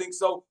you don't think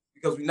so,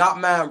 because we're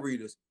not mind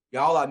readers.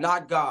 Y'all are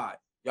not God.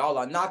 Y'all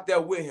are not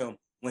there with him.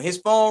 When his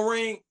phone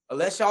ring,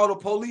 unless y'all the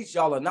police,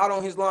 y'all are not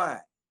on his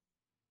line.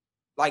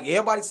 Like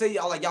everybody say,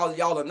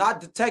 y'all are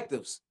not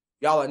detectives.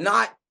 Y'all are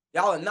not.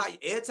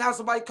 Every time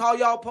somebody call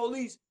y'all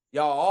police,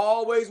 y'all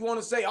always want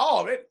to say,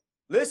 "Oh, man,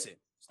 listen,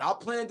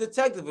 stop playing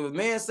detective. If a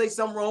man say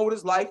something wrong with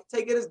his life,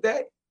 take it as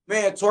that.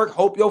 Man, Twerk,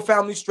 hope your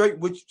family straight.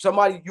 Which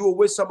somebody you or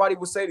wish somebody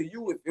would say to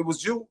you if it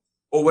was you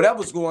or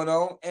whatever's going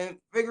on, and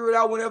figure it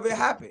out whenever it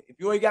happened. If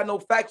you ain't got no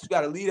facts, you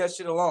got to leave that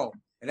shit alone.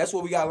 And that's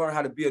what we got to learn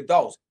how to be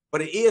adults.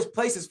 But it is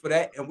places for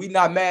that, and we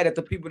not mad at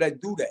the people that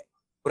do that.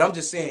 But I'm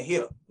just saying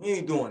here, we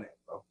ain't doing that,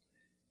 bro.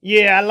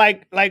 Yeah,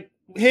 like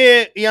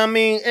here, you know what I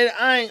mean?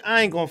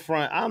 I ain't gonna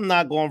front. I'm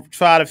not gonna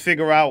try to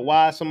figure out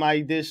why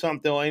somebody did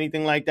something or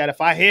anything like that.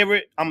 If I hear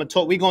it, I'm gonna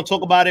talk. We gonna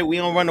talk about it. We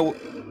don't run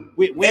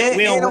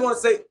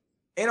the.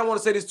 And I want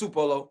to say this too,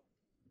 Polo.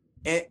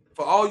 And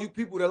for all you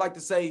people that like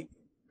to say,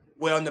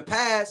 well, in the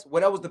past,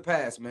 well, that was the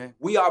past, man.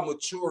 We are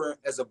maturing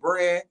as a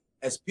brand,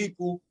 as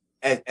people,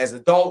 as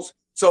adults.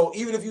 So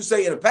even if you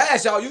say in the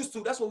past y'all used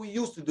to, that's what we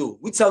used to do.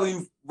 We telling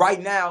you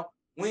right now,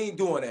 we ain't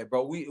doing that,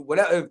 bro.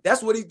 Whatever if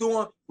that's what he's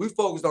doing, we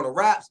focused on the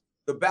raps,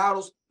 the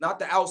battles, not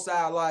the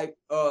outside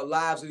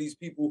lives of these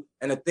people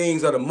and the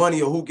things of the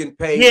money or who can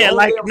pay. Yeah,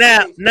 like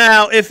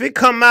now, if it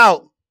come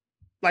out,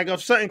 like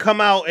if something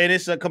come out and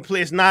it's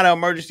it's not an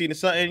emergency and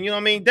something, you know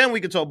what I mean? Then we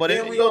can talk. But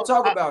then we gonna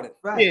talk about it,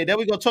 right? Yeah, then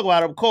we gonna talk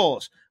about it, of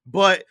course.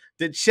 But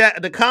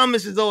the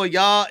comments is over,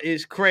 y'all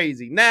is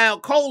crazy. Now,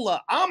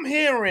 Cola, I'm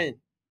hearing,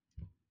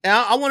 and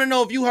I want to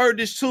know if you heard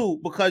this too,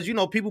 because you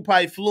know people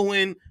probably flew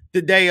in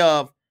the day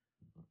of.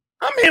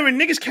 I'm hearing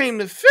niggas came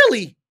to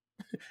Philly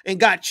and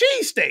got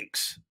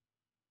cheesesteaks.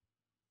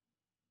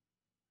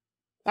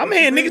 I'm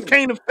hearing niggas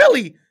came to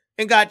Philly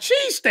and got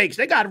cheesesteaks.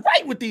 They got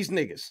right with these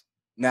niggas.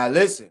 Now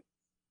listen,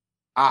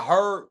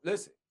 I'm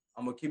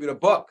gonna keep it a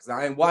buck because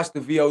I ain't watched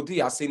the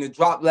VOD. I seen it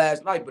drop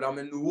last night, but I'm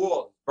in New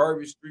Orleans,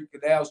 Bourbon Street,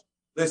 Canals.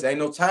 Listen, ain't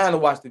no time to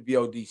watch the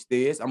VOD,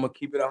 Steers. I'm gonna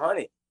keep it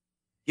 100.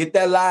 Get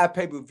that live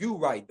pay-per-view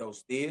right, though,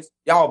 Steers.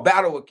 Y'all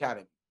Battle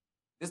Academy.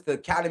 This is the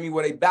academy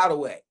where they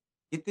battle at.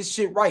 Get this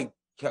shit right.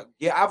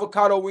 Get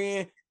Avocado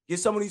in. Get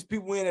some of these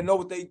people in and know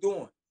what they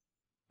doing.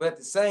 But at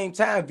the same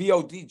time,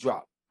 VOD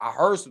dropped. I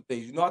heard some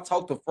things. You know, I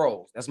talked to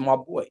Froze. That's my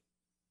boy.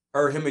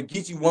 Heard him and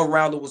Geechee one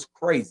rounder was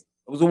crazy.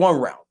 It was a one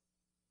round.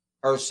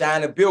 Heard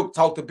Shine and Bill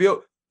talk to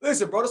Bill.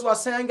 Listen, bro, that's why I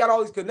say I ain't got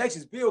all these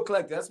connections. Bill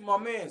Collector, that's my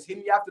man. Hit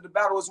me after the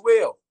battle as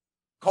well.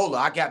 Cola,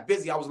 I got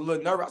busy. I was a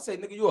little nervous. I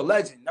said, nigga, you a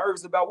legend.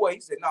 Nervous about what? He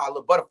said, nah, a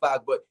little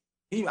butterflies, but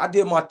I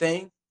did my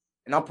thing.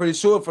 And I'm pretty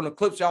sure from the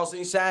clips y'all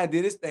seen, Shine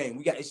did his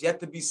thing. It's yet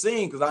to be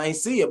seen because I ain't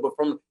see it. But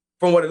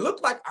from what it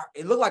looked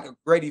like a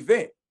great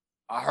event.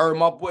 I heard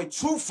my boy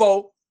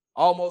Trufo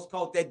almost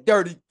caught that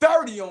dirty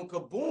 30 on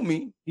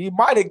Kaboomy. He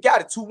might have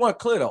got it 2-1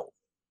 clear though.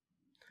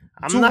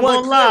 I'm not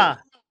gonna lie.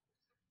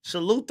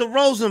 Salute to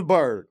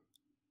Rosenberg.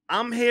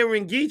 I'm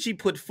hearing Geechee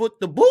put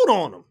the boot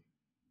on him.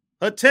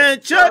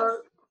 Attention.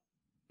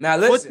 Now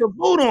listen. Put the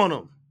boot on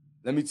him.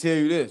 Let me tell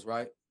you this,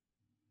 right?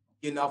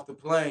 Getting off the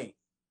plane.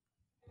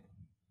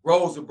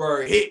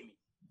 Rosenberg hit me.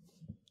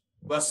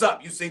 What's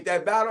up? You seen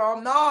that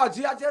battle? Nah,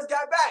 G, I just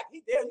got back.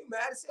 He damn, you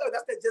mad as hell.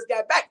 That's that just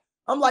got back.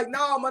 I'm like,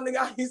 nah, my nigga,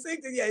 I ain't seen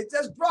it yet. It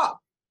just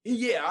dropped.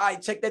 Yeah, all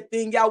right, check that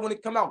thing out when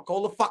it come out.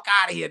 Call the fuck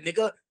out of here,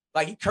 nigga.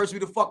 Like, he cursed me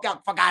the fuck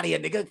out. Fuck out of here,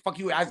 nigga. Fuck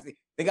you.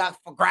 They got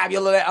for grab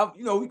your little,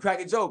 you know, we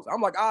cracking jokes.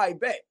 I'm like, all right,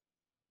 bet.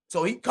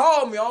 So he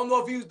called me. I don't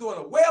know if he was doing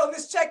a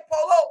wellness check,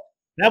 Polo.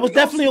 That was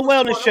definitely a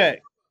wellness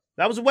check.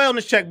 That was a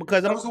wellness check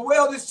because that was a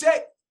wellness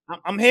check.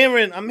 I'm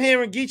hearing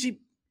Geechee.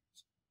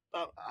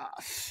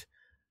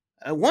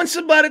 Once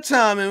about a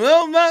time, and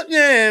I'm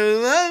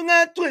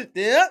not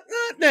twisted, up,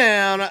 not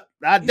down.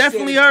 I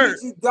definitely heard.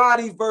 Geechee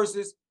Gotti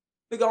versus.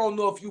 Nigga, I don't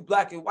know if you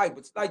black and white,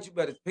 but tonight you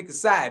better pick a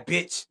side,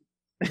 bitch.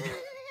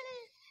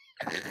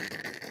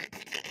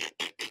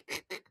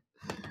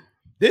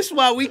 This is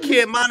why we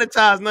can't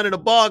monetize none of the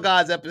Ball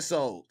Guys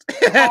episodes.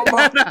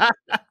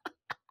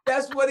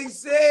 That's what he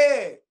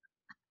said.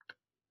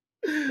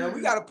 Man,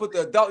 we gotta put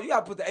the adult. You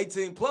gotta put the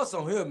 18 plus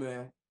on here,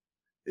 man.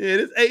 Yeah,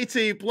 this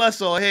 18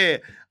 plus on here.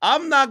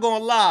 I'm not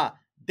gonna lie.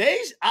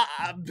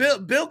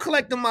 Bill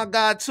collecting my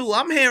guy too.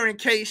 I'm hearing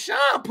K.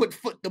 Sean put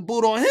the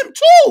boot on him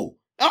too.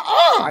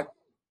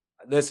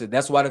 Listen,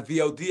 that's why the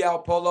VOD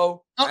out,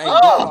 Polo. I ain't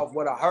going off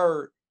what I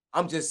heard.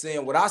 I'm just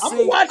saying what I seen. I'm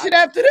gonna watch it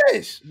after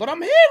this, but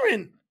I'm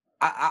hearing.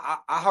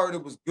 I heard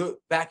it was good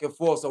back and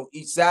forth on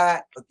each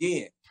side.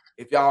 Again,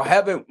 if y'all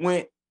haven't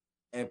went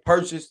and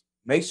purchased,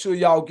 make sure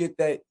y'all get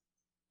that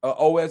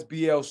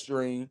OSBL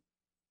stream,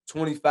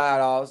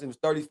 $25. It was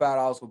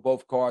 $35 for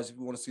both cards if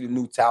you want to see the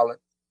new talent.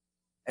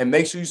 And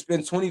make sure you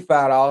spend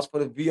 $25 for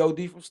the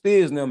VOD from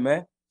Steers and them,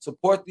 man.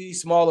 Support these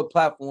smaller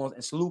platforms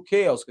and salute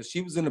Kels because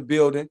she was in the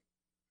building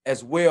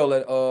as well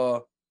at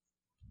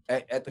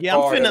the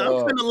card.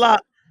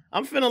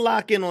 I'm finna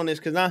lock in on this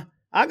because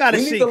I gotta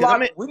see.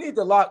 We need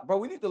to lock, bro.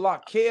 We need to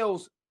lock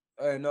Kels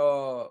and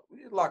we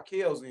need to lock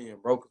Kels in,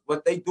 bro.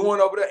 What they doing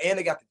over there, and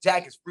they got the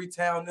Jackets,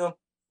 Freetown, them.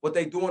 What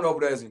they doing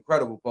over there is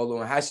incredible, Polo.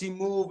 And how she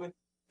moving,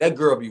 that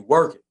girl be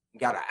working.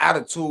 Got an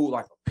attitude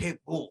like a pit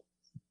bull.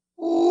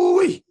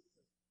 Ooh,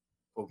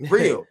 for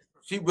real.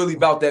 She really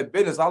about that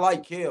business. I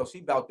like Kels. She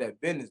about that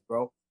business,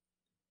 bro.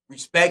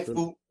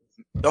 Respectful.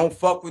 Don't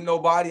fuck with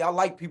nobody. I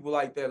like people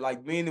like that.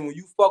 Like, meaning when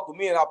you fuck with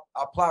me and I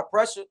apply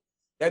pressure,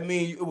 that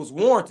means it was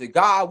warranted.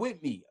 God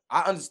with me.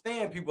 I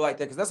understand people like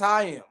that because that's how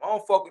I am. I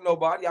don't fuck with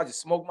nobody. I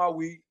just smoke my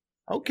weed.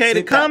 Okay,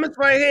 the comments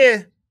right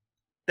here,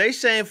 they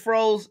saying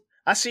Froze.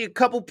 I see a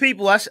couple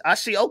people. I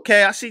see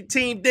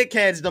Team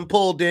Dickheads done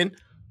pulled in.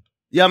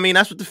 Yeah, I mean,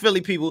 that's what the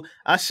Philly people.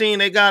 I seen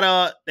they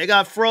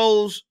got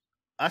Froze.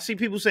 I see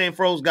people saying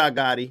Froze got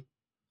Gotti.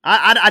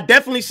 I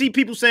definitely see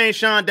people saying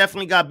Sean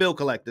definitely got Bill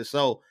Collector.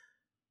 So,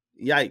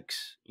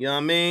 yikes. You know what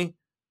I mean?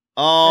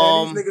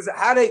 Man, these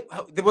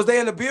niggas, was they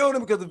in the building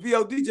because the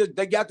VOD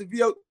they got the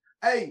VOD?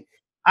 Hey,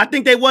 I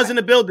think they was in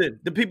the building.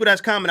 The people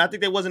that's commenting, I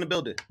think they was in the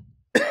building.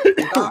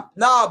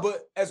 Nah,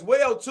 but as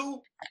well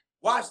too.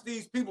 Watch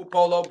these people,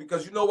 Polo,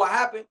 because you know what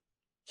happened?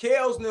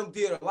 Kels and them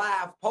did a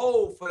live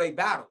poll for their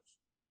battles.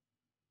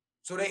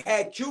 So they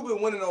had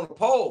Cuban winning on the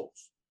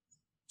polls.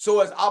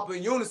 So as Oppa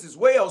and Eunice as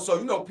well. So,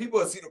 you know,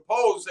 people will see the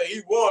polls and say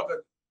he won, but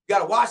you got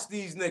to watch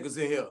these niggas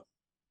in here.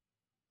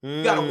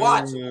 You got to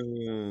watch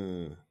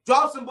them.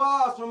 Drop some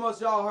bars from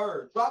us, y'all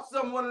heard. Drop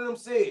something one of them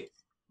said.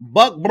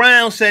 Buck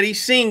Brown said he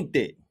synced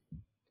it.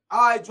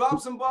 All right, drop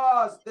some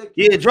bars.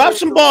 Yeah, drop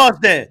some bars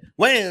then.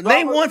 Wait,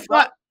 name one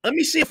fight. Let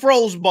me see a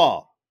Froze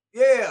bar.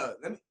 Yeah.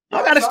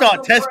 I gotta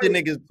start testing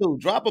niggas too.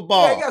 Drop a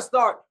ball. Yeah,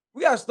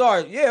 we gotta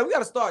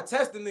start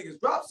testing niggas.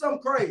 Drop something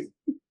crazy.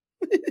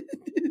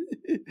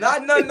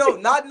 Not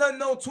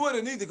nothing on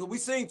Twitter neither, because we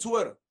seen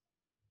Twitter.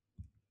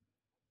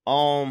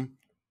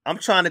 I'm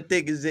trying to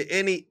think, is there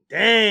any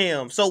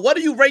so what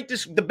do you rate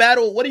the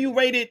battle? What do you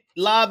rate it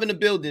live in the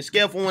building?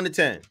 Scale from 1 to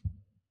 10.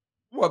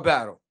 What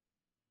battle?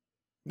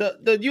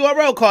 The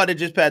URL card that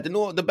just passed,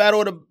 the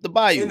battle of the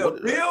Bayou. In the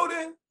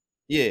building?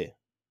 Yeah.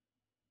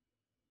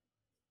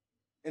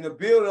 In the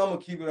building, I'm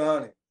gonna keep it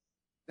 100.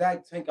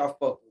 Zach Tank, I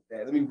fuck with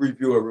that. Let me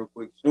review it real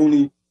quick.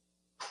 Shuni,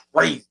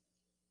 crazy.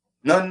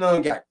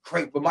 None got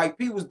crazy, but Mike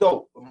P was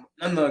dope.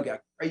 None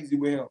got crazy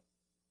with him.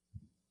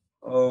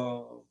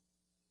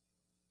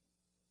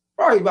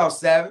 Probably about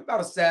 7, about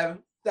a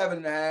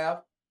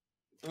 7.5.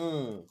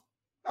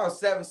 About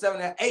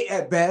 7.5, 8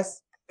 at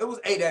best. It was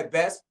 8 at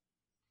best.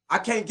 I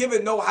can't give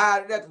it no higher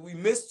than that because we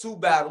missed 2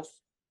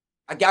 battles.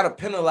 I gotta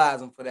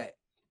penalize him for that.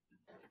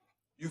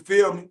 You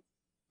feel me?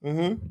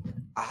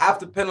 I have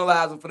to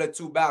penalize him for that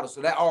 2 battles,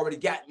 so that already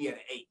got me at an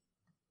 8.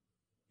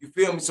 You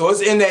feel me? So it's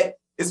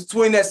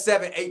between that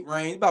 7-8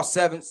 range, about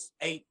 7,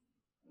 8.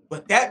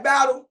 But that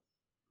battle,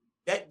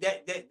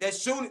 that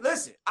shooting.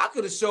 Listen, I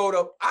could have showed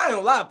up. I ain't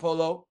gonna lie,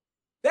 Polo.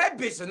 That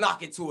bitch will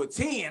knock it to a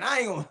 10. I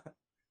ain't gonna.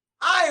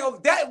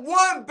 That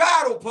one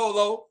battle,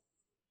 Polo.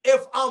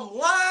 If I'm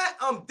lying,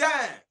 I'm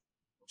dying.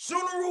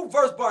 Shoonaru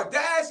versus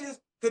Bardashians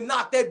could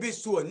knock that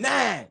bitch to a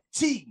 9.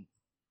 Cheating.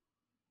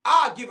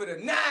 I'll give it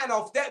a 9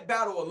 off that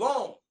battle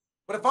alone.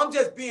 But if I'm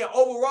just being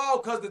overall,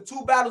 because the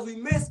 2 battles we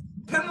missed,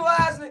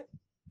 penalizing it,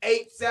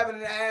 8,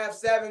 7.5,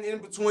 7 in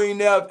between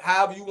there,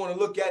 however you want to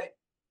look at it.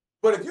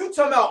 But if you're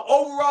talking about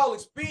overall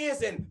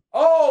experience and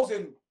O's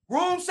and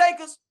room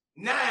shakers,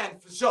 9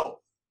 for sure.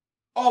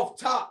 Off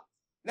top.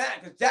 9,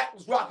 because Jack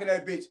was rocking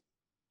that bitch.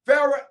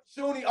 Farrah,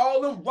 Shuni,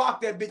 all of them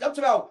rock that bitch. I'm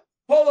talking about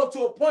Polo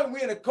to a point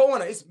we in the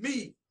corner. It's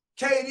me,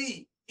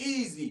 KD,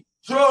 Easy,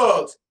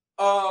 drugs,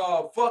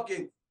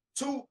 fucking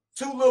two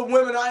little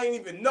women I ain't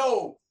even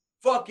know,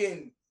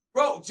 fucking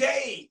bro,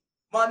 Jade,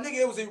 my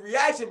nigga, it was a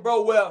reaction,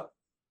 bro. Well,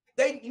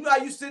 you know how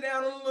you sit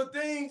down on little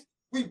things?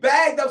 We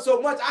bagged up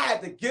so much, I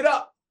had to get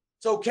up.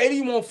 So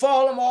Katie won't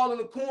fall. I'm all in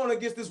the corner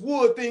against this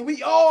wood thing.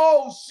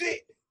 Oh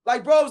shit.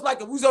 Like, bro, it's like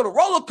we was on a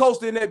roller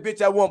coaster in that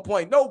bitch at one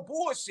point. No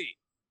bullshit.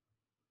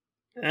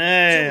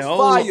 Hey, shit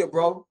was fire,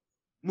 bro.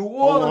 New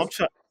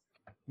Orleans.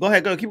 Go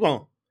ahead, keep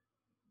going.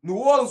 New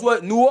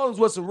Orleans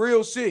was some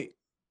real shit.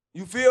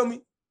 You feel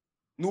me?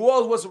 New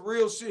Orleans was some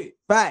real shit.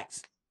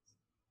 Facts.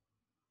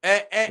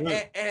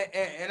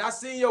 And I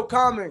seen your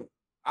comment.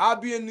 I'll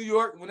be in New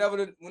York whenever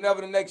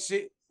the next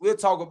shit. We'll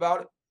talk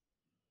about it.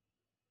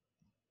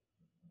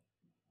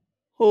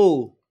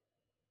 Who?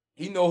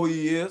 He know who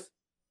he is.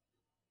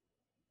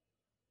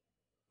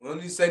 We don't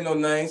need to say no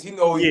names. He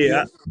know who he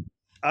is.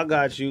 I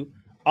got you.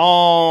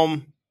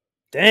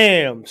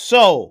 Damn.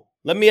 So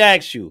let me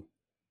ask you.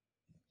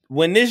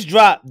 When this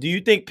drop, do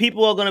you think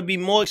people are gonna be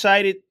more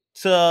excited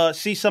to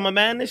see Summer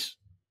Madness?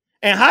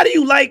 And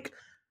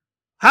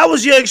how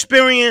was your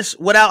experience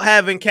without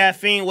having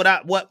caffeine,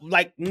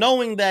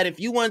 knowing that if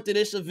you went to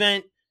this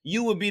event,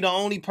 you would be the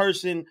only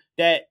person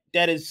that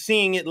is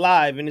seeing it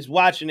live and is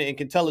watching it and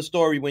can tell a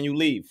story when you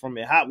leave from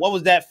it? What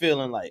was that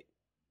feeling like?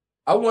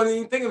 I wasn't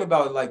even thinking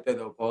about it like that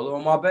though, Polo,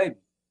 on my baby.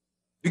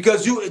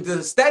 Because the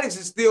aesthetics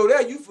is still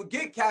there. You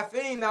forget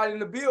caffeine not in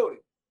the building.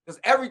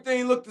 Because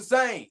everything looked the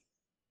same.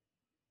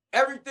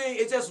 Everything,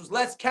 it just was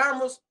less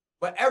cameras,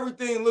 but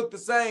everything looked the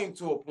same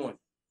to a point.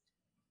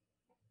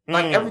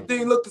 Like,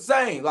 everything looked the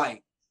same.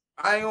 Like,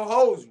 I ain't gonna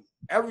hold you.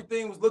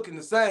 Everything was looking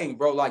the same,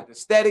 bro. Like, the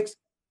aesthetics,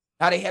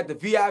 how they had the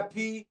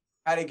VIP,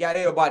 how they got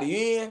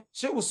everybody in.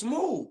 Shit was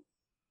smooth.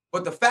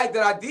 But the fact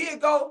that I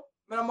did go,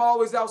 man, I'm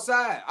always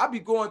outside. I be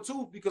going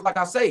too because, like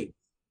I say,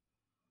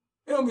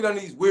 there don't be none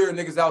of these weird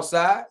niggas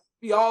outside.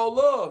 Be all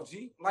love,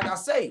 G. Like I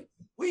say,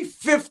 we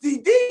 50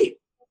 deep.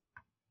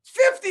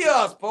 50 of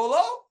us,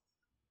 Polo.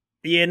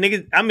 Yeah,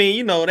 niggas, I mean,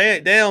 you know,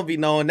 they don't be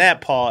knowing that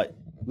part.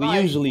 We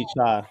usually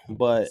try,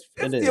 but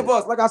 50 of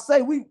us. Like I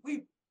say, we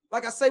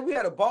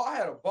had a ball. I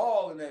had a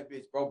ball in that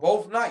bitch, bro,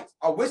 both nights.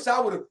 I wish I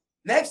would have.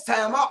 Next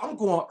time I'm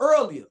going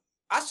earlier.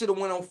 I should have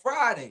went on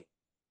Friday.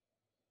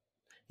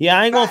 Yeah,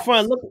 I ain't gonna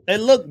front.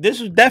 Look,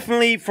 this was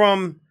definitely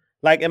from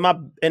like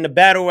in the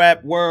battle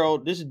rap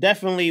world. This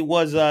definitely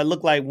was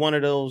looked like one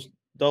of those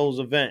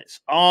events.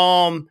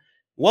 Who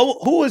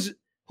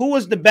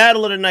was the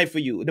battle of the night for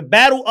you? The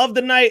battle of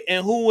the night,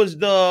 and who was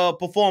the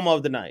performer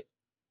of the night?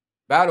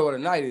 Battle of the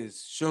night is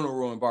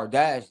Shunnaru and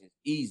Bardashian.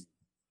 Easy.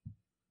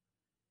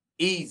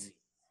 Easy.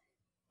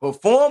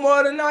 Performer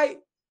of the night?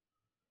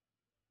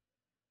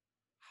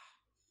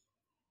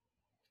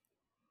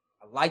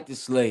 I like the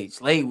Slade.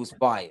 Slade was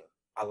fire.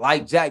 I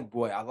like Jack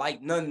Boy. I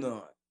like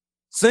None.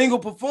 Single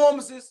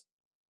performances?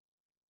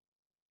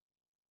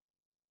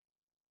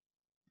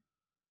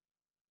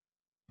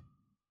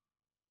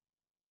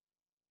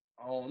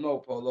 I don't know,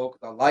 Polo,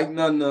 because I like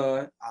None.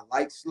 I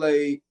like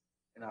Slade.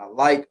 And I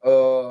like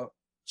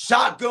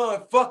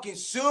Shotgun fucking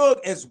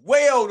Suge as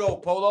well, though,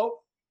 Polo.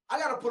 I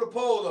got to put a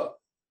poll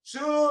up.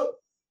 Suge,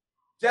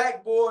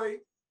 Jack Boy,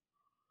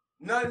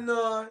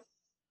 None,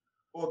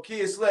 or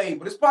Kid Slade.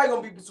 But it's probably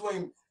going to be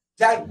between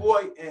Jack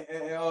Boy and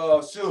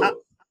Suge.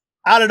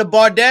 Out of the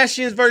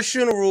Bardashians versus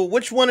Shunnaru,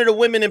 which one of the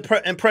women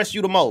impressed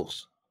you the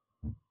most?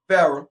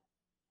 Farrah.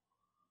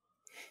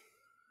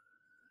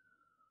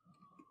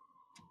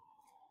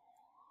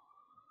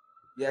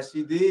 Yes,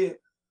 she did.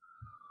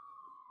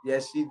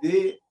 Yes, she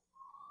did.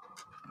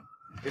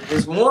 If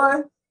it's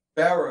one,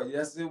 Farrah.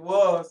 Yes, it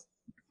was.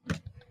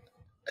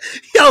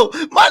 Yo,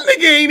 my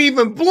nigga ain't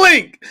even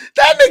blink.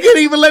 That nigga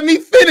didn't even let me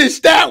finish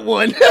that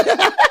one.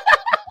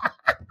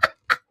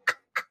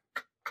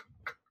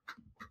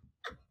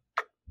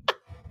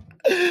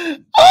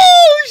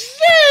 Oh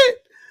shit!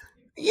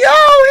 Yo, he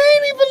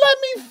didn't even let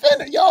me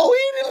finish. Yo, he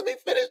didn't let me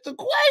finish the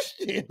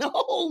question.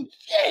 Oh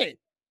shit!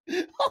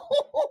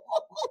 Oh,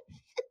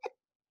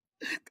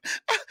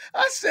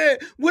 I said,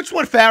 which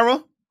one,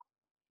 Farrah?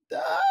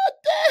 Damn.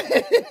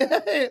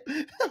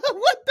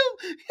 What the?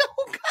 Yo,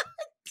 God.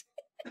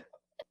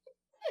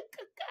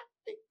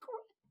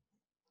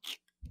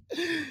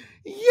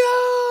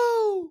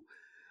 Yo,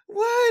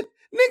 what?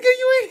 Nigga,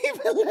 you ain't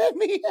even let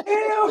me.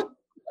 Damn.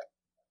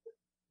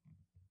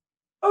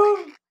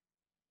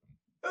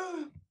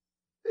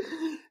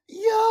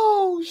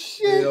 Yo,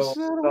 shit.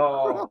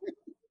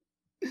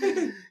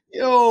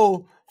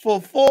 Yo,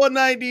 for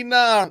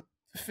 $4.99,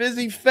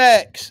 Fizzy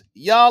Facts.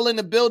 Y'all in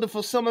the building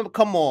for summer?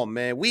 Come on,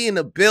 man. We in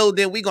the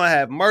building. We gonna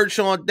have merch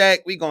on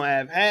deck. We gonna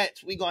have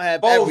hats. We gonna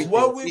have everything.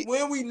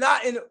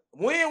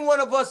 When one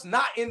of us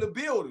not in the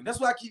building? That's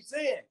what I keep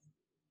saying.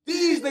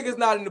 These niggas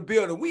not in the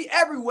building. We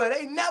everywhere.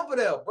 They never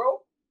there,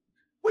 bro.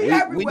 We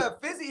everywhere.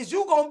 Fizzy, is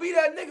you gonna be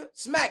that nigga?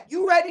 Smack,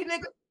 you ready,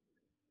 nigga?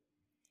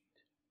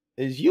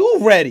 Is you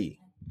ready?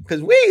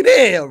 Cause we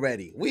there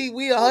already. We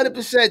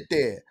 100%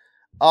 there.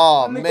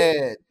 Oh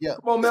man, yeah.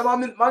 Come on,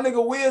 man. My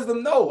nigga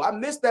Wisdom. No, I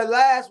missed that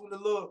last one. The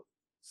little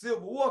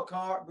Civil War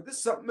card, but this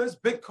is something that's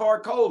Big Car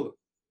Cola.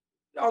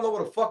 Y'all know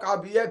where the fuck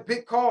I'll be at.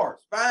 Big cars.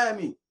 Find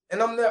me.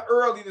 And I'm there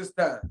early this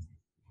time.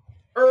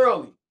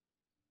 Early.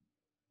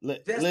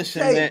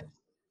 Listen, man.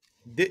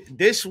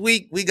 This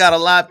week we got a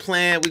lot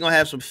planned. We're gonna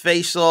have some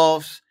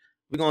face-offs.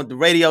 We're gonna do the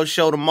radio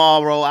show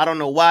tomorrow. I don't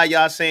know why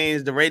y'all saying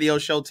it's the radio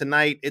show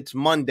tonight. It's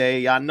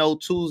Monday. I know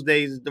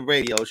Tuesdays is the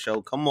radio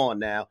show. Come on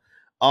now.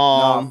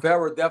 Nah,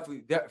 Farrah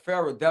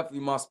definitely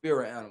my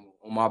spirit animal.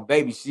 On my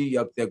baby, she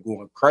up there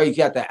going crazy. She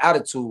got that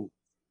attitude.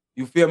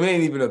 You feel me? It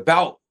ain't even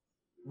about.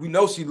 We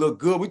know she looked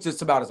good. We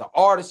just about as an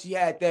artist. She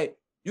had that.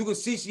 You can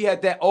see she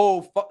had that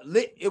old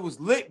lit. It was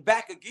lit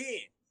back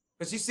again.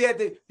 But she said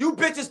that you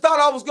bitches thought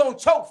I was gonna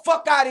choke.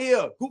 Fuck out of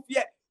here. Goofy.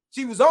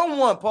 She was on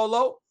one,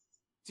 Polo.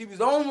 She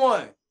was on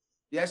one.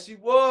 Yes, she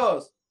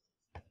was.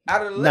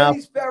 Out of the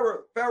ladies,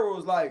 Farrah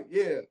was like,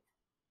 yeah.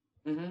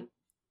 Mm-hmm.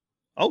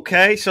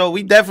 Okay, so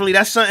we definitely,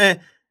 that's something.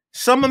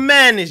 Summer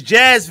Madness,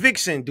 Jazz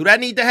Vixen. Do that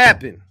need to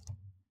happen?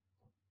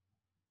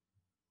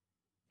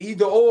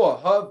 Either or.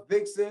 Her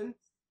Vixen,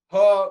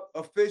 her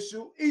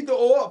Official. Either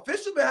or.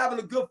 Official been having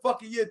a good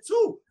fucking year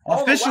too.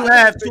 Official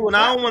have too, and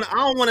I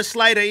don't want to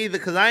slight her either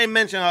because I ain't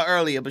mentioned her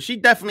earlier, but she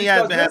definitely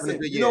has been having a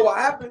good year. You know what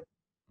happened?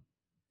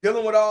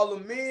 Dealing with all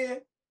the men,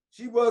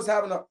 she was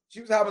having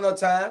her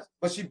times,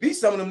 but she beat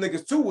some of them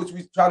niggas too, which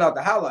we try not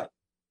to highlight.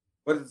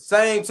 But at the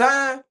same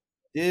time,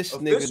 this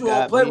Official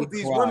nigga play with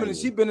these women, and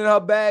she been in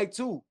her bag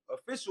too.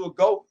 Official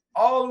go.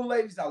 All them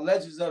ladies are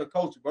legends of the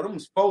culture, but them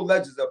was 4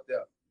 legends up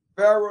there: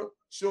 Farrah,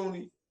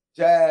 Shuni,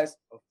 Jazz,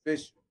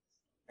 Official,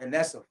 and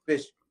that's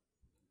official.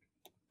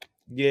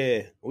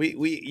 Yeah,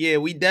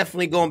 we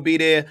definitely gonna be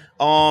there.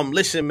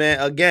 Listen, man.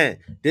 Again,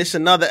 this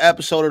another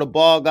episode of the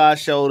Ball Guy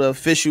Show, the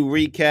official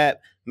recap.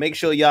 Make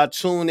sure y'all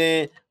tune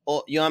in.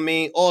 Or, you know what I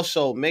mean?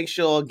 Also, make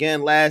sure,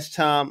 again, last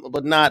time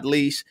but not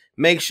least,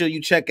 make sure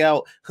you check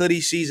out Hoodie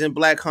Season,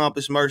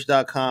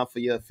 BlackCompassMerch.com for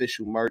your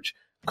official merch.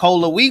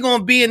 Cola, we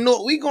gonna be in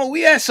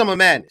we at Summer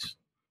Madness.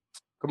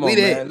 Come on,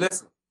 man.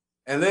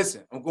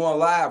 Listen, I'm going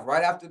live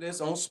right after this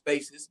on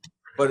Spaces,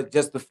 but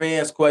just the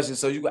fans' questions,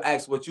 so you can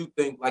ask what you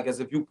think, like as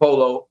if you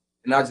Polo,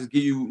 and I just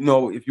give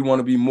you, if you want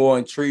to be more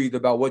intrigued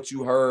about what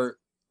you heard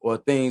or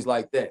things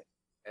like that.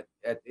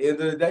 At the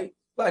end of the day,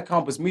 Black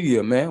Compass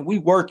Media, man, we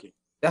working.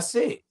 That's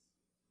it.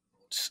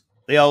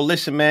 Yo,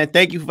 listen, man.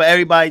 Thank you for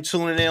everybody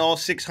tuning in. All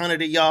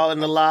 600 of y'all in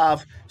the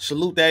live.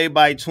 Salute to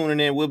everybody tuning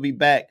in. We'll be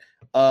back.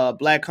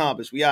 Black Compass. We out.